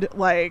boyfriend,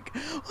 like,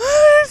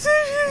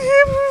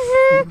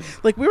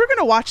 like we were going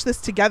to watch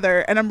this together.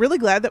 And I'm really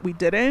glad that we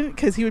didn't,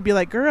 because he would be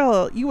like,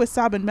 girl, you a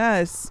sobbing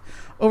mess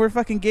over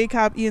fucking gay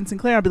cop Ian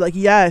Sinclair. I'd be like,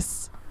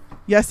 yes,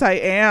 I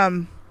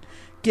am.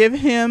 Give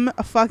him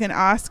a fucking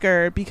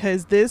Oscar,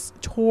 because this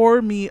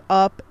tore me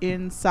up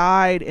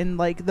inside in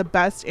like the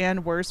best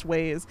and worst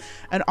ways.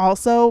 And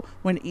also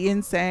when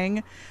Ian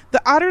sang, the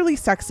utterly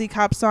sexy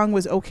cop song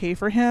was okay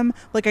for him.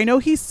 Like, I know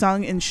he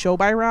sung in Show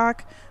by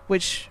Rock,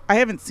 which I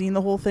haven't seen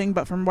the whole thing,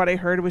 but from what I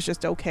heard it was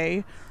just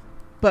okay.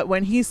 But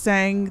when he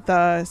sang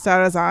the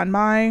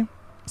Sarazanmai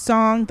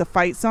song, the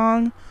fight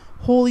song,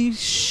 holy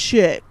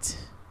shit.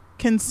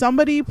 Can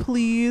somebody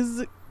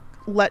please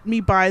let me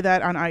buy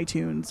that on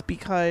iTunes,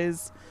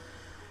 because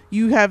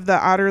you have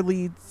the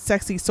utterly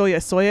sexy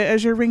Soya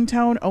as your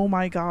ringtone. Oh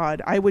my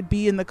god, I would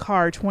be in the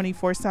car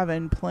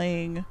 24/7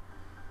 playing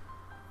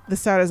the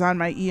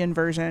Sarazanmai Ian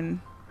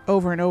version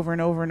over and over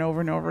and over and over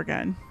and over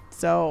again.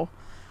 So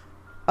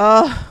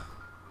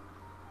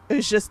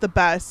it's just the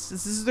best.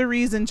 This is the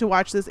reason to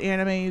watch this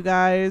anime, you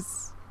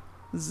guys.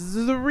 This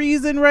is the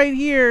reason right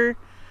here.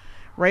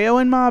 Reo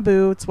and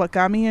Mabu, it's what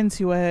got me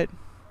into it.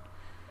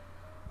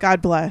 God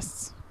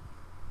bless.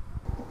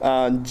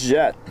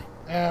 Jet.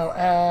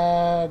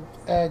 Oh,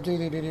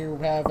 did you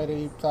have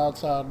any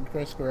thoughts on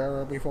Chris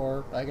Guerrero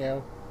before I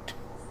go?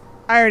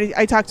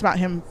 I talked about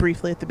him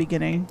briefly at the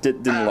beginning.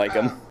 Didn't like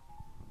him.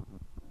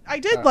 I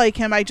did like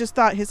him. I just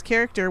thought his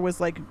character was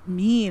like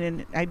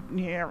mean,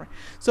 and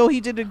so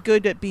he did a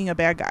good at being a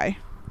bad guy.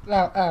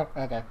 Oh,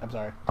 okay. I'm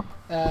sorry.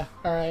 All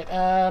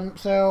right.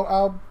 So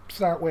I'll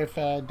start with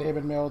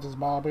David Mills as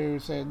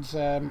Mabu, since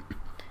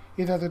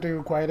he doesn't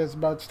do quite as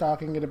much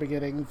talking in the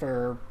beginning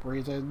for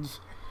reasons.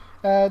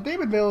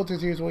 David Mills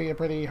is usually a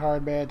pretty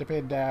hard man to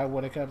pin down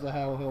when it comes to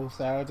how he'll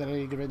sound at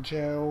any given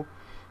show,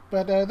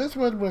 but this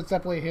one was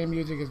definitely him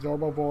using his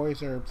normal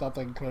voice or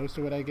something close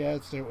to it, I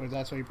guess, so it was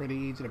actually pretty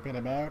easy to pin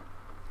him out.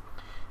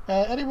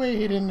 Anyway,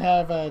 he didn't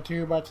have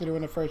too much to do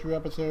in the first few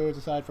episodes,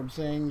 aside from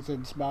sing,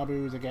 since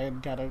Mabu's,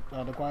 again, kind of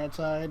on the quiet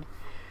side.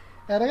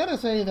 And I gotta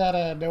say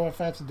that, no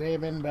offense to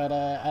Damon, but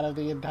out of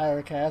the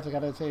entire cast, I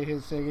gotta say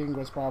his singing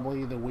was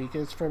probably the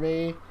weakest for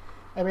me.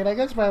 I mean, I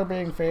guess if I were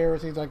being fair,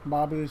 it seems like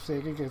Mabu's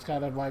singing is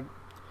kind of like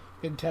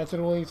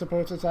intentionally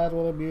supposed to sound a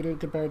little muted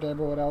compared to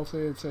everyone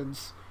else's,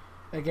 since,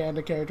 again,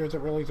 the character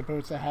isn't really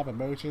supposed to have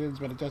emotions,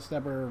 but it just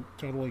never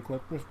totally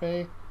clicked with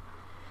me.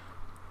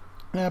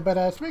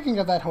 But speaking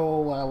of that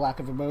whole lack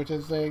of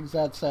emotions things,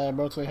 that's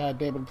mostly how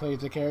Damon plays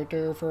the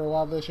character for a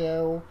lot of the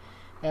show.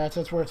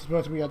 Since we're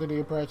supposed to be under the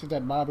impression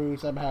that Mabu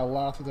somehow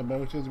lost his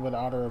emotions when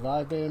Otter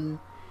revived him,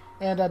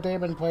 and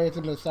Damon plays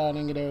him as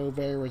sounding,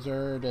 very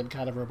reserved and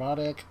kind of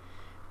robotic.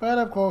 But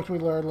of course we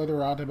learn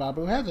later on that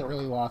Mabu hasn't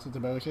really lost his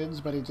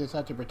emotions, but he just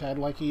had to pretend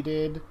like he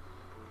did.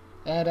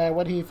 And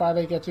when he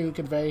finally gets to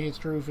convey his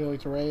true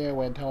feelings to Ryo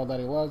and tell him that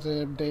he loves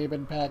him,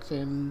 Damon packs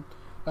in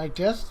like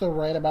just the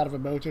right amount of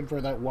emotion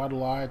for that one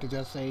line to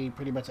just say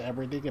pretty much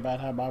everything about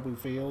how Mabu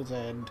feels,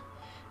 and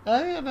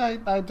I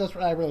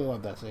really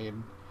love that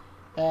scene.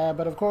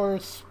 But of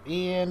course,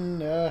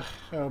 Ian,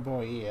 oh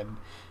boy, Ian.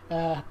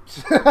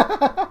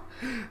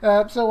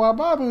 So while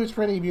Mabu's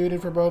pretty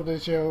muted for both of the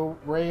show,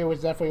 Ryo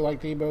is definitely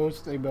like the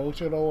most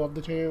emotional of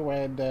the two,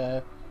 and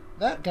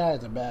that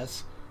guy's a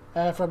mess.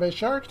 From his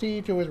shark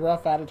teeth to his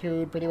rough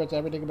attitude, pretty much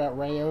everything about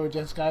Ryo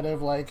just kind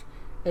of like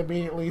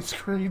immediately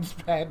screams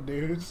bad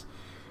news.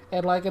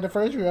 And like in the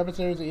first few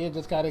episodes, Ian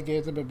just kind of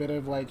gives him a bit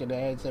of like an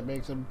edge that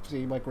makes him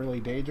seem like really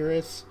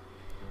dangerous.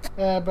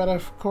 But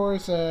of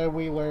course,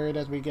 we learn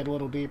as we get a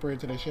little deeper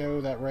into the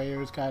show that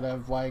Ryo's kind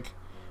of like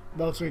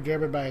mostly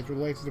driven by his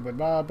relationship with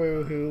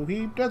Mabu, who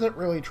he doesn't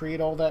really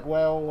treat all that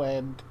well,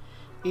 and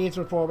Ian's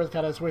performance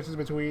kind of switches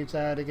between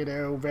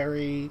sounding,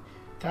 very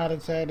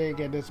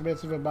condescending and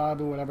dismissive of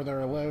Mabu whenever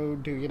they're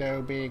alone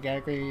to, being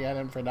angry at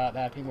him for not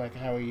acting like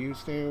how he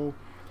used to.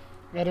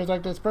 And there's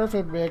like this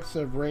perfect mix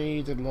of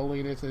rage and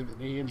loneliness in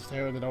Ian's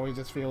tone that always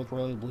just feels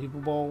really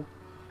believable.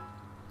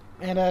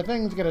 And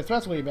things get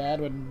especially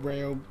bad when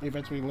Ryo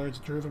eventually learns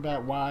the truth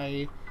about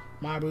why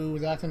Mabu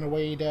is acting the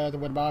way he does,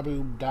 and when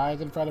Mabu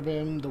dies in front of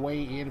him, the way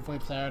Ian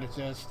flips out,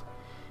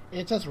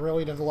 it just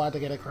really does a lot to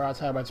get across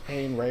how much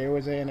pain Ryo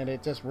is in, and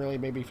it just really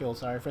made me feel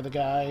sorry for the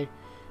guy.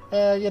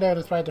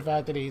 Despite the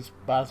fact that he's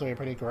honestly a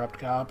pretty corrupt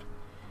cop.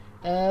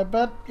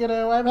 But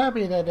I'm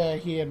happy that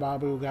he and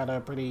Mabu got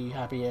a pretty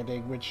happy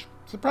ending, which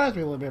surprised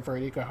me a little bit for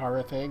an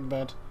Ikuhara thing,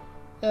 but,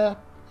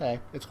 hey,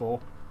 it's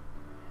cool.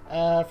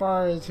 As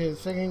far as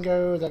his singing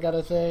goes, I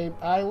gotta say,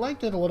 I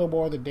liked it a little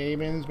more than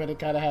Damon's, but it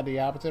kind of had the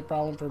opposite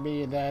problem for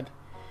me in that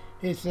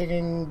his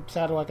singing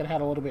sounded like it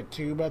had a little bit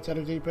too much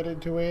energy put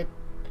into it.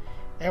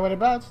 And when it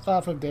bounced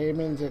off of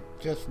Damon's, it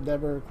just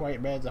never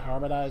quite managed to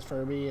harmonize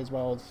for me as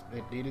well as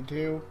it needed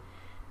to.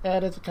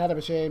 And it's kind of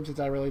a shame since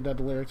I really dug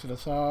the lyrics of the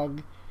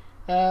song.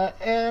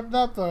 And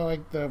not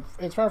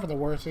it's far from the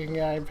worst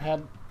singing I've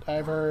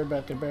heard,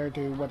 but compared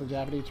to what the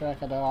Japanese track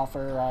had to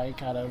offer, I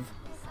kind of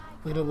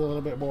lean a little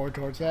bit more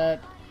towards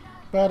that.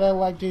 But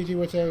like Gigi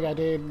was saying, I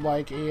did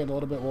like Ian a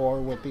little bit more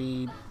with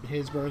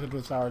his version of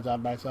the Stars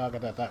on My Song. I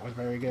thought that was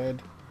very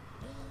good.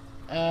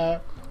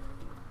 But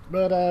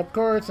of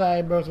course,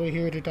 I'm mostly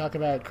here to talk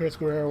about Chris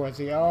Guerrero as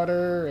the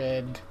Otter,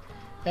 and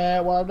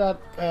while I'm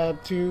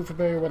not too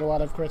familiar with a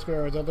lot of Chris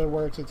Guerrero's other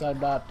work, since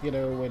I'm not,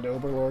 an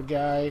Overlord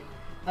guy,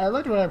 I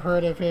liked what I've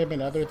heard of him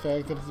and other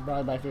things, and this is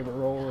probably my favorite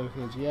role of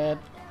his yet.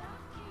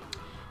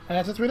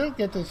 Since we don't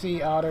get to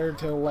see Otter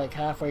until like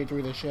halfway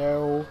through the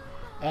show,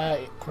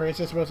 Chris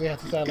just mostly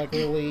has to sound like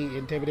really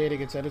intimidating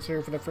and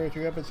sinister for the first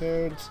few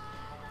episodes.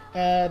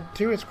 And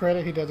to his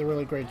credit, he does a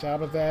really great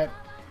job of that.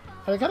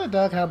 And I kind of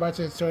dug how much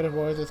his tone of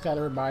voice is kind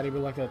of reminding me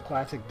like a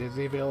classic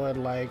Disney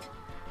villain, like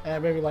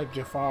maybe like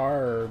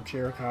Jafar or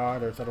Shere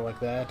Khan or something like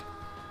that.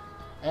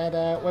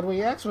 And when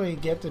we actually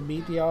get to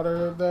meet the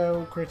Otter,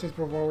 though, Chris's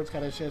performance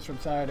kind of shifts from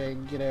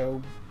sounding,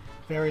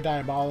 very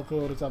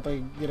diabolical to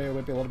something, maybe a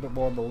little bit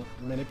more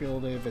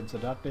manipulative and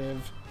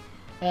seductive.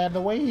 And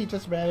the way he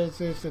just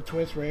manages to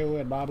twist Ryo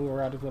and Mabu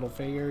around his little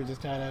finger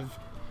just kind of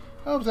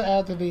helps to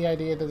add to the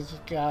idea that this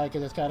guy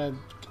can just kind of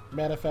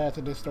manifest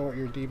and distort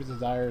your deepest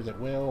desires at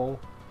will.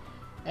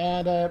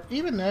 And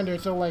even then,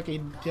 there's still like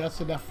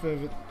just enough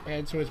of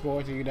edge to his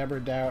voice that you never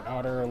doubt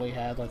Otter really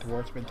has like the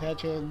worst of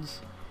intentions.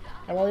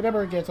 And while he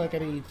never gets like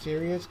any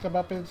serious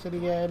comeuppance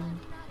in the end,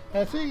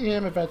 seeing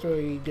him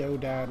eventually go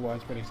down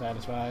was pretty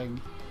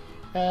satisfying.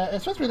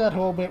 Especially that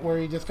whole bit where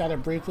he just kind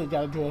of briefly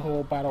got into a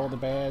whole battle of the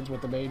bands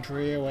with the main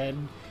trio,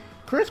 and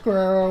Chris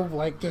Guerrero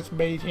like just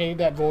maintained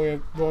that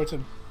voice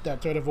of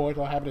that sort of voice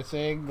while having to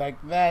sing.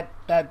 Like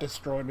that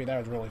destroyed me. That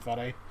was really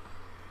funny.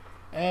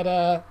 And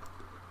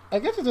I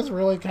guess it just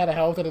really kind of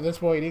helped that at this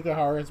point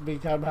Ikuhara has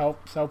become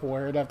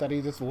self-aware enough that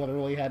he just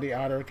literally had the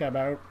Otter come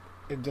out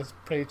and just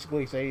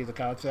basically say he's a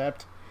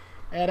concept.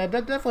 And that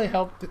definitely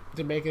helped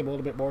to make him a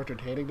little bit more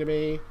entertaining to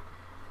me.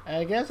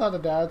 I guess on the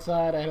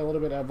downside, I had a little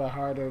bit of a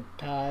harder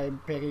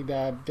time picking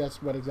down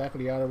just what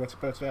exactly the Otter was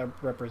supposed to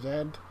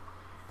represent.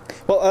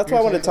 Well, that's what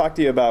I wanted to talk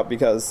to you about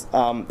because,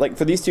 like,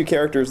 for these two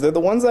characters, they're the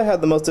ones I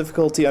had the most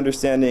difficulty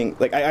understanding.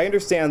 Like, I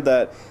understand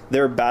that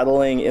they're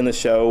battling in the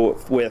show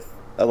with,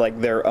 like,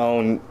 their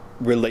own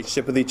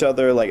relationship with each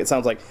other. Like, it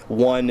sounds like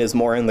one is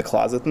more in the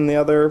closet than the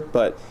other.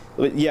 But,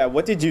 yeah,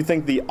 what did you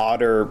think the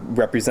otter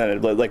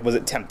represented? Like, was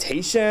it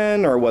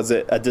temptation or was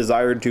it a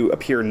desire to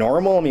appear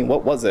normal? I mean,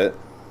 what was it?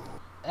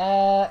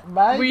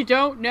 We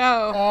don't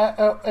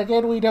know.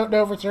 Again, we don't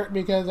know for certain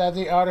because, as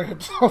the otter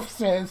himself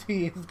says,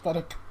 he's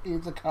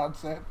a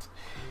concept.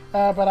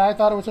 But I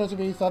thought it was supposed to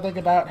be something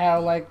about how,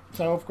 like,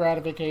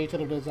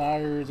 self-gratification of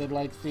desires and,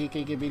 like,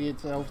 seeking immediate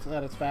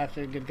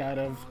self-satisfaction can kind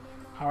of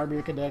harm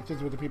your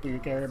connections with the people you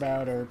care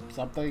about or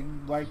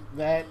something like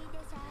that.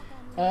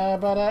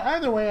 But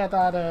either way, I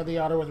thought the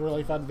otter was a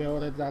really fun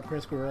villain and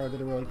Chris Guerrero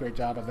did a really great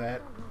job of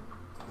that.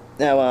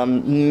 Now,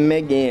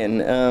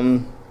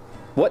 Megan,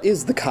 what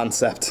is the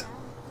concept?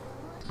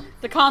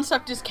 The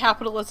concept is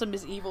capitalism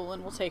is evil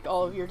and will take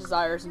all of your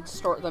desires and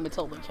distort them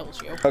until it kills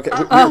you. Okay,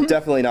 we're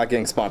definitely not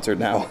getting sponsored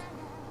now.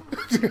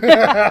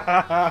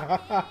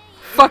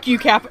 Fuck you,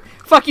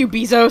 Fuck you,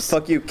 Bezos.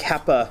 Fuck you,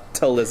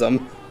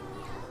 capitalism.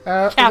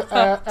 Okay,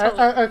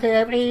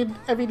 I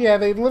mean, yeah,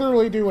 they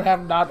literally do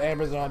have not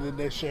Amazon in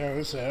this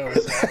show, so...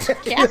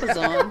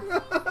 Amazon.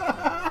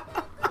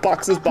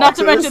 Boxes. Not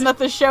to mention that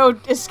the show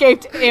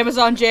escaped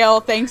Amazon jail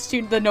thanks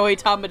to the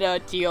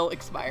Noitamada deal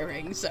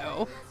expiring,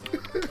 so...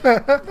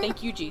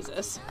 Thank you,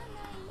 Jesus.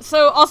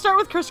 So, I'll start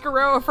with Chris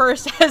Guerrero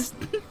first as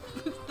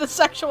the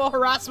sexual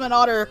harassment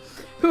otter,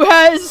 who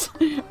has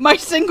my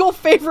single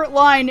favorite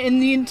line in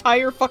the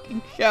entire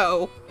fucking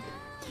show.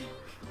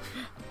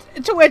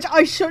 To which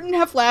I shouldn't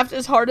have laughed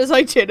as hard as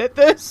I did at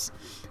this,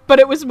 but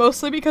it was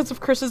mostly because of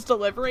Chris's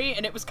delivery,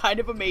 and it was kind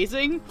of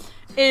amazing,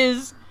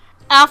 is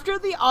after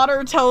the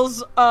otter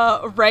tells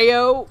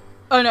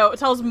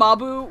tells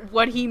Mabu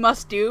what he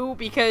must do,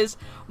 because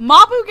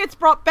Mabu gets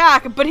brought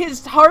back, but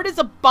his heart is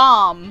a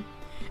bomb,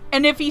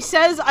 and if he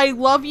says, "I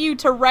love you"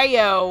 to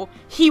Reo,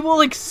 he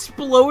will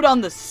explode on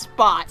the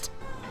spot.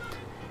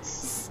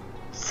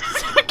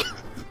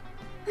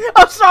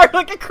 I'm sorry,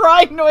 like a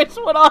crying noise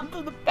went on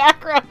in the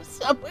background of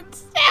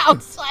someone's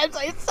sounds as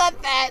I said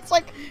that. It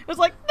was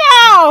like,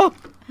 no!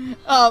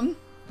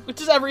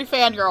 Which is every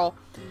fangirl.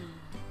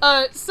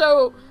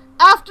 So,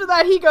 after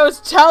that he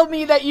goes, tell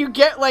me that you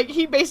get, like,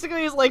 he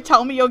basically is like,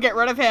 tell me you'll get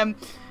rid of him.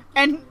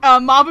 And,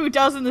 Mabu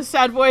does in the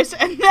sad voice,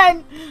 and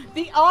then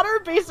the otter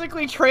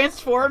basically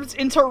transforms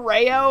into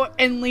Reo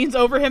and leans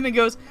over him and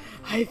goes,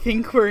 I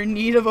think we're in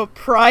need of a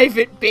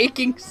private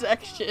baking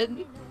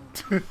section.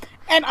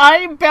 And I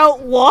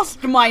about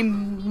lost my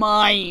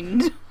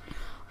mind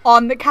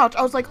on the couch.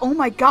 I was like, oh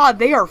my god,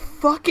 they are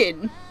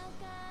fucking.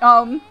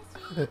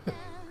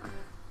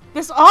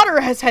 This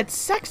otter has had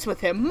sex with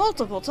him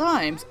multiple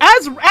times.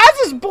 As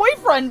his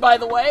boyfriend, by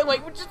the way,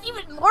 like, which is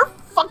even more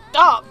fucked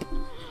up.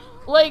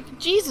 Like,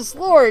 Jesus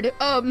Lord.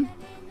 But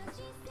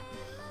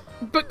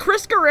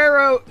Chris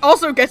Guerrero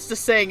also gets to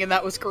sing, and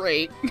that was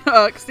great.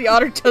 Because the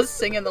otter does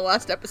sing in the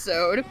last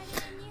episode.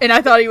 And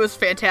I thought he was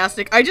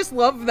fantastic. I just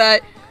love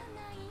that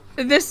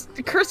this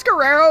Chris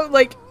Guerrero,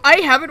 like, I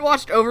haven't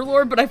watched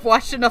Overlord, but I've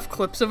watched enough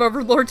clips of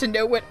Overlord to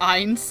know what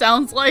Ainz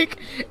sounds like,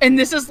 and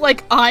this is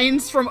like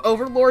Ainz from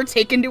Overlord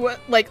taken to a,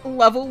 like,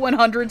 level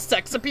 100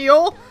 sex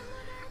appeal,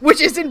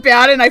 which isn't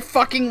bad, and I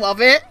fucking love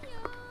it.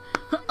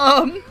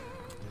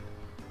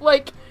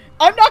 Like,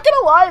 I'm not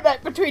gonna lie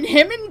that between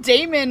him and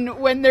Damon,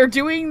 when they're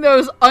doing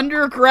those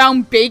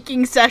underground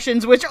baking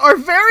sessions, which are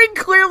very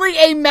clearly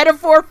a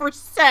metaphor for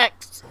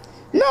sex.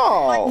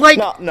 No! Like,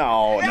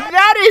 no.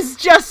 That is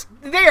just,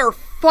 they are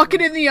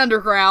fucking in the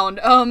underground.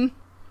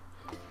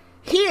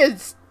 He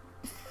is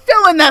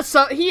filling that,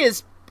 he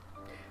is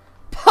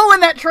pulling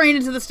that train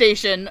into the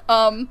station,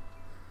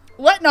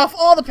 letting off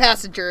all the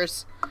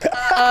passengers.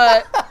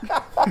 God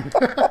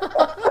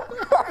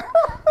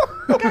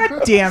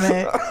damn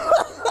it.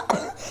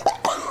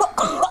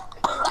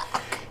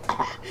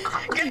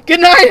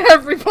 Good night,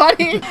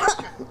 everybody!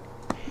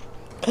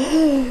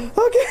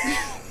 Okay.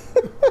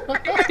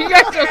 You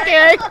guys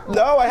okay?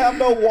 No, I have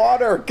no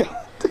water.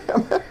 God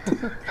damn it.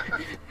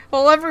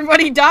 Well,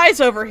 everybody dies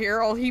over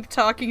here. I'll keep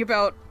talking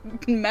about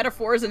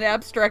metaphors and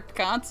abstract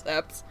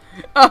concepts.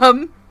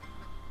 I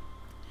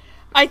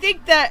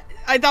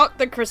thought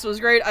that Chris was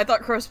great. I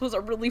thought Chris was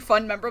a really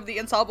fun member of the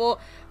ensemble.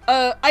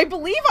 I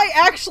believe I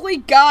actually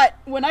got,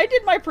 when I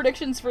did my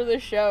predictions for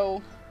this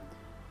show,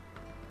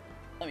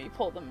 let me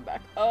pull them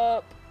back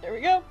up. There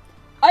we go.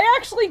 I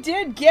actually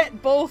did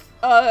get both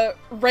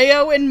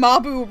Reo and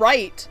Mabu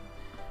right.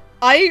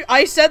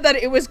 I said that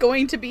it was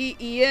going to be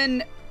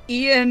Ian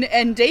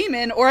and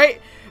Damon,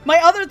 my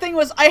other thing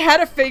was I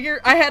had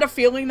a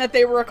feeling that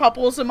they were a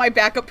couple, so my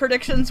backup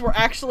predictions were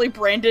actually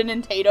Brandon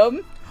and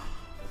Tatum.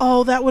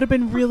 Oh, that would have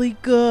been really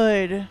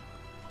good.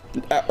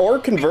 Or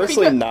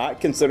conversely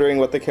not, considering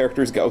what the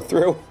characters go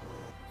through.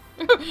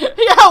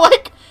 Yeah,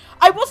 like,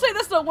 I will say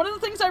this though, one of the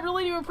things I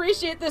really do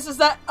appreciate this is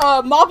that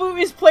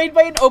Mabu is played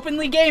by an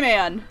openly gay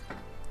man.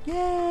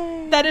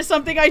 Yay! That is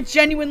something I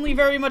genuinely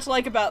very much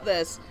like about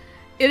this.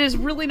 it is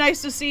really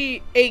nice to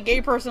see a gay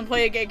person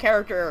play a gay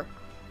character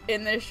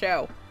in this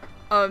show.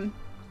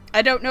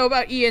 I don't know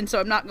about Ian, so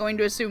I'm not going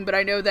to assume, but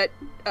I know that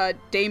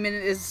Damon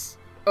is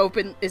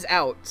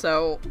out,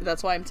 so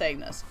that's why I'm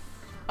saying this.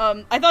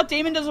 I thought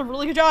Damon does a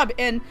really good job,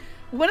 and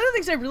one of the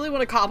things I really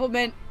want to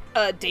compliment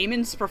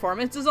Damon's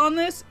performances on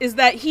this is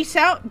that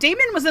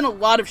Damon was in a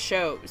lot of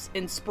shows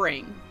in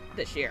spring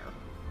this year.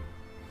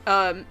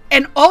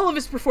 And all of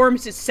his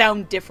performances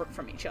sound different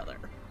from each other.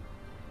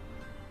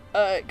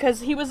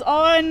 Because he was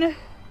on...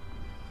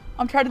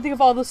 I'm trying to think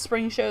of all the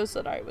spring shows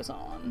that I was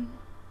on.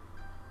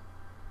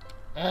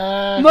 He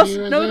was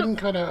in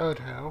Kono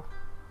Oto.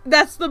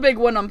 That's the big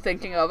one I'm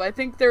thinking of. I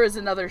think there is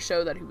another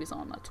show that he was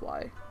on, that's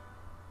why.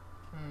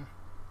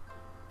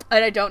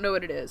 And I don't know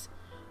what it is.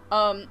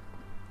 But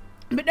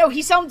no,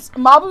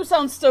 Mabu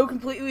sounds so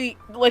completely,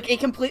 like a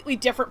completely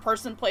different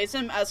person plays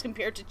him as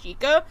compared to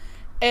Chika.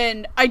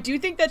 And I do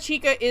think that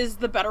Chika is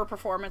the better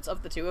performance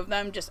of the two of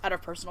them, just out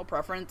of personal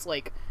preference.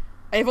 Like,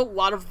 I have a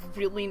lot of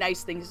really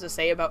nice things to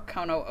say about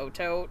Kono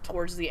Oto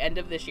towards the end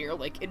of this year.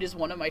 Like, it is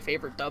one of my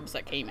favorite dubs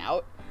that came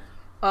out.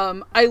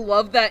 I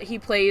love that he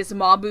plays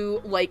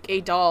Mabu like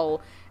a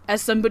doll,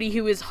 as somebody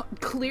who is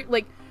clear,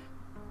 like,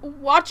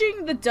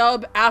 watching the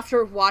dub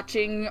after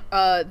watching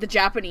the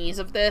Japanese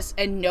of this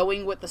and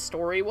knowing what the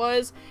story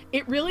was,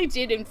 it really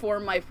did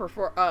inform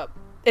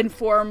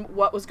inform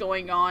what was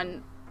going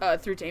on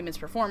through Damon's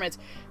performance,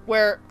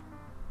 where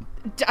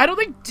I don't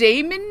think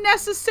Damon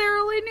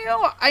necessarily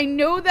knew. I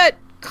know that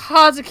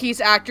Kazuki's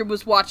actor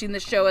was watching the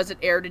show as it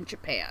aired in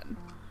Japan.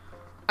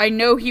 I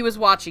know he was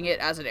watching it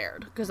as it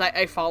aired, because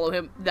I follow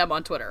them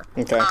on Twitter.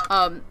 Okay.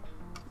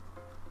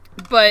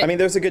 But I mean,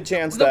 there's a good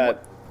chance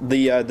that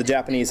the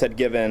Japanese had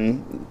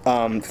given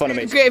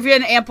Funimation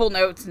given ample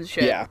notes and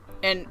shit. Yeah.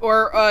 And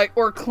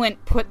or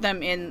Clint put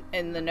them in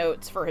the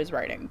notes for his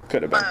writing.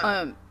 Could have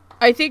been.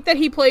 I think that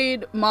he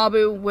played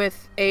Mabu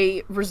with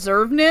a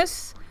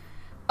reservedness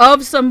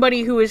of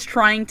somebody who is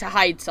trying to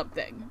hide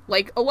something,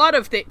 like a lot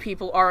of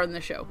people are in the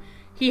show.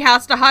 He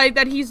has to hide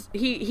that he's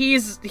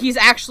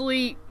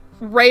actually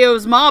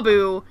Ryo's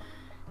Mabu,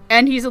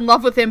 and he's in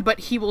love with him,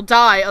 but he will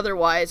die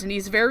otherwise. And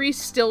he's very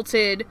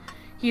stilted.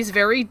 He's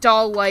very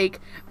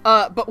doll-like.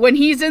 But when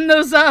he's in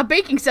those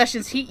baking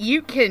sessions,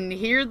 you can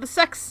hear the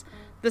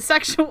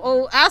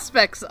sexual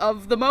aspects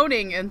of the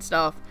moaning and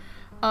stuff.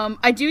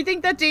 I do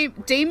think that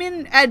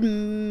Damon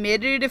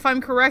admitted, if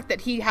I'm correct,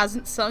 that he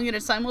hasn't sung in a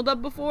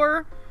simuldub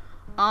before.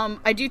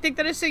 I do think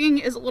that his singing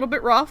is a little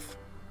bit rough.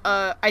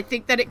 I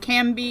think that it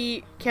can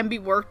be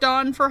worked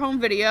on for home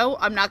video.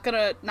 I'm not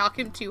gonna knock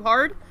him too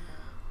hard.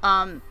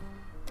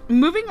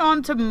 Moving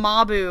on to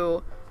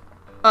Ryo.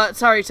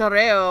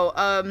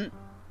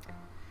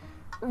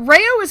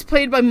 Ryo is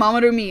played by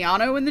Mamoru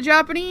Miyano in the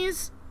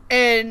Japanese,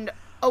 and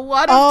a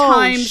lot of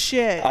times...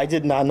 shit. I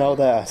did not know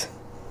that.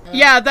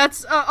 Yeah,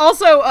 that's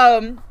also,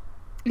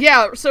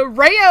 so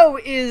Ryo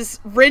is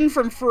Rin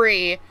from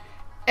Free,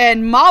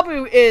 and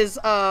Mabu is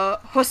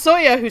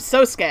Hosoya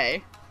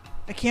Hososuke.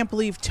 I can't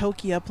believe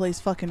Tokia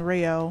plays fucking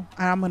Ryo.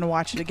 I'm gonna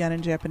watch it again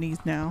in Japanese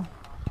now.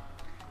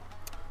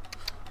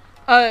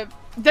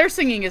 Their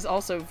singing is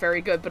also very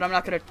good, but I'm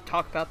not gonna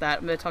talk about that.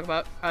 I'm gonna talk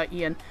about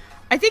Ian.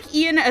 I think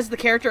Ian as the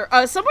character,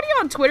 somebody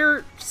on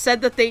Twitter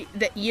said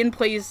that Ian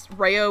plays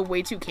Ryo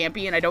way too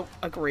campy, and I don't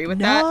agree with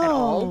that at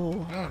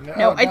all.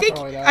 No, I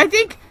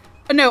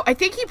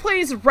think he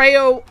plays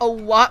Ryo a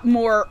lot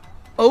more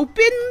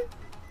open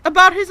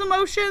about his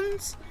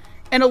emotions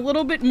and a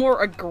little bit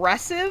more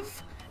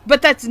aggressive,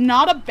 but that's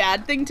not a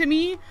bad thing to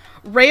me.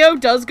 Ryo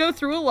does go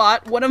through a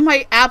lot. One of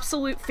my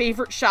absolute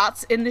favorite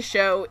shots in the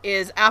show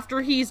is after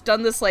he's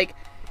done this, like,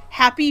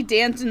 happy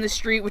dance in the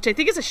street, which I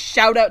think is a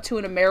shout out to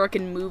an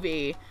American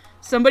movie.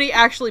 Somebody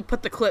actually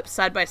put the clips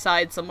side by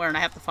side somewhere, and I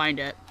have to find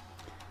it.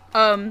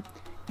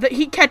 That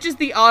he catches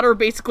the otter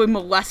basically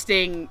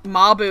molesting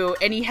Mabu,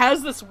 and he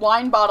has this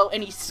wine bottle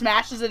and he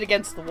smashes it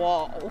against the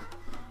wall.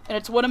 And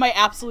it's one of my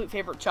absolute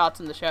favorite shots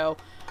in the show.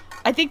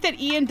 I think that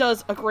Ian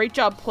does a great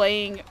job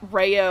playing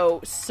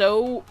Ryo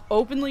so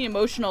openly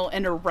emotional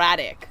and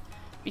erratic,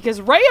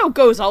 because Ryo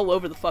goes all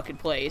over the fucking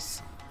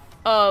place.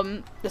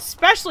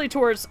 Especially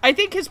towards, I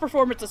think his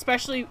performance,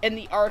 especially in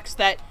the arcs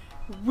that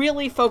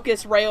really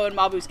focus Ryo and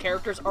Mabu's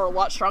characters, are a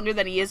lot stronger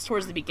than he is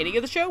towards the beginning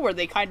of the show, where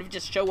they kind of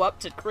just show up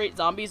to create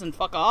zombies and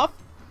fuck off.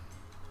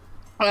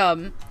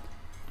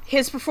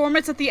 His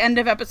performance at the end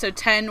of episode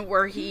 10,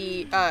 where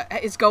he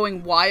is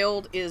going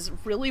wild, is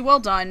really well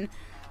done.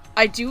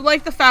 I do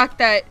like the fact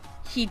that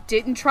he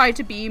didn't try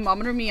to be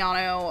Mamoru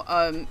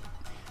Miyano.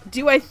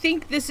 Do I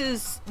think this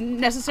is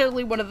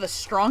necessarily one of the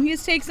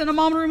strongest takes in a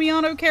Mamoru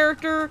Miyano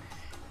character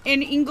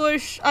in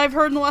English I've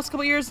heard in the last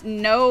couple years?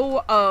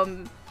 No.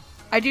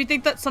 I do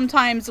think that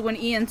sometimes when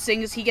Ian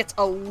sings, he gets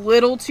a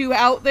little too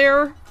out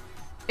there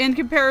in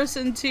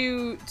comparison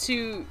to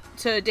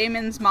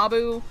Damon's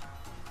Mabu.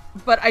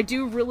 But I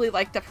do really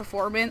like the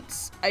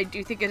performance. I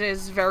do think it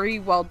is very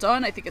well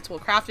done. I think it's well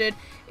crafted.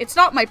 It's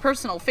not my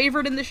personal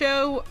favorite in the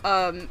show,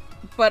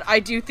 but I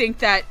do think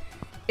that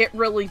it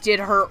really did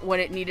hurt when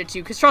it needed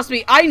to. Because trust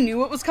me, I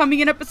knew it was coming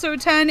in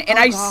episode 10, and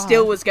I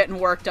still was getting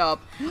worked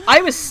up.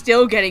 I was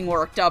still getting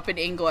worked up in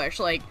English.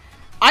 Like,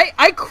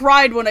 I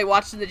cried when I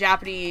watched in the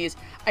Japanese.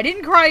 I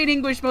didn't cry in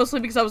English mostly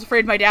because I was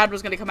afraid my dad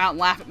was going to come out and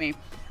laugh at me.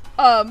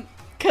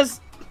 Because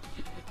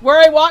where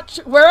I watch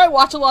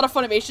a lot of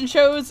Funimation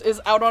shows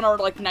is out on our,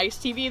 like, nice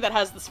TV that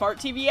has the smart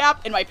TV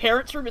app, and my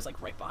parents' room is,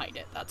 like, right behind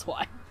it. That's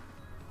why.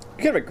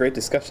 We could have a great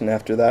discussion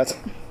after that.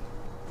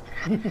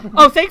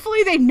 Oh,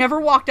 thankfully they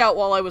never walked out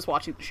while I was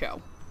watching the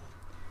show.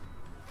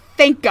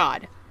 Thank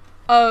God.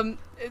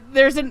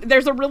 There's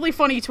a really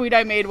funny tweet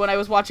I made when I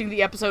was watching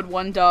the episode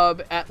 1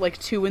 dub at like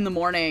 2 in the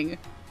morning.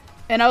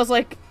 And I was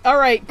like,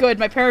 alright, good,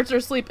 my parents are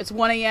asleep, it's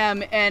 1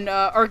 a.m. And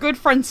our good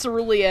friend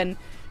Cerulean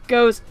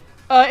goes,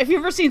 if you've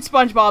ever seen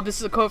SpongeBob, this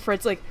is a quote for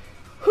it's like,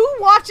 who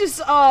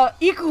watches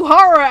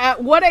Ikuhara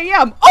at 1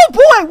 a.m.? Oh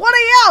boy, 1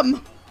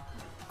 a.m.!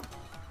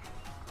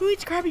 Who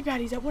eats Krabby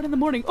Patties at 1 in the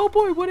morning? Oh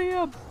boy, 1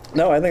 a.m.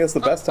 No, I think it's the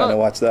best time to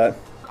watch that.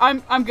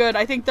 I'm good.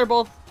 I think they're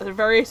both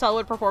very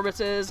solid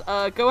performances.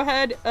 Go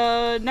ahead,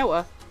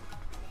 Noah.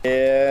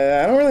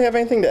 Yeah, I don't really have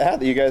anything to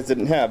add that you guys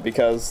didn't have,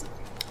 because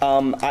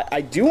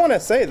I do want to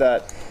say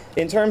that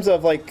in terms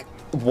of like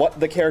what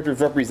the characters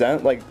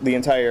represent, like the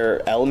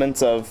entire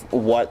elements of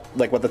what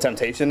the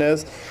temptation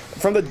is,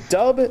 from the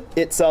dub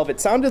itself,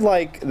 it sounded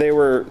like they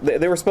were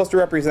supposed to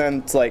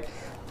represent like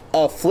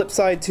a flip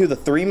side to the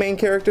 3 main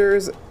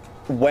characters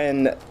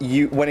when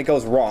it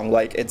goes wrong.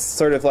 Like, it's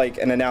sort of like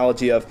an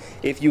analogy of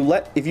if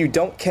you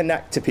don't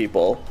connect to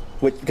people,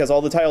 because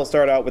all the titles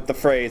start out with the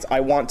phrase "I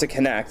want to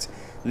connect."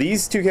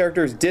 These 2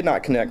 characters did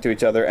not connect to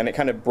each other, and it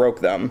kind of broke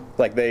them.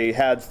 Like, they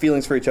had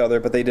feelings for each other,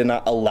 but they did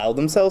not allow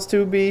themselves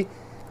to be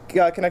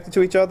connected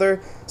to each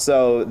other.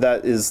 So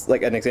that is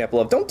like an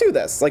example of, don't do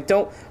this. Like,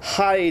 don't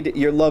hide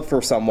your love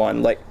for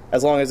someone. Like,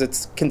 as long as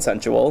it's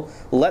consensual,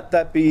 let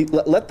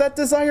that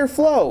desire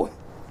flow,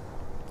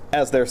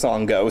 as their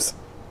song goes.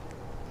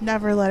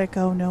 Never let it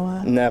go,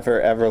 Noah. Never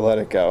ever let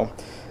it go.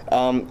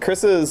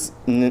 Chris's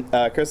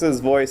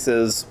voice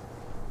is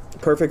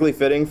perfectly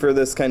fitting for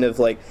this kind of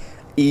like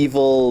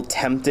evil,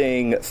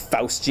 tempting,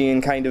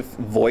 Faustian kind of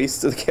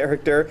voice to the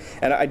character,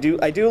 and I do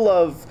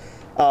love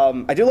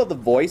the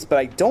voice, but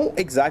I don't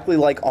exactly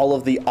like all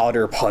of the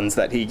otter puns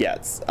that he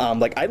gets.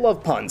 Like, I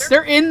love puns.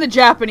 They're in the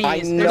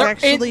Japanese.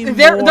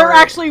 They're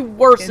actually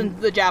worse in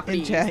the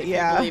Japanese.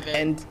 Yeah.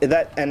 And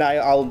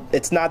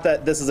it's not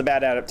that this is a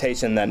bad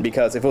adaptation then,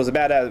 because if it was a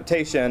bad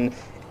adaptation,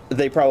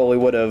 they probably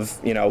would have,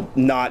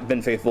 not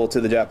been faithful to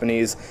the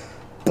Japanese.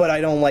 But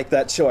I don't like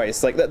that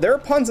choice. Like, there are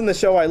puns in the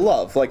show I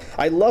love. Like,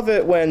 I love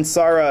it when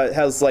Sarah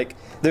has, like,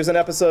 there's an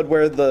episode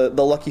where the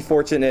lucky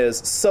fortune is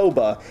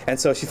soba, and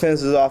so she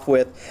finishes off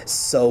with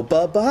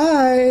soba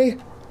bye.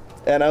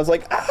 And I was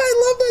like, I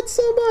love that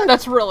so much.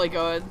 That's really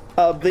good.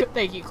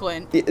 Thank you,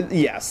 Clint.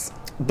 Yes.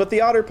 But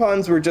the otter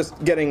puns were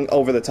just getting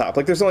over the top.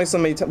 Like, there's only so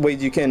many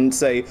ways you can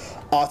say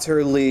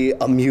utterly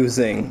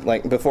amusing,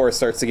 like, before it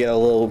starts to get a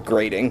little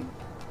grating.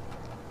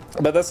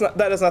 But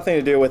that has nothing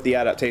to do with the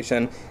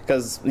adaptation,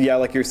 because, yeah,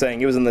 like you're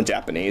saying, it was in the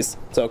Japanese.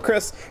 So,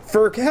 Chris,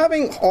 for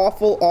having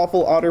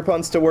awful otter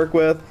puns to work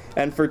with,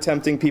 and for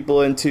tempting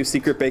people into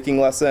secret baking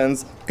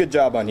lessons, good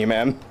job on you,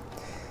 man.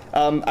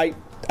 I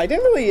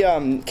didn't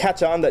really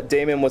catch on that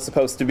Damon was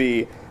supposed to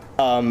be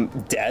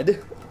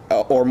dead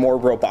or more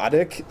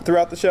robotic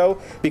throughout the show,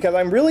 because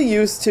I'm really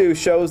used to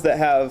shows that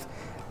have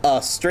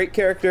a straight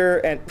character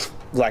and,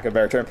 lack of a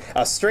better term,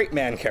 a straight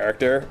man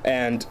character,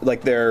 and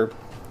like their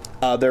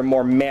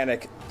more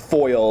manic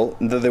foil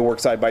that they work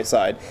side by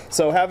side.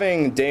 So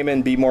having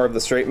Damon be more of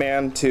the straight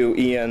man to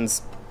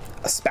Ian's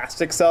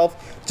spastic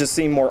self just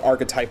seemed more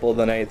archetypal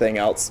than anything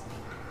else.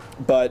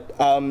 But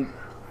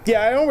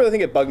yeah, I don't really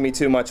think it bugged me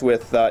too much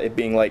with it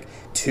being like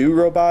too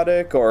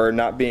robotic or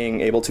not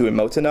being able to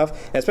emote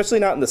enough, and especially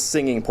not in the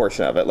singing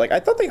portion of it. Like, I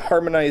thought they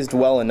harmonized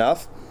well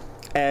enough,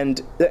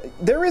 and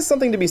there is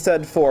something to be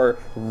said for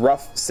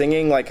rough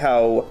singing, like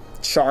how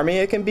charming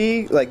it can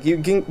be. Like,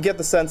 you can get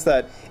the sense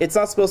that it's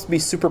not supposed to be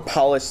super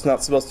polished, it's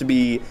not supposed to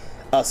be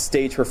a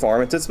stage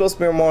performance. It's supposed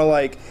to be more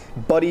like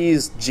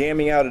buddies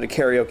jamming out at a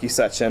karaoke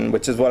session,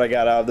 which is what I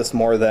got out of this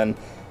more than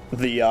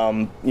the,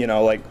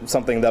 like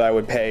something that I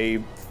would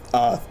pay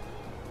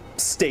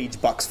stage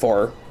bucks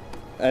for.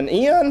 And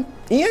Ian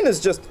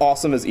is just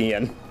awesome as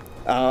Ian.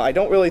 I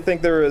don't really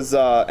think there was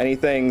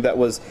anything that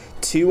was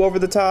too over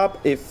the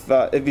top. If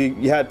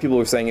you had people who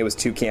were saying it was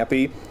too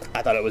campy,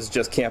 I thought it was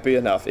just campy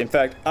enough. In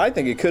fact, I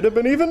think it could have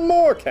been even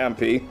more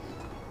campy,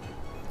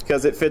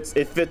 because it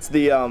fits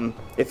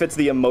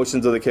the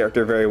emotions of the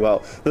character very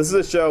well. This is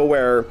a show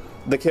where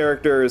the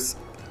characters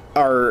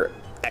are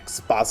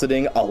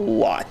expositing a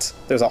lot.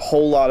 There's a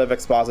whole lot of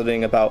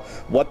expositing about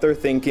what they're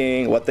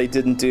thinking, what they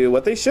didn't do,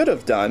 what they should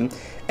have done.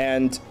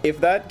 And if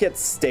that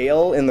gets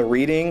stale in the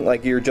reading,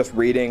 like you're just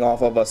reading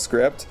off of a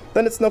script,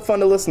 then it's no fun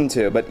to listen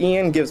to. But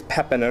Ian gives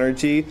pep and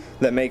energy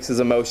that makes his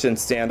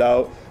emotions stand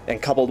out,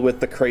 and coupled with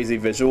the crazy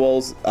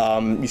visuals,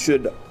 you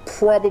should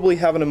probably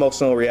have an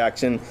emotional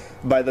reaction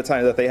by the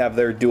time that they have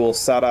their duel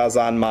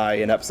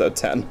Sarazanmai in episode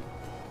 10.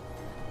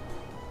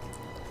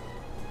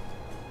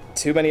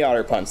 too many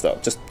otter puns, though.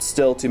 Just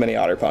still too many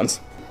otter puns.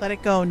 Let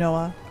it go,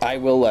 Noah. I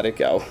will let it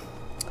go.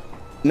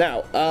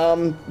 Now,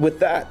 with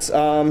that,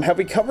 have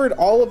we covered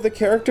all of the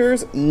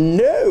characters?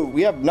 No,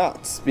 we have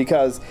not,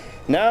 because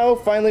now,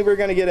 finally, we're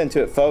going to get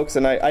into it, folks,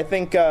 and I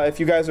think if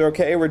you guys are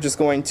okay, we're just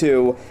going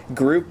to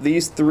group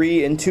these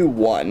three into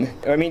one.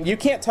 I mean, you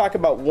can't talk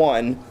about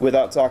one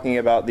without talking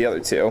about the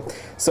other two.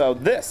 So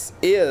this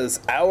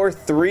is our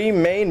three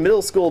main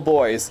middle school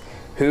boys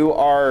who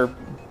are,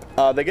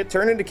 they get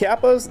turned into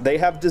Kappas, they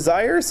have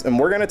desires, and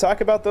we're going to talk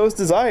about those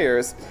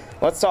desires.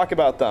 Let's talk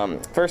about them.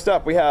 First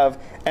up, we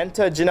have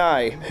Enta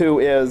Janai, who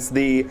is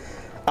the,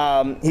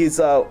 he's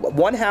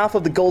one half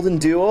of the golden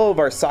duo of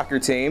our soccer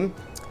team.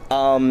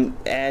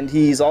 And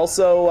he's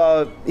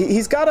also,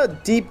 he's got a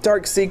deep,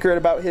 dark secret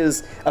about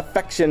his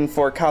affection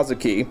for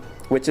Kazuki,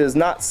 which is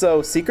not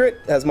so secret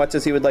as much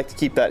as he would like to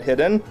keep that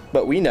hidden,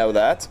 but we know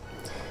that.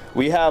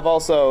 We have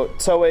also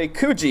Toei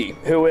Kuji,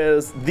 who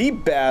is the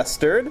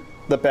bastard,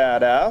 the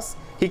badass.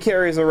 He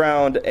carries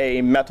around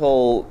a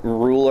metal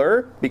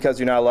ruler, because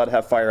you're not allowed to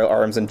have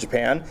firearms in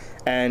Japan,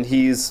 and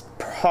he's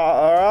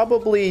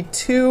probably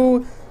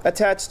too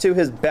attached to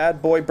his bad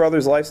boy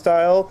brother's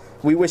lifestyle.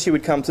 We wish he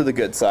would come to the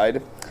good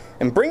side.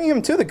 And bringing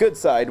him to the good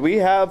side, we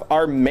have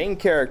our main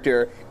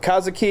character,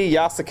 Kazuki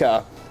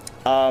Yasuka.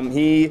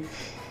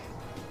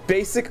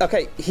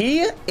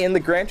 He, in the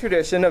grand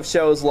tradition of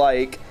shows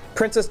like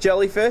Princess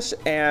Jellyfish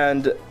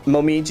and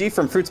Momiji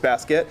from Fruits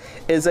Basket,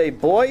 is a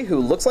boy who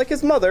looks like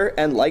his mother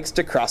and likes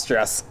to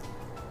cross-dress.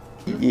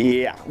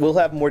 Yeah, we'll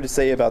have more to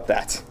say about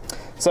that.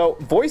 So,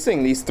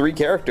 voicing these three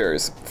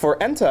characters, for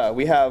Enta,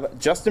 we have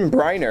Justin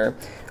Briner.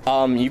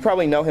 You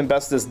probably know him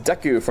best as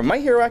Deku from My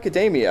Hero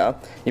Academia.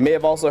 You may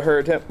have also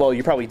heard him, well,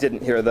 you probably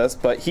didn't hear this,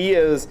 but he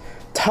is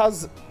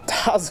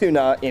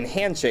Tazuna in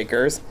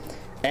Handshakers,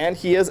 and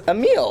he is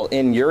Emil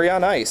in Yuri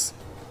on Ice.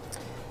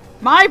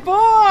 My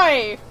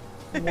boy!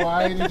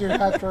 Why did you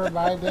have to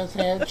remind us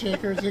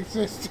Handshakers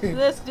existed?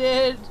 This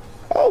did.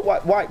 Oh,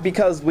 why?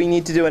 Because we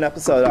need to do an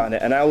episode on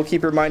it, and I will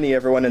keep reminding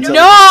everyone until...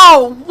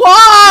 No!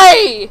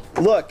 Why?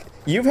 Look,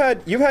 you've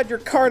had your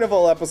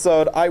Carnival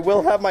episode. I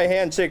will have my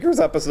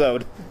Handshakers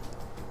episode.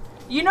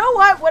 You know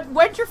what?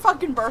 When's your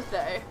fucking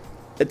birthday?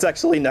 It's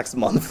actually next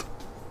month.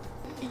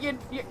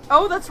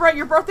 Oh, that's right.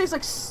 Your birthday's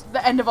like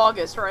the end of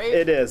August, right?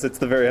 It is. It's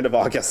the very end of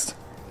August.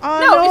 Oh,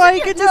 No, no, isn't I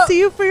your- get no. to see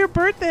you for your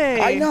birthday.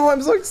 I know,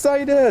 I'm so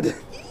excited.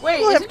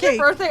 Wait, We'll have isn't your cake.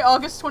 birthday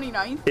August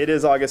 29th? It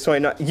is August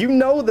 29th. You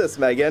know this,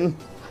 Megan.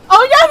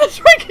 Oh yeah, that's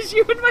right, because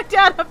you and my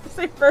dad have the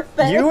same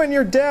birthday. You and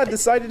your dad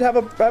decided to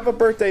have a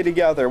birthday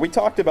together. We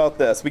talked about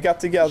this. We got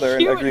together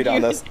and agreed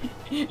on this.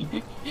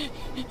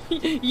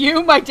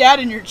 You, my dad,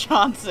 and your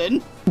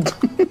Johnson.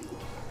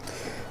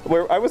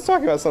 I was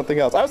talking about something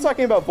else. I was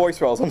talking about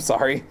voice roles. I'm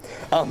sorry.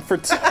 For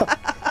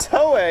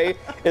Toei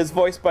is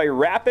voiced by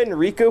Rappin'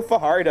 Riku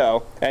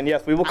Fajardo, and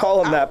yes, we will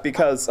call him that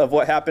because of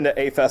what happened at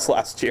A-Fest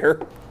last year.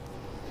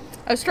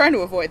 I was trying to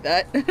avoid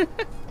that.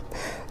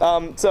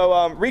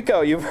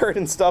 Rico, you've heard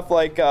in stuff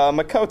like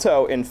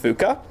Makoto in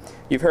Fuka.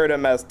 You've heard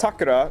him as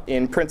Takura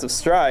in Prince of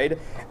Stride,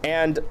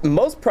 and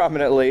most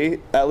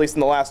prominently, at least in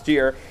the last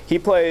year, he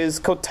plays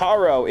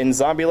Kotaro in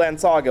Zombieland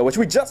Saga, which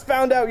we just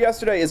found out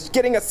yesterday is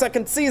getting a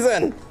second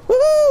season!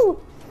 Woohoo!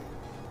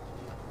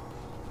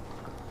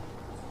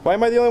 Why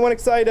am I the only one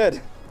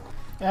excited?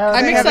 I'm I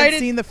haven't excited.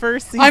 seen the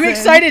first season. I'm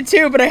excited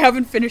too, but I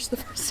haven't finished the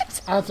first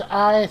season. Don't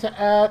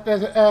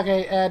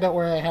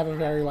worry, I have a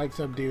very,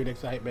 subdued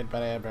excitement,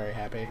 but I am very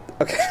happy.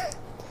 Okay.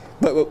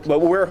 But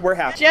we're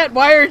happy. Jet,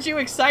 why aren't you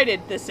excited?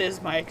 This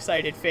is my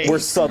excited face. We're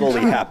subtly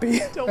happy.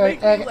 Don't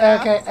make me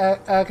laugh.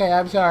 Okay,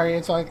 I'm sorry.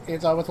 It's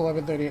almost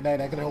 11:30 at night.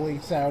 I can only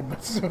sound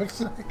so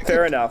excited.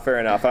 Fair enough.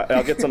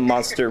 I'll get some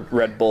Monster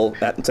Red Bull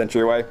at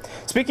Century Way.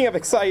 Speaking of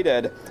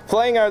excited,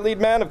 playing our lead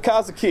man of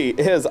Kazuki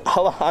is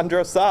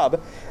Alejandro Saab,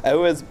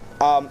 who is,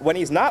 when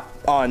he's not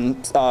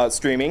on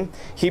streaming,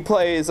 he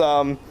plays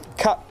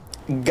Gakuto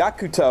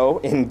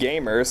in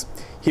Gamers.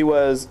 He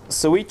was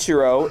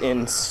Soichiro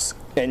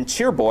in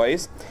Cheer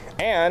Boys,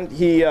 and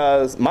he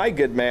is my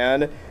good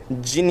man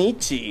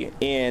Jinichi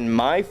in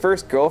My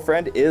First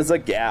Girlfriend is a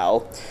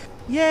Gal.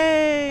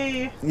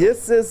 Yay!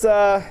 This is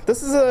a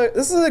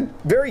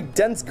very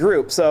dense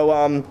group, so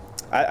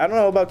I don't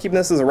know about keeping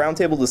this as a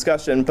roundtable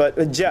discussion,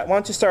 but Jet, why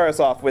don't you start us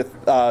off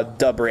with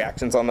dub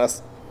reactions on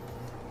this?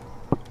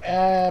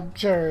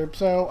 Sure.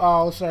 So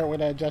I'll start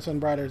with Justin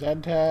Brothers.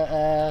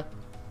 So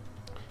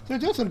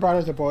Justin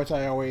Brothers, a voice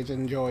I always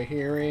enjoy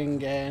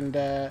hearing,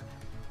 and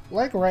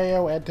like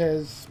Rayo,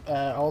 Enta's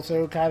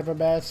also kind of a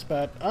mess,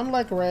 but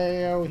unlike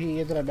Rayo, he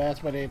isn't a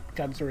mess when it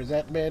comes to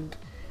resentment.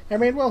 I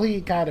mean, well,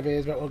 he kind of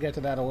is, but we'll get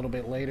to that a little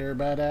bit later,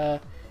 but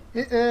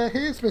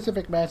his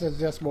specific mess is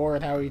just more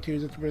in how he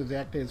chooses to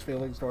project his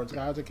feelings towards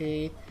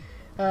Kazuki.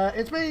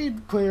 It's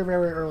made clear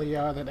very early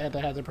on that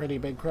Enta has a pretty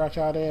big crush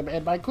on him,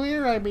 and by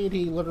clear, I mean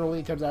he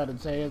literally comes out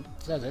and says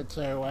it,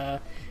 so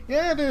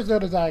yeah, there's no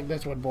denying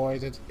this one,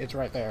 boys, it's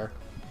right there.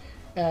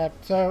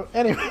 So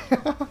anyway,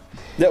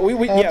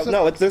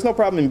 there's no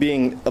problem in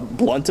being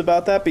blunt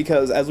about that,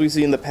 because as we've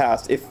seen in the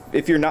past,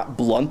 if you're not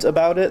blunt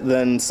about it,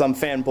 then some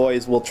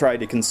fanboys will try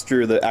to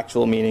construe the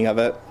actual meaning of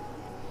it.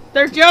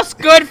 They're just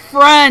good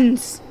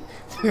friends.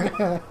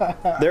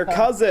 They're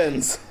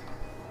cousins.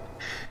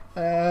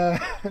 So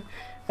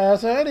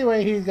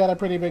anyway, he's got a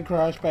pretty big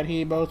crush, but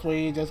he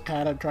mostly just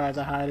kind of tries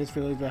to hide his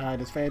feelings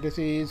behind his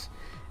fantasies.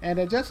 And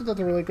Justin does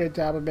a really great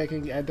job of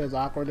making Enta's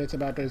awkwardness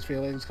about those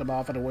feelings come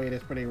off in a way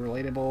that's pretty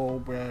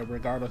relatable,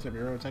 regardless of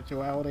your own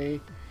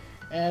sexuality.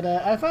 And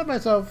I found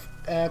myself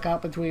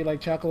caught between like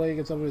chuckling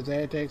at some of his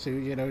antics,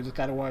 who just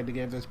kind of wanted to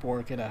give this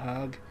poor kid a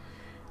hug.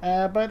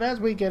 But as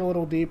we get a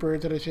little deeper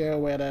into the show,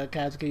 when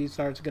Katsuki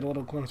starts to get a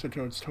little closer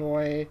towards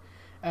Toy,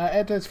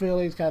 Enta's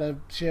feelings kind of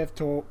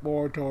shift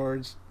more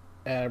towards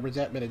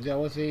resentment and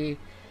jealousy.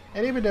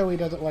 And even though he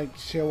doesn't like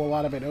show a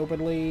lot of it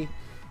openly,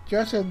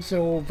 Justin's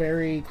so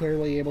very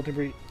clearly able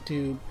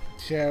to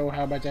show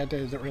how much Enta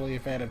isn't really a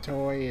fan of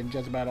Toy in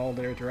just about all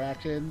their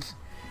interactions.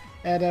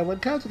 And when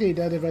Katsuki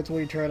does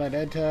eventually turn on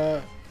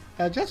Enta,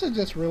 Justin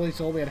just really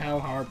sold me on how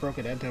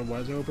heartbroken Enta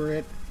was over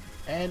it.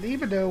 And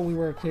even though we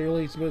were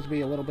clearly supposed to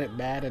be a little bit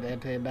mad at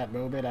Enta in that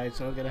moment, I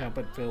still couldn't help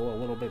but feel a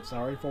little bit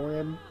sorry for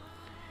him.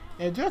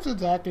 And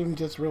Justin's acting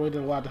just really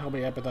did a lot to help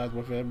me empathize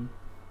with him.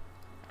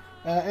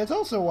 It's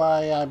also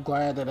why I'm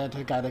glad that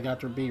Enta kind of got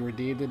to be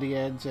redeemed in the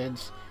end,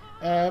 since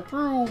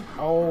through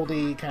all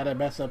the kind of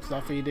messed up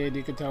stuff he did,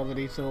 you could tell that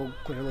he still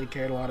clearly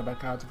cared a lot about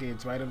Katsuki in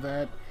spite of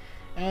that.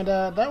 And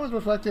that was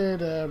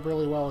reflected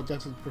really well in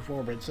Justin's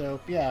performance, so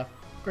yeah,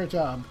 great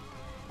job.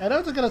 And I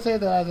was going to say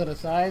that as an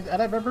aside,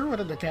 and I remember when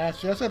in the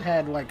cast, Justin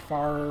had like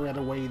far and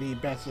away the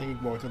best singing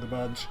voice of the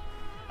bunch.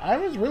 I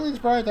was really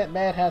surprised that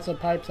Matt had some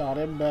pipes on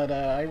him, but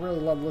I really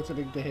love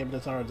listening to him in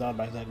the Stars On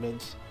My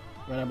segments.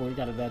 Whenever we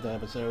got another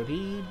episode,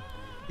 he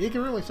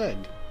can really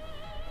sing.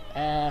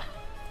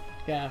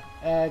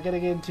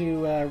 Getting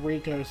into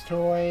Rico's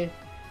Toy.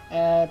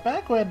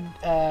 Back when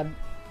I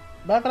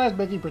was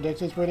making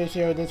predictions for this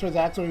show, this was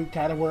actually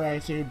kind of where I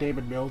assumed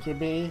David Mills would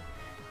be.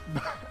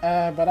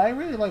 But I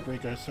really like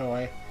Rico's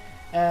Toy.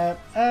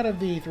 Out of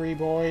the three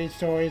boys,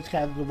 Toy's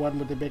kind of the one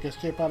with the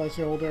biggest chip on his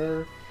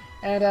shoulder.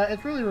 And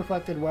it's really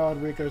reflected well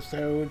in Rico's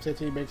tone, since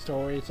he makes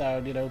Toy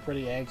sound,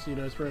 pretty angsty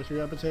those first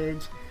few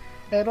episodes.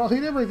 And while he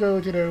never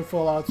goes,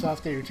 full out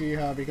Sasuke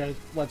Uchiha, because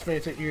let's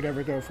face it, you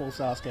never go full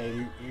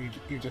Sasuke,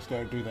 you just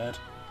don't do that.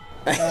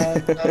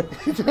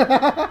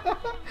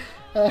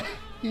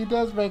 He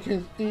does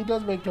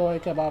make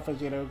Toy come off as,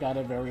 kind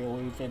of very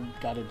aloof and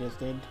kind of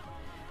distant.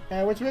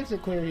 Which makes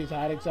it clear he's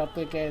hiding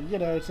something,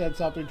 and, said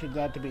something turns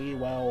out to be,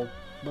 well,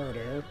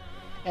 murder.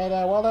 And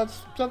while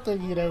that's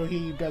something,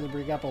 he doesn't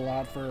bring up a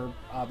lot for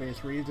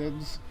obvious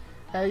reasons,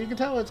 you can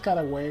tell it's kind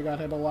of weighing on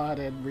him a lot,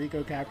 and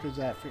Rico captures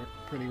that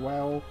pretty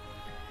well.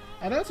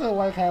 I also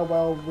like how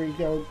well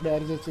Rico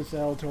manages to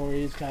sell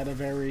Toy's kind of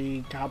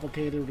very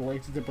complicated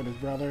relationship with his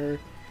brother.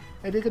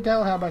 And you can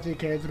tell how much he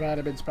cares about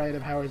him in spite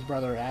of how his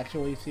brother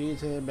actually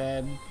sees him,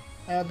 and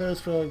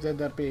those feelings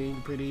end up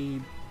being pretty,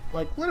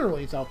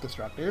 literally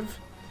self-destructive.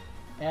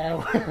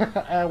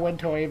 When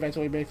Toy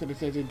eventually makes a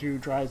decision to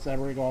try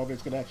severing all of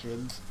his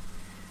connections.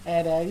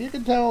 And you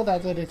can tell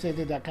that's a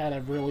decision that kind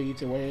of really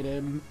eats away at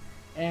him.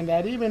 And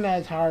that even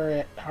as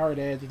hard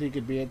as he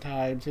could be at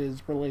times,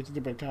 his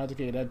relationship with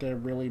Katsuki and Enta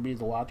really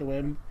means a lot to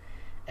him.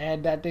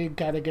 And that thing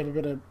kind of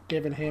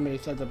given him a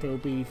sense of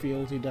hope he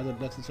feels he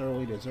doesn't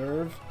necessarily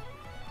deserve.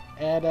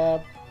 And,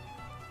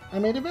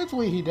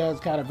 eventually he does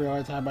kind of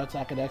realize how much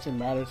that connection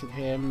matters to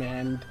him,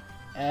 and,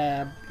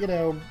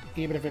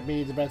 even if it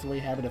means eventually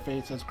having to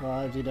face his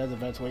crimes, he does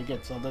eventually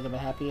get something of a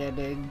happy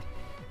ending.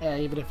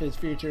 Even if his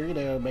future,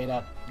 may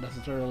not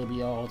necessarily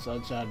be all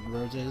sunshine and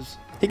roses.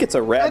 He gets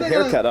a rad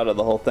haircut out of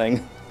the whole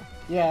thing.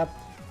 Yeah.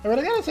 I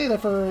gotta say that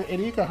for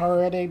an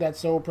Ikuhara ending, that's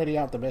so pretty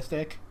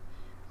optimistic.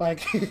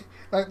 This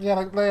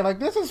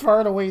is far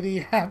and away the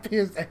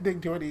happiest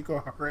ending to an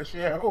Ikuhara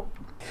show.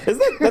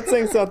 Isn't that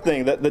saying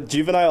something? That the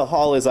Juvenile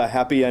Hall is a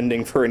happy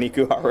ending for an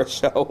Ikuhara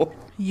show.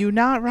 You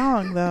not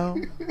wrong, though.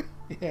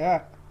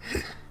 Yeah.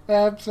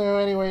 So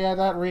anyway, I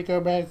thought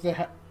Rico managed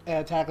to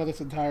tackle this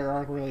entire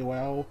arc really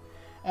well.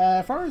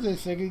 As far as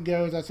his singing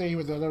goes, I'd say he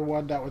was another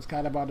one that was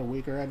kind of on the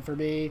weaker end for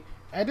me.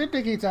 I did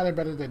think he sounded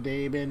better than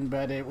Damon,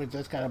 but it was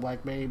just kind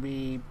of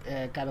maybe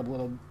kind of a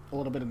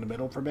little bit in the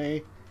middle for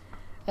me.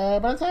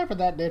 But aside from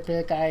that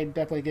nitpick, I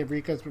definitely give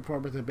Rico's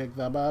performance a big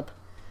thumb up.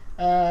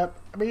 I'll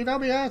be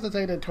honest and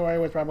say that Toy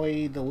was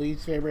probably my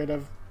least favorite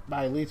of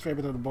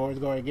the boys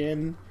going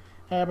in.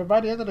 But by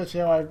the end of the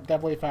show, I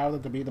definitely found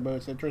it to be the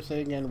most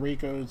interesting, and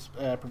Rico's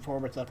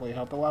performance definitely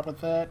helped a lot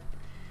with that.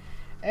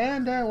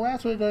 And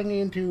lastly, going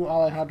into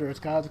Alejandro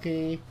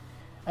Katsuki.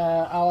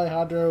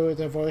 Alejandro is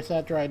a voice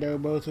actor I know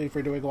mostly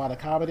for doing a lot of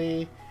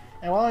comedy.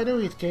 And while I know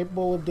he's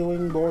capable of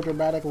doing more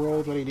dramatic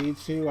roles when he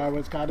needs to, I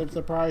was kind of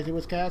surprised he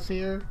was cast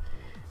here.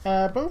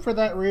 Both for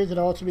that reason,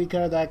 also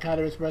because I kind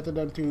of expected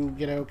them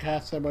to,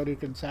 cast someone who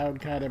can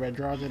sound kind of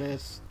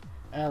androgynous,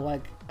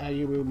 like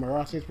Ayumu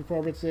Murasi's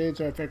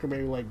performances, or I think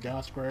maybe like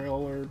Josh Grail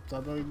or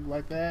something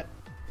like that.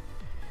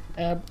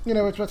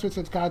 Especially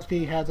since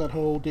Katsuki has that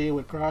whole deal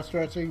with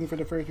cross-dressing for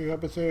the first few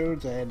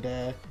episodes,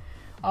 and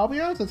I'll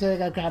be honest with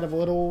saying I'm kind of a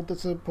little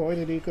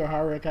disappointed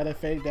Ikuhara kind of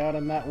faked out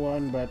on that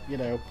one, but, it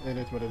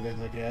is what it is,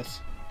 I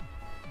guess.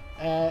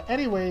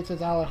 Anyway,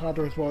 since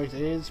Alejandro's voice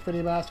is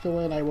pretty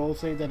masculine, I will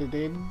say that it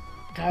did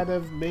kind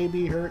of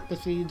maybe hurt the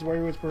scenes where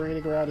he was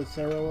parading around as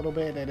Sarah a little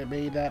bit, and it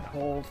made that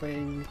whole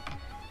thing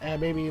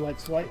maybe like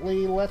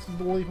slightly less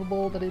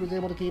believable that he was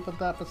able to keep up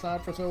that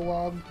facade for so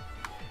long.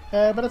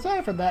 But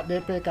aside from that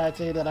nitpick, I'd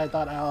say that I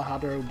thought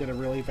Alejandro did a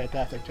really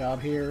fantastic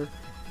job here.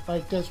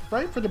 Like, just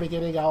right from the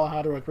beginning,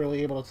 Alejandro was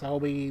really able to tell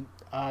me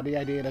the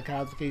idea that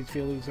Katsuki's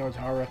feelings towards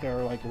Haruka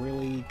are, like,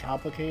 really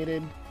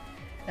complicated.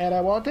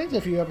 And while it takes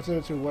a few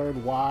episodes to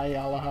learn why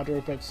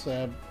Alejandro puts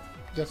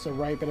just a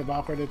right bit of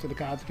awkwardness into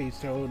Katsuki's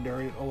tone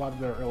during a lot of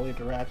their early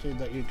interactions,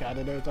 that you kind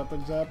of know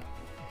something's up.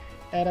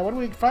 And when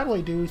we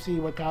finally do see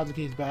what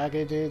Katsuki's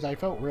baggage is, I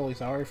felt really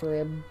sorry for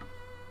him.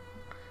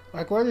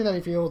 Like, learning that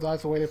he feels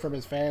isolated from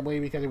his family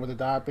because he was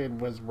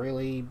adopted was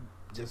really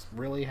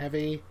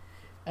heavy.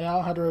 And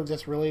Alejandro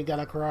just really got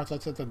across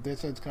that sense of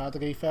distance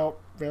Katsuki felt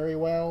very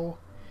well.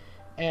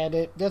 And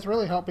it just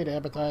really helped me to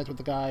empathize with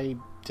the guy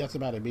just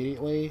about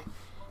immediately.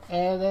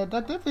 And that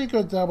definitely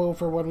could double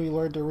for when we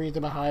learned the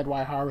reason behind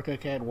why Haruka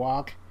can't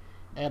walk.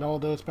 And all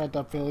those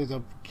pent-up feelings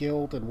of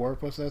guilt and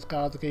worthlessness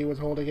Katsuki was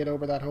holding it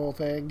over that whole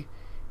thing.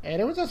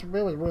 And it was just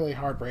really, really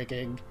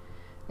heartbreaking.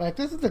 Like,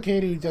 this is a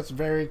kid who just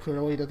very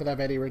clearly doesn't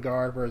have any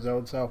regard for his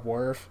own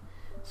self-worth.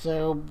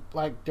 So,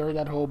 like, during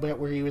that whole bit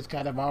where he was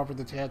kind of offered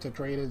the chance to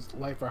trade his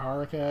life for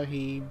Haruka,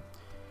 he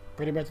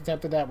pretty much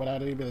attempted that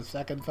without even a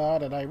second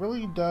thought, and I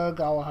really dug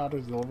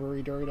Alejandro's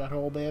delivery during that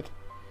whole bit.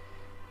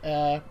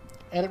 And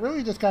it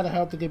really just kind of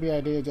helped to give me an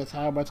idea of just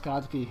how much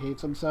Katsuki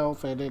hates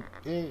himself, and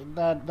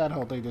that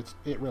whole thing,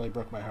 it really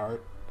broke my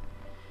heart.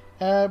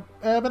 But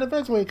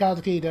eventually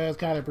Katsuki does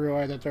kind of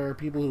realize that there are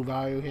people who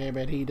value him,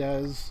 and he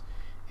does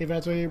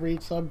eventually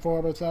reach some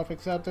form of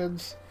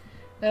self-acceptance.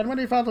 And when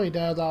he finally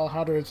does,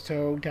 Alejandro's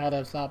tone kind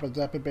of softens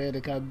up a bit,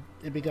 and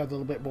it becomes a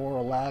little bit more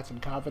relaxed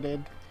and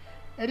confident.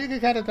 And you can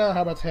kind of tell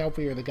how much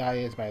healthier the guy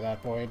is by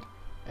that point.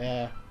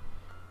 And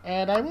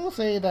I will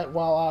say that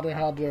while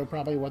Alejandro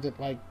probably wasn't,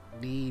 like,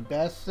 the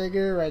best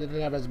singer, I didn't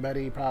have as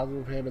many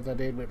problems with him as I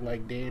did with,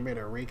 like, Damon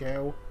or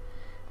Rico.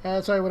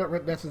 So I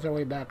wouldn't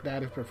necessarily knock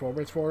down his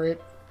performance for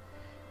it.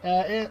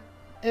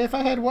 If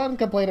I had one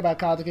complaint about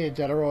Katsuki in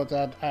general, it's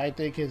that I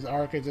think his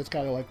arc is just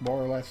kind of, like,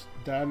 more or less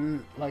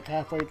done, like,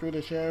 halfway through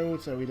the show,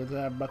 so he doesn't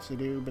have much to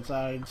do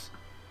besides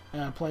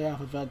play off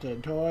of Venta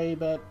and Toy,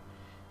 but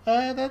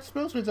that's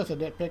mostly just a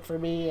nitpick for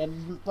me,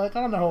 and, like,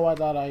 on the whole, I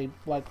thought I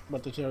liked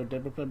what the show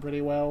did with him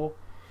pretty well.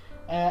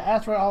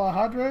 As for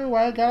Alejandro,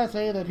 I gotta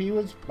say that he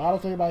was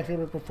honestly my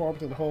favorite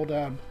performance in the whole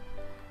dub.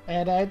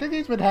 And I think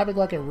he's been having,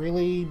 like,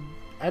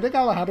 I think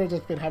Alejandro's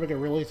just been having a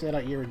really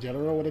standout year in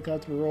general when it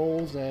comes to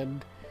roles,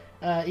 and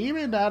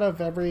even out of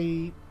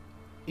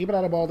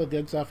all the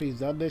good stuff he's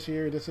done this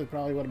year, this is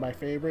probably one of my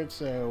favorites,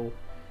 so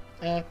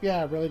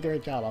yeah, really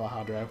great job,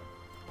 Alejandro.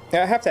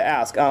 Yeah, I have to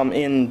ask,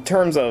 in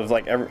terms of,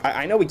 like,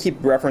 I know we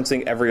keep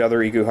referencing every other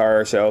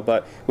Ikuhara show,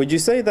 but would you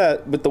say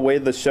that with the way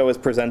the show is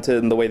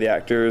presented and the way the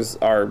actors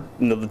are,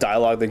 the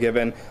dialogue they're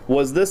given,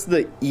 was this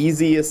the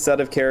easiest set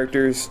of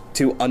characters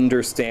to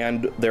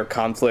understand their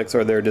conflicts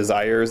or their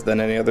desires than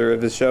any other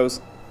of his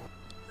shows?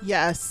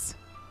 Yes.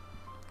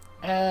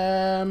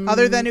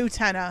 Other than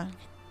Utena.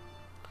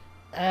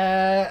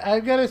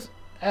 I'm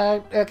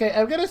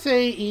gonna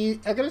say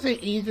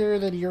easier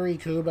than Yuri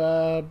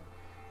Kuba.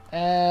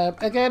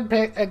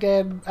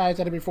 Again, I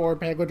said it before,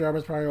 Penguin Drum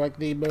is probably, like,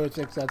 the most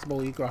accessible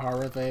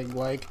Ikuhara thing.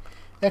 Like,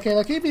 okay,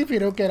 like, even if you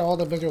don't get all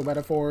the visual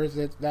metaphors,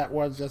 that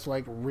one's just,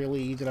 like,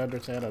 really easy to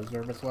understand on a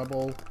surface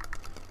level.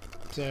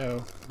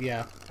 So,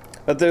 yeah.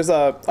 But there's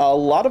a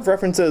lot of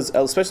references,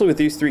 especially with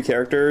these three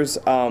characters,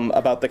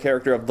 about the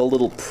character of the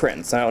Little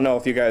Prince. I don't know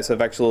if you guys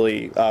have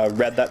actually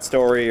read that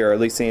story or at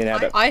least seen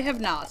it. I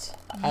have not.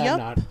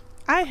 Yep,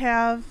 I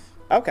have.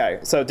 Okay,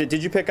 so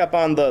did you pick up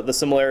on the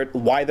similarity,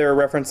 why they're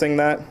referencing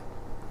that?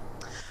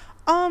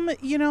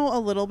 A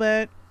little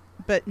bit,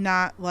 but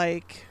not,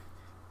 like,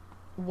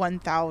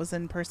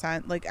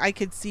 1000%. Like, I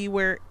could see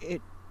where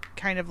it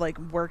kind of, like,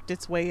 worked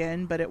its way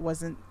in, but it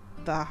wasn't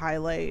the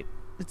highlight.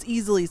 It's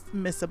easily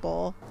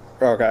missable.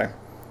 Okay,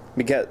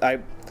 because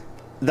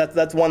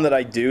that's one that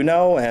I do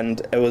know,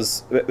 and it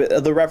was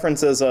the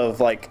references of,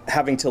 like,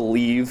 having to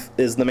leave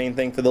is the main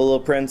thing for the Little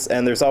Prince,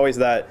 and there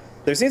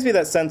seems to be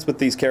that sense with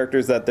these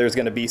characters that there's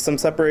going to be some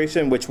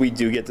separation, which we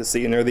do get to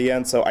see near the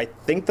end, so I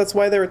think that's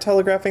why they were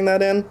telegraphing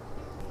that in.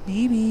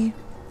 Maybe.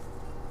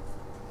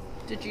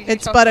 Did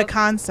it's but a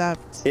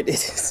concept. It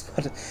is.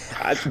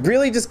 But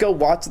really, just go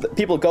watch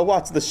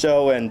the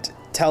show and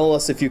tell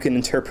us if you can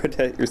interpret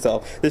it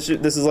yourself. This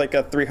is like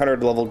a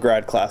 300 level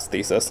grad class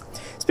thesis.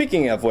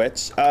 Speaking of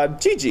which,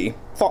 Gigi,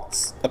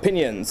 thoughts,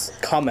 opinions,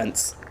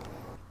 comments.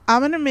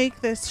 I'm going to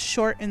make this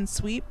short and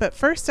sweet, but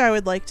first I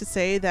would like to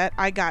say that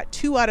I got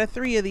 2 out of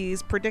 3 of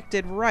these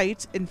predicted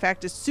right. In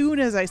fact, as soon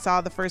as I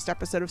saw the first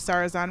episode of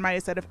Sarazanmai, I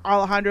said, if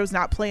Alejandro's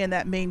not playing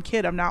that main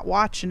kid, I'm not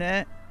watching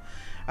it.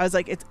 I was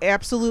like, it's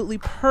absolutely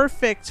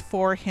perfect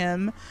for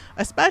him,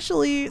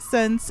 especially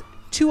since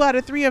 2 out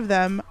of 3 of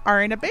them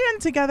are in a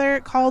band together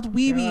called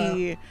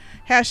Weeby.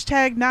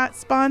 Hashtag not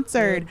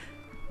sponsored.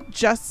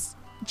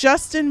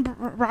 Justin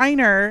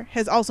Briner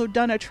has also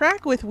done a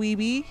track with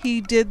Weeby. He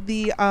did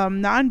the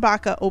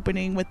non-Baka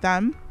opening with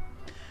them.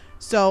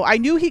 So I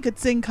knew he could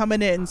sing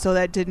coming in, so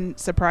that didn't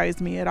surprise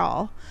me at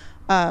all.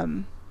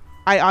 I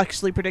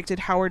actually predicted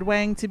Howard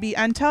Wang to be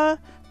Enta,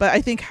 but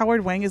I think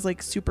Howard Wang is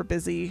like super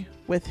busy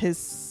with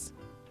his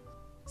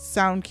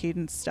sound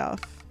cadence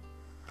stuff.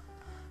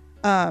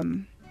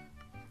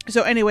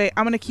 So anyway,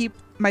 I'm going to keep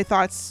my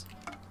thoughts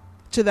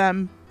to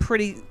them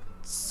pretty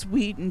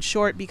sweet and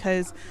short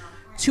because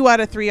 2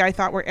 out of 3 I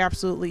thought were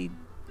absolutely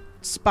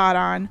spot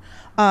on.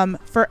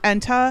 For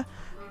Enta,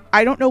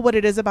 I don't know what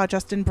it is about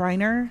Justin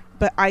Briner,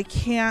 but I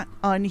can't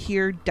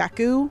unhear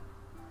Deku.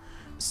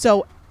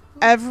 So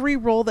every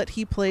role that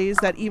he plays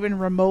that even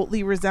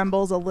remotely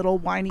resembles a little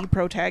whiny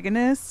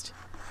protagonist,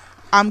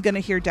 I'm going to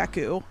hear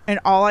Deku. And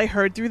all I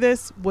heard through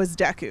this was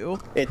Deku.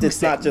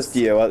 It's not just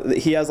you.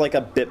 He has like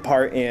a bit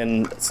part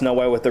in Snow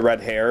White with the red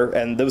hair,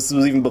 and this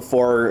was even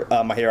before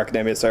My Hero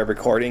Academia started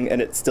recording,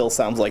 and it still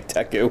sounds like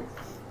Deku.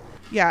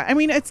 Yeah, I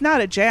mean, it's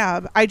not a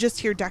jab. I just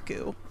hear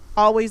Deku.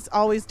 Always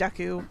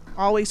Deku.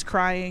 Always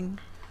crying.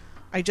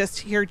 I just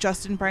hear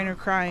Justin Briner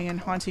crying and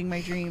haunting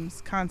my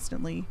dreams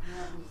constantly.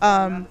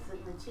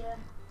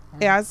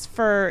 As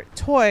for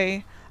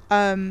Toy,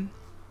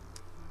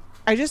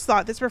 I just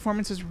thought this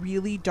performance was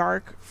really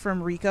dark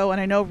from Rico,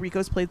 and I know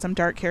Rico's played some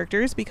dark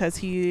characters because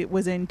he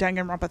was in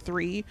Danganronpa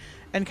 3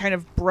 and kind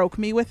of broke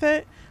me with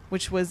it,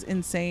 which was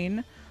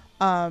insane.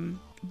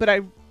 But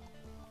I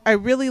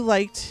really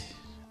liked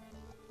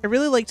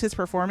his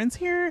performance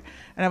here,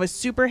 and I was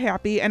super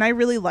happy, and I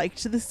really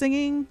liked the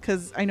singing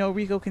because I know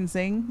Rico can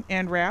sing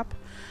and rap.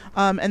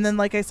 And then,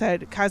 like I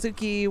said,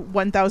 Kazuki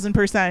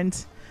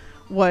 1000%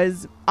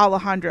 was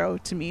Alejandro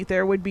to me.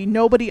 There would be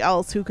nobody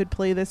else who could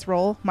play this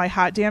role. My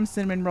hot damn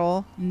cinnamon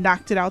roll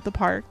knocked it out the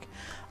park.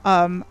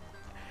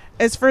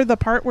 As for the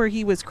part where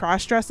he was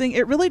cross-dressing,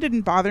 it really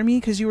didn't bother me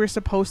because you were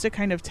supposed to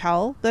kind of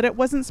tell that it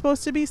wasn't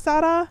supposed to be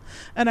Sada.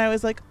 And I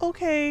was like,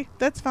 okay,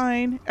 that's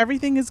fine.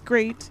 Everything is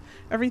great.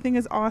 Everything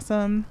is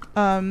awesome.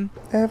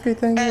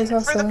 Everything is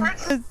awesome.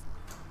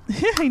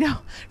 I know.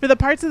 For the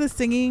parts of the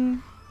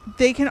singing,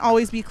 they can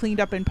always be cleaned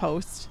up in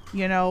post,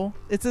 you know?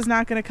 This is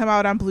not going to come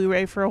out on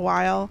Blu-ray for a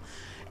while.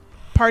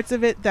 Parts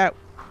of it that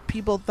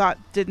people thought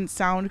didn't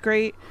sound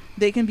great,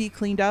 they can be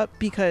cleaned up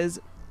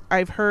because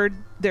I've heard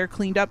their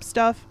cleaned up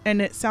stuff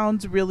and it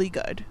sounds really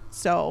good.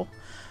 So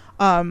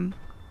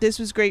this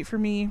was great for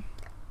me.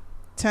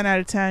 10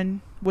 out of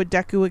 10. Would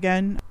Deku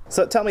again.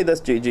 So tell me this,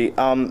 Gigi.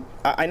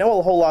 I know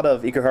a whole lot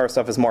of Ikuhara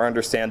stuff is more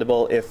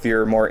understandable if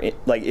you're more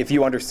if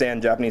you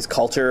understand Japanese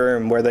culture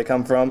and where they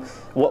come from.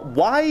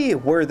 Why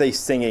were they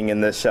singing in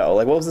this show?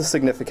 Like, what was the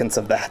significance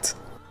of that?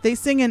 They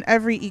sing in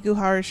every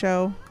Ikuhara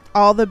show.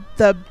 All the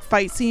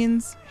fight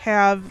scenes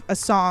have a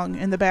song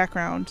in the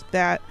background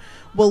that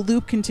will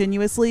loop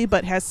continuously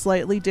but has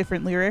slightly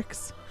different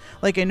lyrics.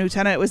 Like in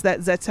Utena, it was that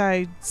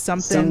Zetai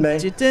something.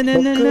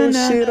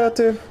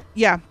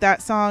 Yeah,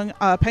 that song.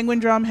 Penguin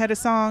Drum had a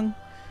song.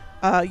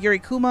 Yuri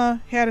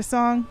Kuma had a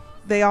song.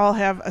 They all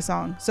have a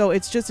song. So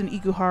it's just an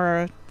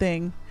Ikuhara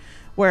thing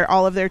where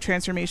all of their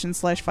transformation /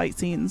 fight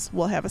scenes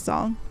will have a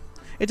song.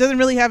 It doesn't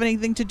really have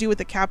anything to do with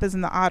the Kappas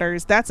and the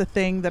Otters. That's a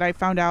thing that I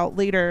found out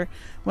later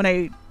when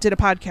I did a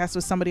podcast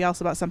with somebody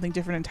else about something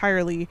different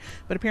entirely.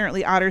 But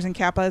apparently Otters and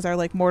Kappas are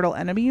like mortal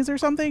enemies or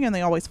something, and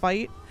they always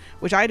fight,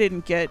 which I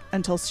didn't get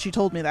until she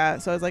told me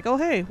that. So I was like, oh,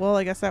 hey, well,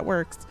 I guess that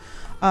works.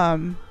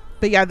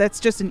 But yeah, that's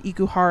just an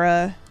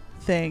Ikuhara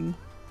thing.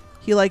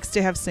 He likes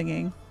to have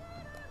singing.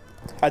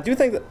 I do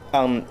think that,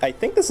 I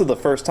think this is the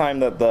first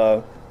time that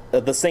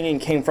the singing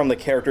came from the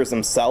characters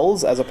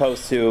themselves as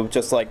opposed to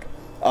just like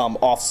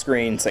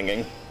off-screen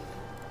singing.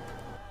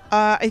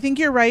 I think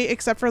you're right,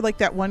 except for like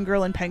that one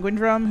girl in Penguin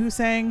Drum who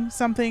sang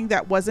something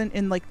that wasn't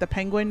in like the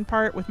penguin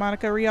part with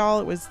Monica Rial.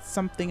 It was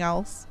something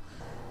else.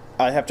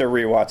 I have to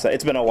rewatch that.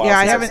 It's been a while. Yeah,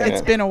 since I haven't. I've seen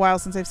It's been a while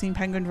since I've seen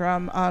Penguin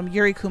Drum.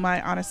 Yuri Kuma,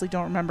 I honestly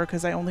don't remember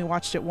because I only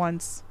watched it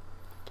once.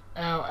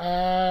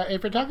 Oh,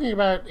 if you're talking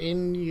about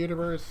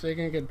in-universe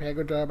singing in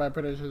Penguin Drum, I'm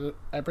pretty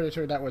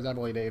sure that was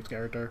Emily Dave's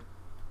character.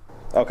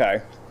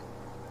 Okay.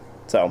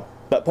 So,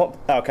 but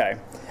okay.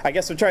 I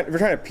guess we're trying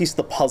to piece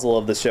the puzzle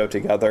of the show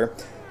together.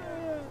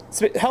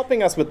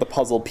 Helping us with the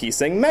puzzle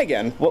piecing,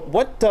 Megan,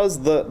 what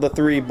does the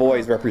 3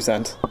 boys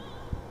represent?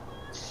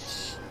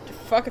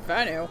 Fuck if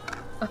I knew.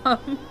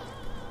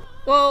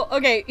 Well,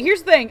 okay,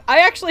 here's the thing.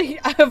 I actually,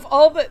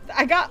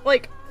 I got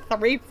like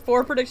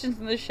 3-4 predictions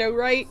in this show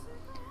right.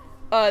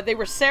 They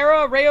were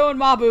Sarah, Reo, and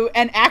Mabu,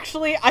 and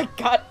actually I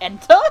got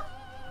Enta.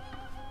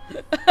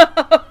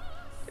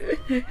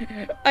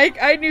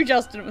 I knew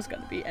Justin was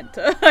gonna be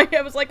Enta.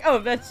 I was like, oh,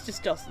 that's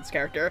just Justin's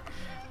character.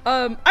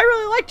 I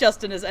really like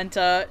Justin as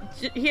Enta.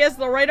 He has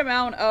the right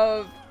amount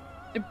of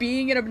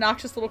being an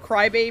obnoxious little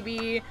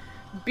crybaby,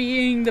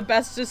 being the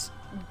bestest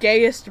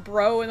gayest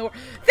bro in the world.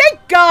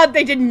 Thank God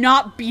they did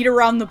not beat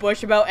around the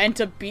bush about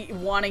Enta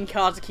wanting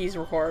Kazuki's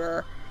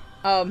recorder.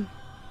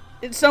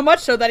 So much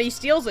so that he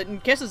steals it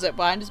and kisses it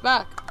behind his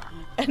back.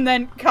 And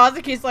then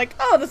Kazuki's like,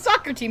 oh, the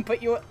soccer team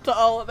put you up to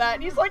all of that.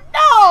 And he's like,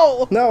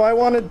 no! No, I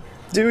want to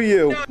do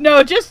you.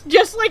 No, just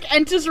like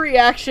Enta's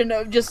reaction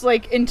of just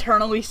like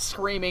internally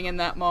screaming in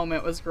that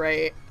moment was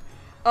great.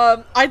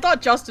 I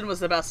thought Justin was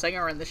the best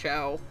singer in the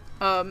show.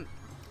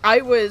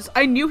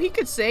 I knew he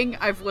could sing.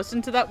 I've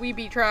listened to that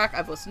Weeby track.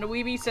 I've listened to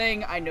Weeby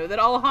sing. I know that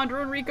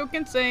Alejandro and Rico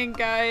can sing,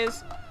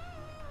 guys.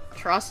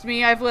 Trust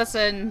me, I've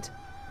listened.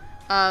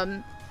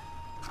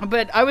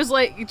 But I was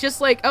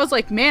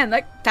like, man,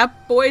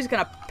 that boy's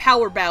gonna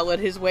power ballad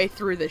his way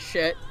through this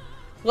shit.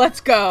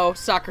 Let's go,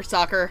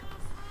 soccer.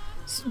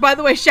 By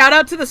the way, shout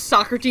out to the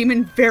soccer team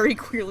and very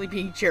clearly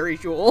being Jerry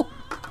Jewel.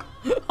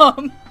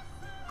 That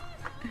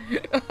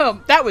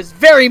was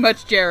very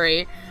much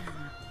Jerry.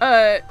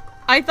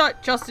 I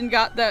thought Justin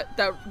got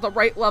the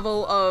right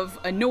level of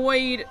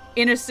annoyed,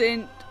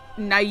 innocent,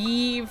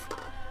 naive,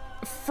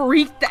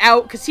 freaked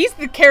out, because he's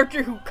the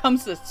character who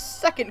comes the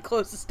second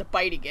closest to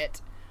biting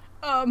it.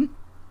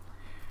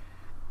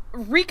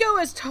 Rico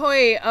as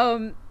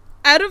Toei,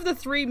 out of the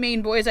three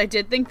main boys, I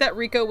did think that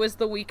Rico was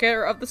the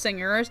weaker of the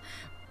singers,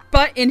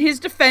 but in his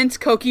defense,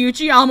 Koki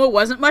Uchiyama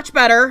wasn't much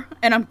better,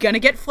 and I'm gonna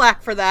get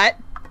flack for that.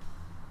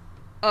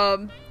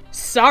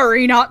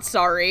 Sorry, not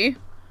sorry.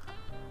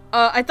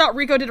 I thought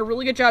Rico did a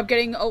really good job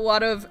getting a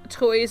lot of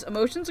Toei's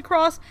emotions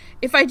across.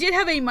 If I did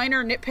have a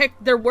minor nitpick,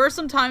 there were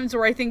some times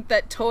where I think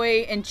that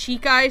Toei and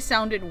Chikai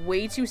sounded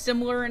way too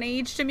similar in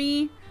age to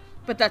me.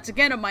 But that's,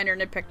 again, a minor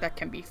nitpick that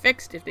can be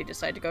fixed if they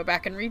decide to go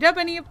back and redub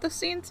any of the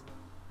scenes.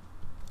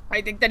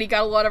 I think that he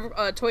got a lot of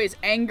Toei's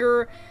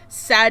anger,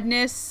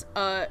 sadness,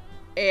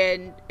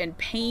 and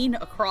pain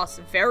across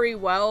very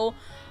well.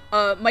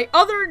 My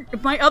other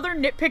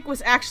nitpick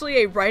was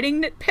actually a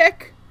writing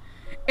nitpick.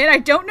 And I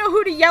don't know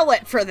who to yell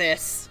at for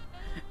this.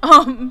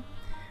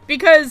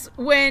 Because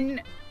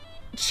when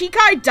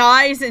Chikai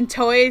dies and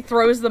Toei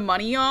throws the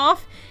money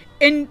off,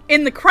 in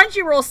the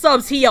Crunchyroll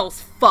subs, he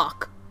yells,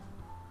 fuck.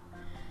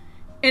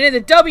 And in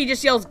the dub, he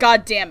just yells,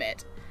 God damn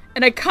it.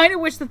 And I kind of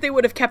wish that they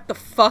would have kept the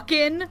fuck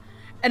in.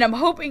 And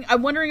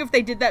I'm wondering if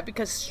they did that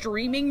because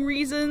streaming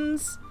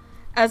reasons,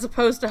 as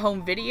opposed to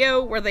home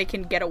video, where they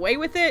can get away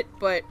with it,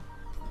 but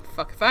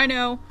fuck if I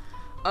know.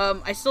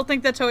 I still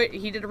think that Toei,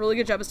 he did a really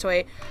good job as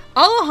Toei.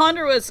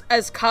 Alejandro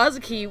as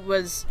Kazuki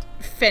was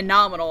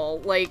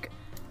phenomenal. Like,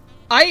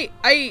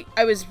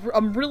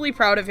 I'm really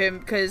proud of him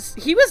because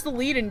he was the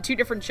lead in 2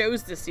 different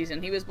shows this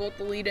season. He was both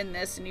the lead in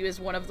this and he was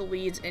one of the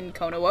leads in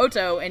Kono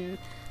Oto. And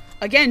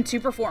again, 2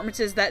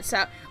 performances that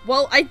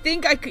well, I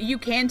think you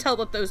can tell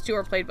that those 2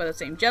 are played by the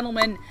same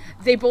gentleman.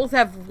 They both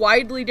have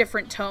widely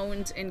different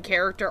tones and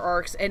character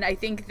arcs, and I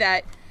think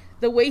that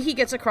the way he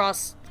gets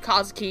across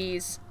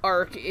Kazuki's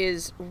arc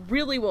is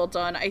really well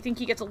done. I think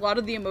he gets a lot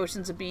of the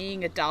emotions of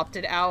being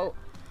adopted out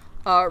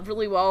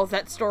really well.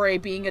 That story,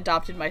 being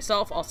adopted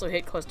myself, also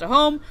hit close to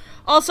home.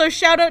 Also,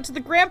 shout out to the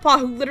grandpa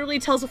who literally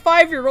tells a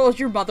 5-year-old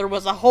your mother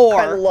was a whore.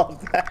 I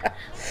love that.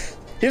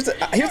 Here's the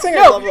thing I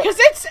no, love because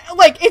it's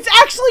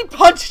actually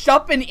punched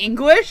up in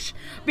English,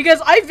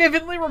 because I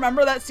vividly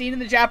remember that scene in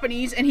the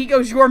Japanese, and he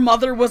goes, your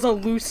mother was a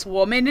loose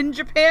woman in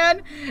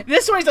Japan.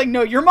 This one he's like,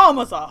 no, your mom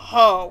was a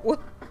hoe.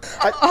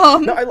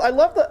 I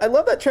love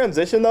that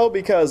transition though,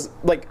 because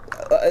like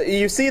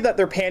you see that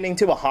they're panning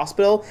to a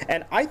hospital,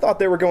 and I thought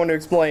they were going to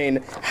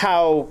explain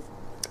how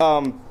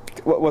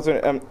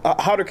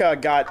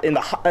Haruka got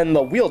in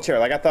the wheelchair.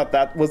 Like I thought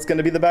that was going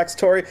to be the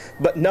backstory,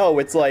 but no,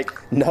 it's like,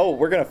 no,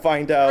 we're gonna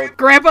find out.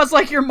 Grandpa's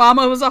like, your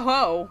mama was a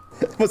hoe.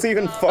 What's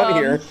even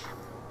funnier?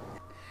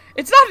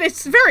 It's not.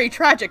 It's very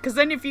tragic, because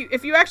then if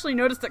you actually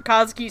notice that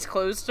Kazuki's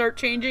clothes start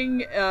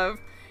changing,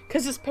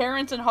 because his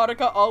parents and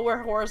Haruka all wear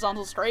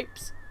horizontal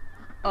stripes.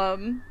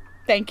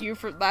 Thank you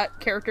for that,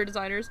 character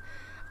designers.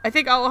 I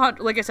think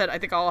Alejandro, like I said, I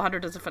think Alejandro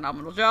does a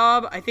phenomenal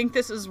job. I think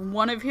this is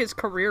one of his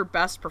career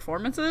best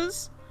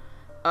performances.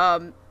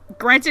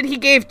 Granted, he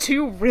gave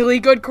 2 really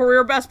good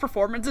career best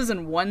performances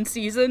in 1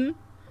 season.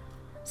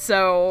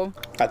 So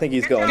I think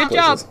he's going good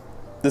places. job.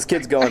 This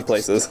kid's going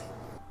places.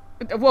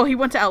 Well, he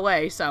went to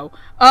LA, so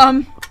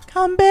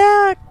Come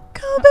back!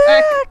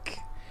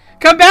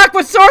 Come back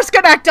with Source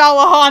Connect,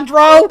 Alejandro!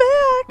 Come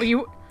back!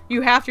 Well,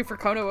 you have to for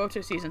Kono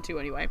Oto Season 2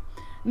 anyway.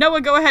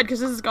 Noah, go ahead, because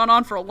this has gone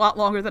on for a lot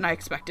longer than I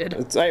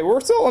expected. Hey, we're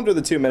still under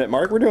the 2-minute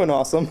mark. We're doing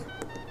awesome.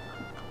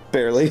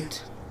 Barely.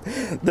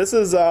 This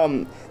is,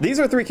 these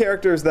are 3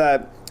 characters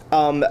that,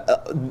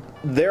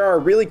 there are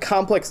really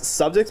complex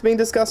subjects being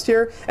discussed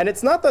here, and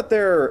it's not that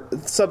they're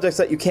subjects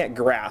that you can't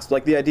grasp.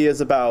 Like, the ideas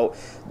about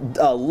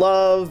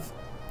love,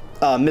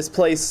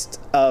 misplaced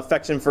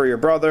affection for your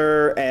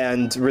brother,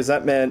 and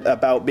resentment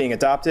about being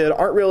adopted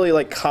aren't really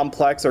like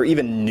complex or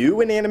even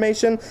new in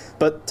animation,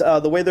 but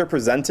the way they're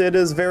presented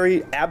is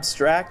very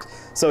abstract.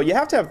 So you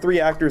have to have 3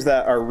 actors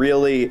that are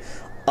really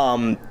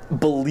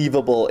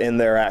believable in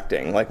their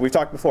acting. Like we've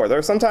talked before, there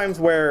are some times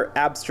where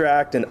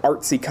abstract and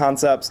artsy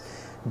concepts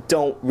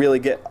don't really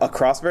get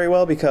across very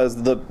well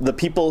because the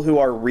people who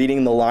are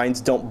reading the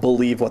lines don't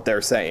believe what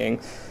they're saying.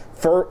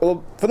 For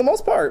the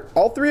most part,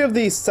 all three of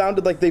these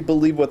sounded like they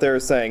believe what they were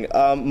saying.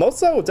 Most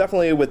so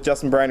definitely with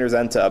Justin Briner's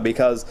Enta,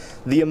 because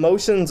the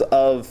emotions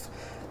of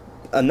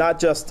not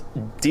just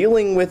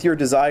dealing with your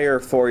desire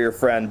for your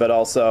friend, but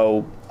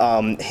also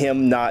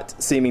him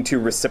not seeming to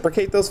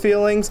reciprocate those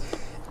feelings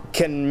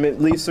can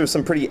lead through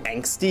some pretty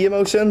angsty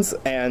emotions,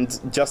 and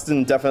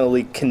Justin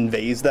definitely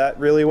conveys that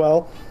really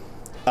well.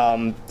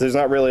 There's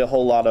not really a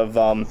whole lot of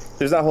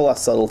there's not a whole lot of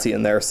subtlety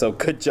in there, so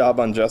good job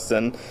on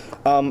Justin.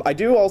 I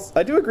do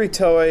agree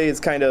Toei is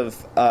kind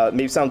of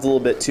maybe sounds a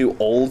little bit too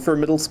old for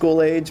middle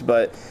school age,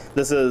 but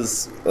this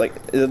is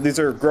like these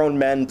are grown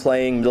men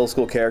playing middle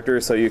school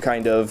characters, so you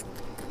kind of.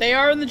 They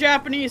are in the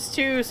Japanese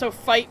too, so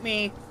fight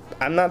me.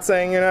 I'm not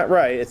saying you're not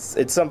right.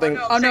 It's something.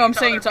 Oh no, I'm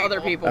saying it to other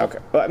people. Okay,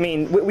 but I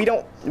mean, we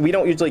don't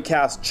usually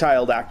cast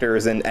child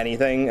actors in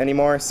anything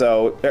anymore,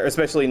 so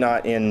especially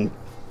not in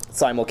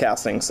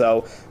simulcasting.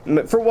 So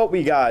for what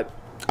we got,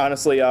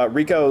 honestly,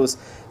 Rico's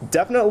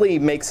definitely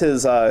makes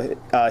his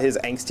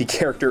angsty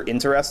character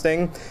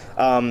interesting.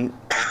 A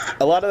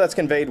lot of that's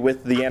conveyed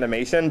with the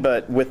animation,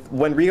 but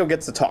when Rico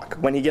gets to talk,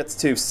 when he gets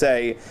to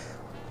say,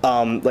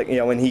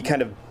 when he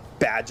kind of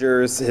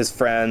badgers his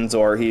friends,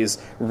 or he's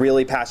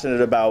really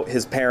passionate about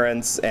his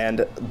parents,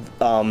 and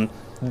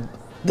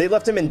they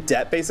left him in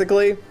debt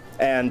basically,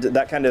 and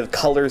that kind of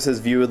colors his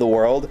view of the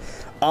world.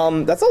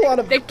 That's a lot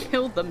of. They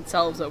killed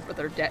themselves over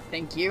their debt.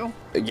 Thank you.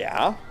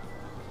 Yeah,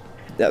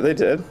 they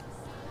did.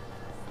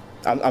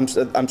 I'm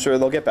sure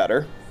they'll get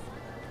better.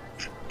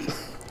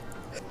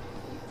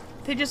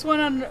 They just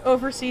went on an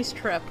overseas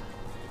trip.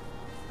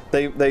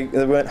 They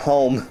went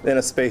home in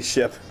a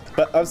spaceship.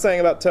 But I was saying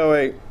about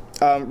Toei.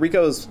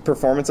 Rico's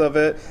performance of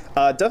it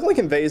definitely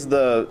conveys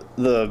the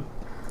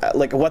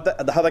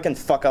how that can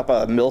fuck up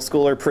a middle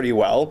schooler pretty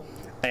well,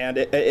 and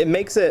it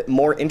makes it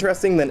more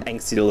interesting than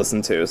angsty to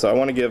listen to. So I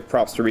want to give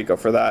props to Rico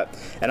for that.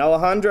 And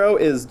Alejandro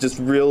is just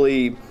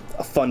really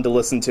fun to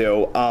listen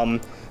to.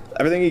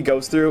 Everything he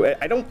goes through,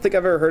 I don't think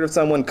I've ever heard of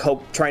someone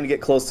trying to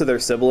get close to their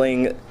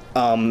sibling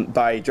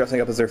by dressing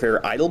up as their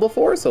favorite idol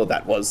before, so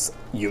that was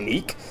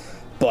unique.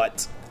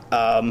 But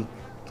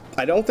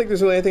I don't think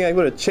there's really anything I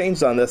would have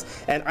changed on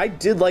this, and I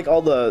did like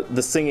all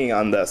the singing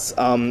on this.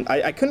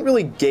 I couldn't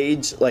really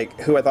gauge like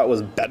who I thought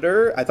was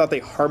better. I thought they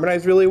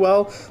harmonized really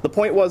well. The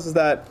point was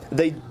that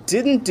they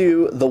didn't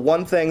do the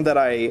one thing that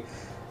I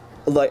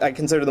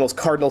consider the most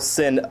cardinal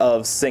sin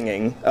of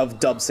singing, of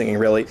dub singing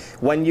really.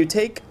 When you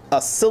take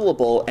a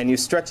syllable and you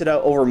stretch it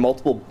out over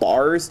multiple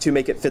bars to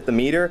make it fit the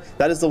meter,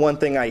 that is the one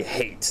thing I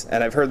hate.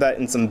 And I've heard that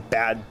in some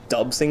bad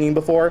dub singing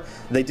before.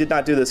 They did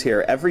not do this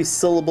here. Every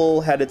syllable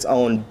had its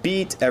own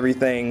beat,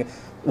 everything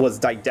was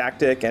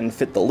didactic and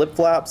fit the lip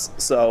flaps.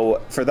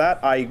 So for that,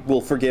 I will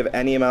forgive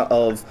any amount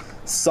of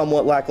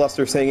somewhat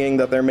lackluster singing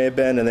that there may have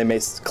been, and they may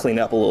clean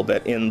up a little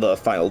bit in the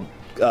final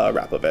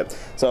wrap of it.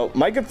 So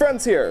my good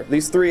friends here,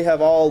 these three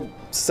have all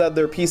said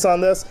their piece on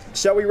this.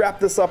 Shall we wrap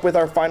this up with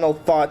our final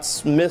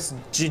thoughts, Miss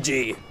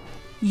Gigi?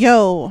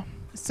 Yo,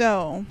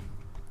 so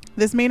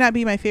this may not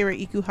be my favorite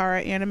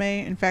Ikuhara anime.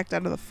 In fact,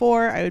 out of the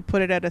 4, I would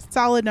put it at a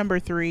solid number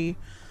 3,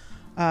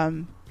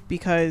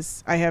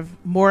 because I have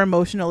more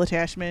emotional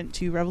attachment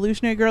to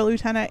Revolutionary Girl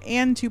Utena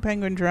and to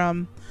Penguin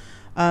Drum.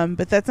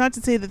 But that's not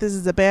to say that this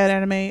is a bad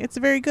anime. It's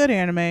a very good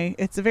anime.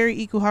 It's a very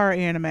Ikuhara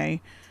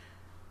anime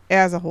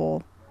as a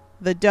whole.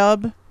 The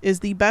dub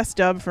is the best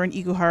dub for an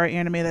Ikuhara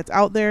anime that's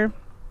out there.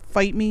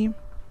 Fight me.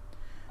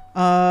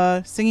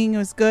 Singing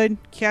was good.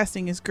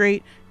 Casting is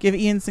great. Give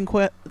Ian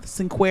Sinclair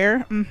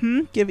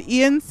give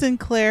Ian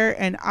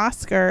Sinclair an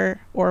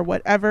Oscar, or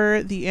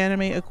whatever the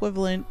anime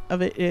equivalent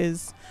of it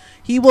is.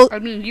 He will. I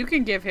mean, you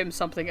can give him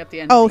something at the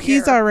end. Oh, of the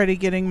year. He's already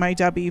getting my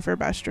dubby for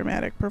best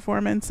dramatic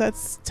performance.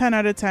 That's 10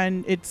 out of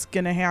 10. It's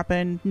gonna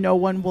happen. No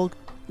one will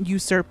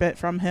usurp it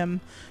from him.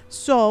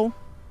 So,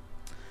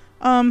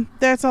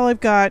 that's all I've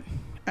got.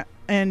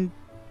 And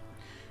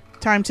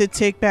time to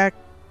take back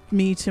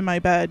me to my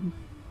bed.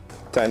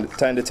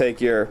 Time to take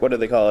your, what do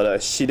they call it, a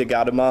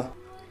Shidagadama?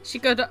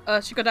 Shikodama.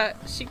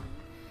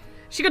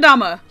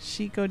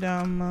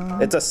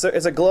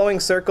 It's a glowing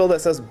circle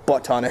that says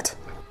butt on it.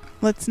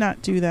 Let's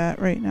not do that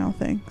right now,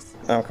 thanks.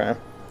 Okay.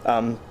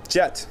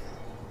 Jet,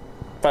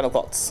 final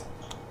thoughts.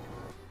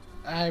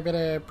 I've been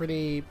a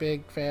pretty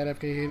big fan of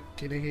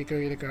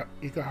Kinehiko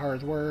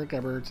Ikuhara's work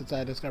ever since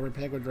I discovered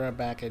Penguin Drum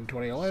back in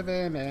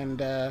 2011,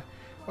 and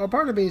well,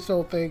 part of me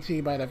still thinks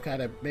he might have kind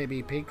of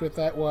maybe peaked with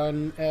that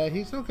one.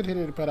 He still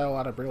continued to put out a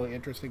lot of really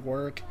interesting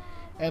work,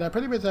 and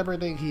pretty much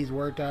everything he's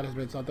worked on has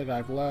been something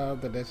I've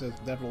loved, and this is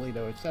definitely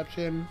no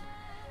exception.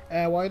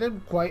 While I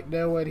didn't quite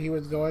know what he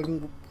was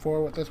going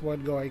for with this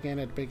one going in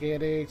at the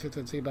beginning, since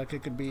it seemed like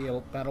it could be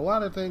about a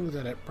lot of things,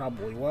 and it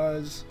probably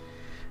was.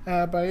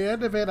 By the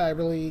end of it, I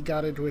really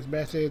got into his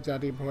message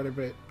on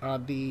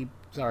the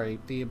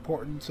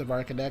importance of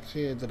our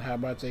connections and how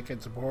much they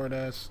can support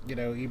us,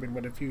 even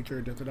when the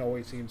future doesn't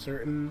always seem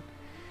certain.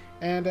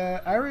 And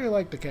I really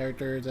like the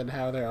characters and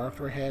how their arcs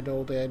were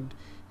handled, and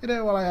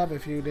while I have a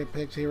few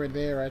nitpicks here and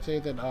there, I'd say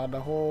that on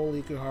the whole,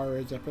 Ikuhara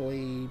has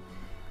definitely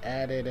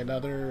added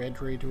another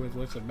entry to his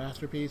list of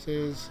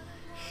masterpieces.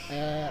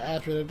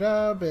 As for the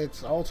dub,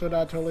 it's also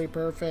not totally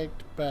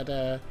perfect, but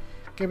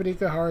given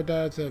Ikuhara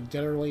dubs have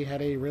generally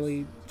had a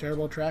really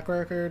terrible track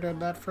record on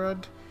that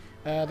front,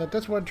 that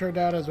this one turned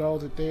out as well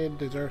as it did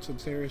deserves some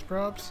serious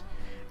props.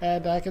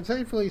 And I can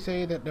safely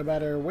say that no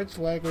matter which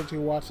language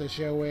you watch the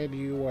show in,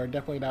 you are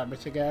definitely not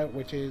missing out,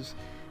 which is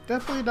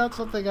definitely not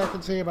something I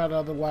can say about a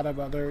lot of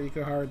other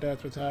Ikuhara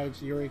dubs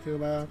besides Yuri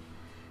Kuma.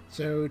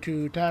 So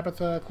to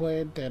Tabitha,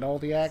 Clint, and all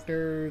the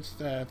actors,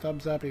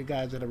 thumbs up, you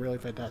guys did a really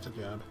fantastic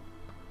job.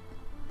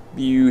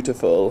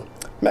 Beautiful.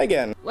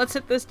 Megan. Let's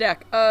hit this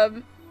deck.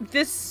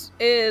 This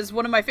is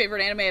one of my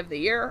favorite anime of the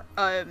year.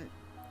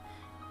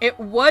 It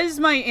was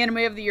my anime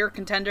of the year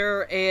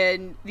contender,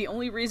 and the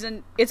only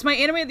reason it's my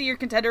anime of the year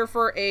contender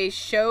for a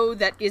show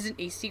that isn't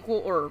a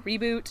sequel or a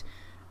reboot.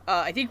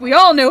 I think we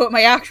all know what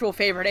my actual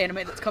favorite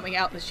anime that's coming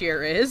out this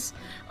year is.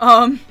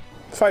 Fire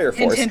Force.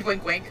 Hint, hint,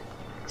 wink, wink.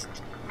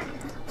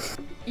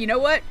 You know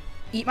what?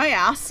 Eat my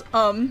ass.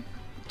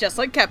 Just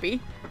like Kepi.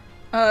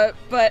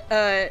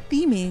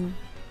 Theming.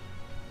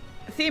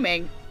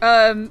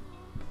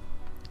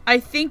 I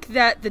think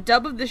that the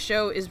dub of the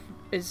show is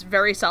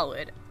very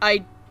solid.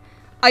 I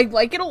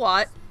like it a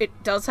lot. It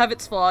does have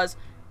its flaws.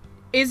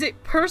 Is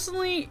it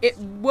personally?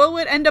 Will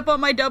it end up on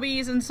my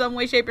dubbies in some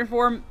way, shape, or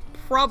form?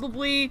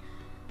 Probably.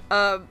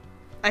 I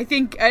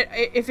think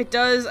if it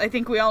does, I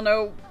think we all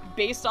know,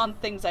 based on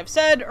things I've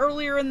said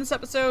earlier in this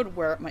episode,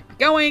 where it might be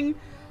going.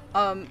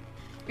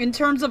 In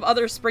terms of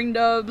other spring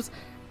dubs,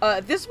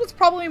 this was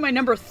probably my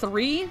number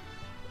 3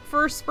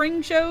 for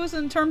spring shows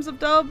in terms of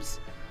dubs.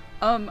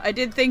 I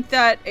did think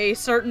that a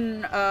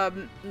certain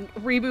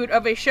reboot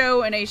of a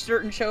show and a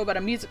certain show about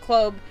a music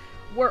club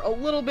were a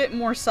little bit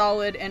more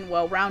solid and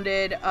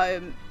well-rounded.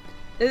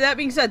 That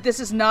being said, this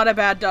is not a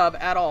bad dub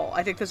at all.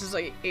 I think this is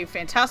a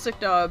fantastic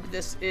dub.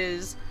 This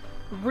is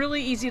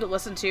really easy to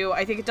listen to.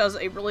 I think it does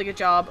a really good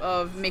job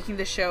of making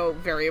the show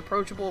very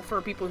approachable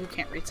for people who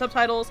can't read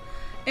subtitles.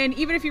 And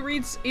even if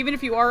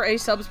you are a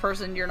subs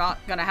person, you're not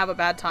gonna have a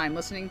bad time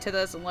listening to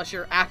this unless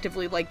you're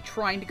actively like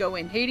trying to go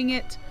in hating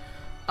it.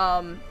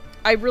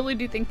 I really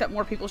do think that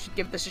more people should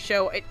give this a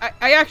show.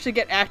 I actually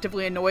get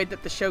actively annoyed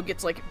that the show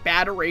gets like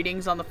bad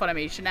ratings on the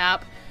Funimation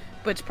app,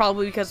 but it's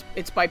probably because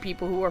it's by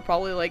people who are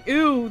probably like,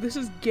 "Ooh, this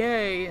is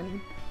gay,"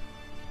 and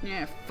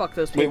yeah, fuck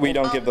those people. We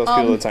don't give those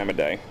people the time of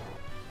day.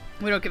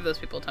 We don't give those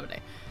people the time of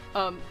day.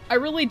 I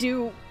really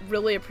do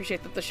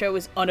appreciate that the show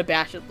is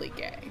unabashedly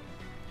gay.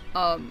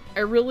 I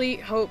really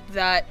hope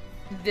that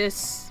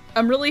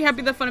I'm really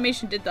happy that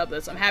Funimation did dub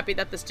this. I'm happy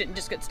that this didn't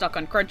just get stuck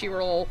on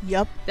Crunchyroll.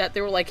 Yep. That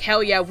they were like,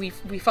 hell yeah, we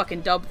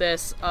fucking dubbed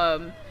this.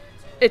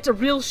 It's a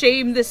real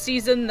shame this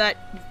season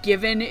that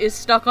Given is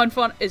stuck on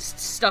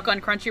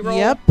Crunchyroll.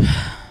 Yep.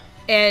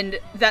 And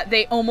that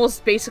they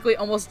almost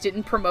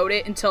didn't promote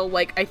it until,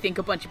 like, I think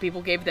a bunch of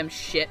people gave them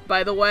shit,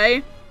 by the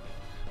way.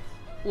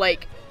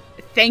 Like,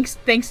 thanks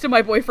to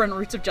my boyfriend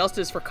Roots of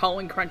Justice for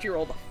calling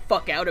Crunchyroll the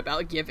fuck out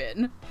about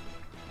Given.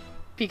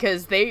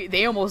 Because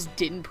they almost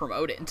didn't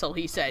promote it until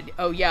he said,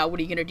 "Oh yeah, what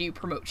are you gonna do?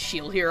 Promote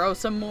Shield Hero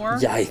some more?"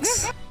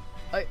 Yikes!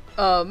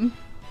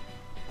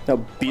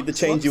 No, be the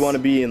change you want to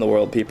be in the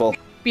world, people.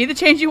 Be the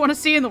change you want to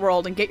see in the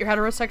world, and get your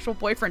heterosexual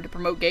boyfriend to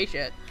promote gay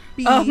shit.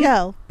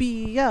 BL.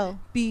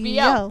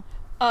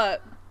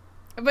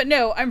 But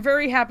no, I'm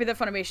very happy that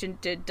Funimation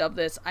did dub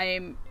this.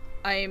 I'm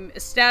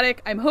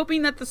ecstatic. I'm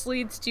hoping that this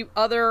leads to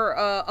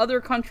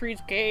other countries'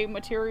 gay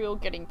material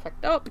getting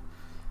picked up.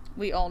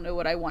 We all know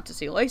what I want to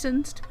see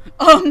licensed.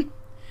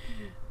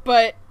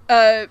 But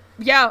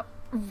yeah,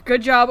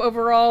 good job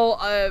overall.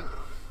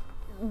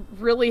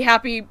 Really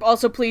happy.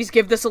 Also, please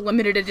give this a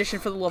limited edition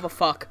for the love of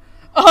fuck.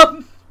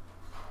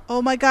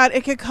 Oh my god,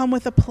 it could come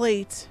with a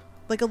plate.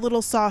 Like a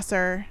little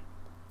saucer.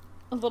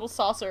 A little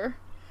saucer.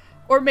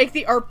 Or make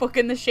the art book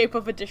in the shape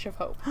of a dish of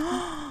hope.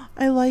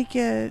 I like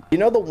it. You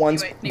know the one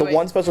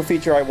special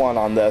feature I want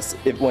on this,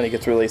 when it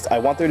gets released, I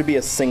want there to be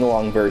a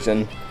sing-along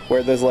version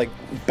where there's like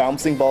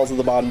bouncing balls at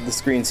the bottom of the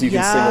screen so you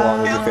can sing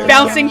along with your favorite.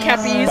 Bouncing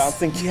keppies.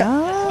 Bouncing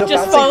Yeah.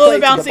 Just follow the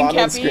bouncing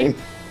kepi.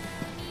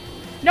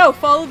 No,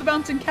 follow the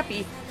bouncing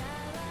kepi.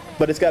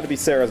 But it's got to be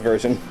Sarah's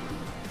version.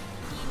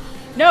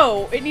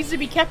 No, it needs to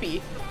be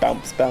kepi.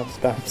 Bounce, bounce,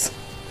 bounce.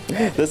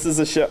 This is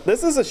a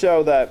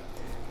show that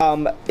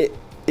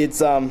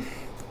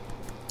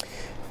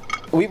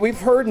we've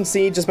heard and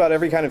seen just about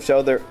every kind of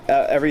show there,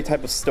 every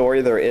type of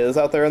story there is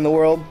out there in the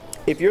world.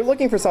 If you're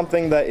looking for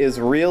something that is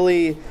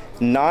really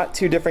not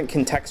too different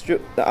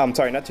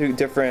not too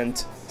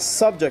different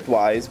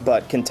subject-wise,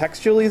 but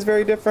contextually is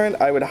very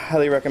different, I would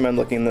highly recommend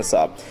looking this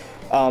up.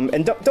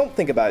 And don't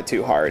think about it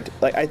too hard.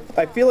 Like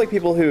I feel like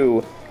people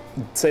who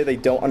say they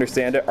don't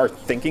understand it are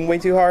thinking way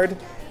too hard.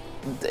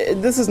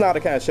 This is not a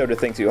kind of show to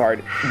think too hard.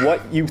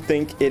 What you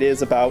think it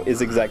is about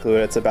is exactly what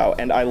it's about,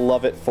 and I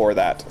love it for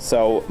that.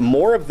 So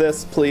more of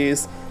this,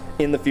 please,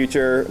 in the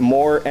future.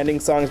 More ending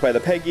songs by the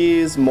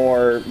Peggies,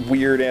 more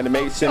weird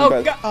animation.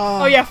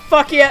 Oh yeah,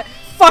 fuck yeah.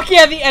 Fuck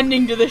yeah, the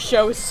ending to this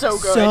show is so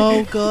good.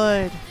 So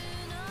good.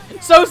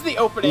 So's the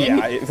opening.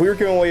 Yeah, if we were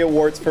giving away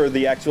awards for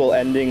the actual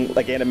ending,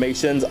 like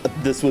animations,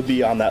 this would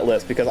be on that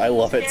list because I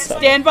love it so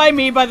much. Stand By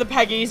Me by the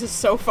Peggies is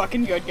so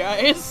fucking good,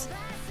 guys.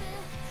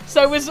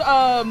 So was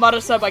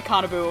Marasa by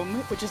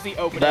Kanaboom, which is the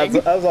opening.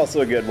 That was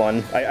also a good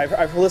one.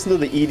 I've listened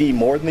to the ED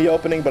more than the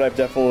opening, but I've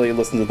definitely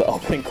listened to the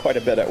opening quite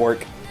a bit at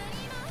work.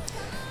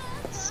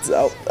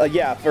 So,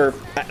 yeah,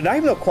 and I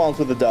have no qualms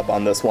with the dub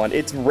on this one.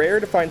 It's rare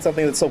to find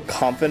something that's so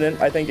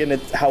confident, I think, in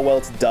how well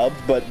it's dubbed,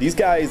 but these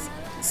guys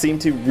seem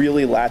to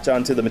really latch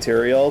onto the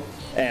material,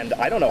 and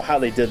I don't know how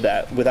they did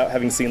that without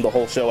having seen the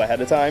whole show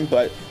ahead of time,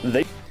 but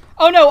they...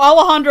 Oh no,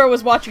 Alejandro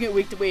was watching it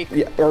week to week.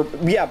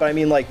 Yeah, but I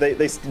mean, like,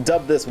 they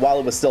dubbed this while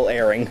it was still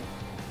airing.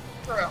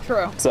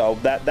 True. So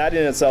that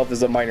in itself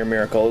is a minor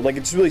miracle. Like,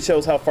 it just really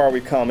shows how far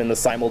we've come in the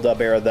simul-dub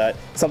era, that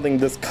something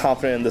this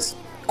confident and this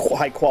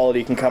high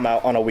quality can come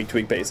out on a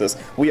week-to-week basis.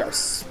 We are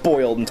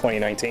spoiled in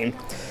 2019.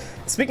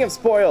 Speaking of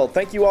spoiled,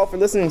 thank you all for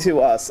listening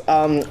to us.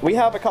 We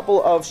have a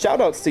couple of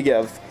shout-outs to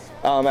give,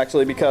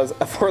 actually, because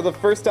for the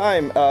first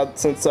time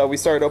since we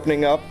started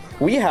opening up,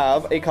 we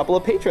have a couple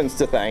of patrons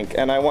to thank,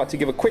 and I want to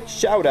give a quick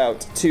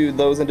shout-out to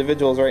those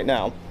individuals right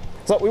now.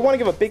 So we want to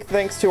give a big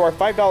thanks to our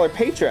 $5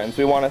 patrons.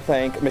 We want to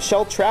thank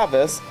Michelle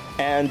Travis,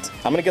 and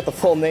I'm going to get the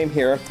full name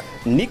here,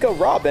 Nico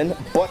Robin,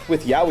 but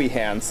with Yowie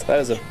hands. That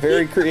is a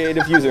very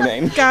creative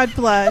username. God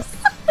bless.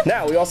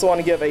 Now, we also want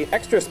to give an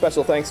extra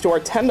special thanks to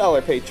our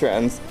 $10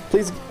 patrons.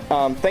 Please,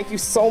 thank you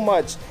so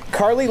much.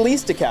 Carly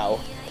Leasticow,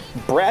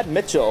 Brad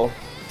Mitchell,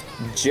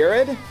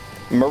 Jared,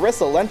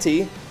 Marissa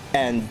Lenti,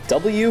 and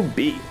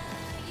WB.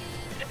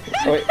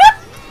 Oh,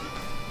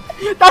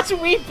 wait. That's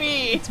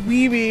Weepy. It's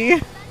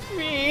Weeby.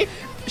 Me.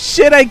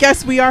 Shit, I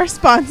guess we are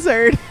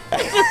sponsored.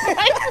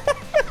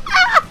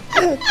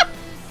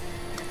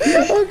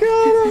 Oh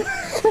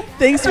god.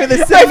 Thanks for the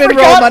I cinnamon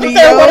roll forgot money,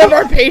 that they're one of yo.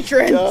 our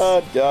patrons.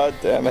 God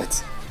damn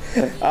it.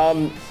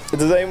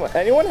 Does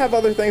anyone have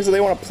other things that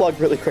they want to plug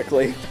really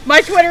quickly?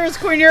 My Twitter is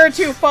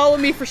Queenera2. Follow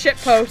me for shit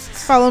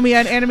posts. Follow me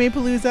on Anime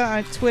Palooza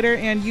on Twitter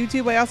and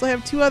YouTube. I also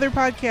have 2 other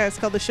podcasts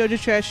called the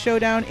Shoujo Trash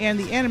Showdown and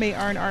the Anime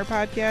R&R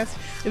podcast.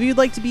 If you'd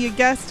like to be a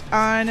guest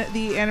on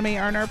the Anime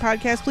R&R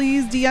podcast,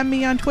 please DM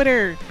me on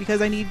Twitter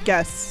because I need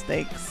guests.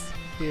 Thanks.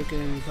 You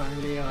can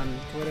find me on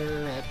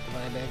Twitter at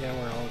Vibega,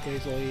 where I'll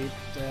occasionally,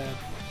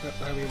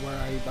 where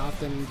I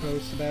often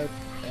post about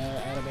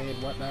anime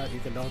and whatnot. You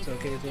can also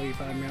occasionally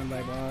find me on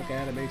my blog,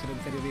 Animation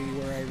Infinity,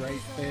 where I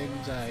write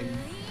things. I'm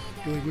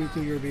doing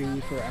weekly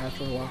reviews for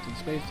Astro Lost in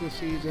Space this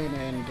season,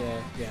 and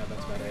yeah,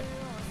 that's about it.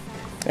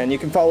 And you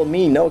can follow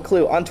me, Noah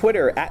Clue, on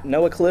Twitter, at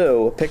Noah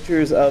Clue.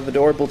 Pictures of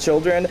adorable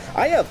children.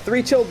 I have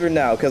 3 children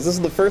now, because this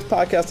is the first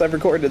podcast I've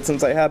recorded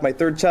since I had my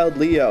 3rd child,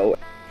 Leo.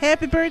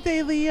 Happy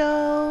birthday,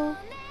 Leo.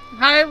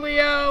 Hi,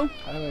 Leo.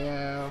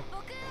 Hello.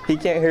 He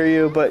can't hear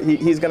you, but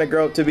he's going to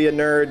grow up to be a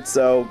nerd,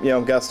 so, you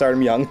know, gotta start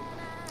him young.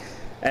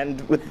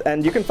 And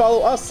you can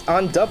follow us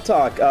on Dub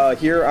Talk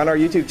here on our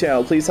YouTube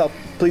channel.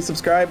 Please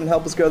subscribe and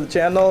help us grow the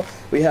channel.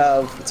 We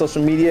have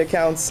social media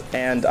accounts,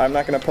 and I'm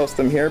not going to post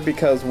them here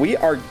because we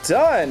are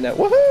done.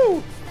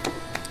 Woohoo!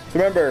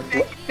 Remember.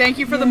 Thank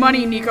you for the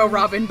money, Nico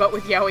Robin, but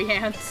with Yowie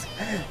hands.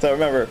 So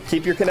remember,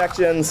 keep your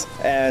connections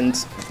and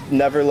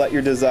never let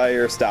your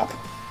desire stop.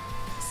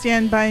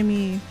 Stand by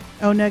me.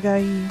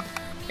 Onegai.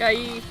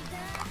 Yay.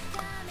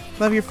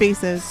 Love your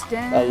faces.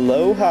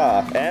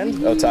 Aloha and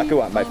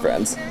otaku, my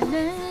friends.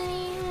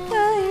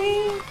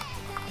 Bye.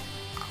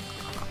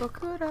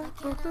 Bokura,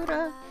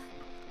 bokura.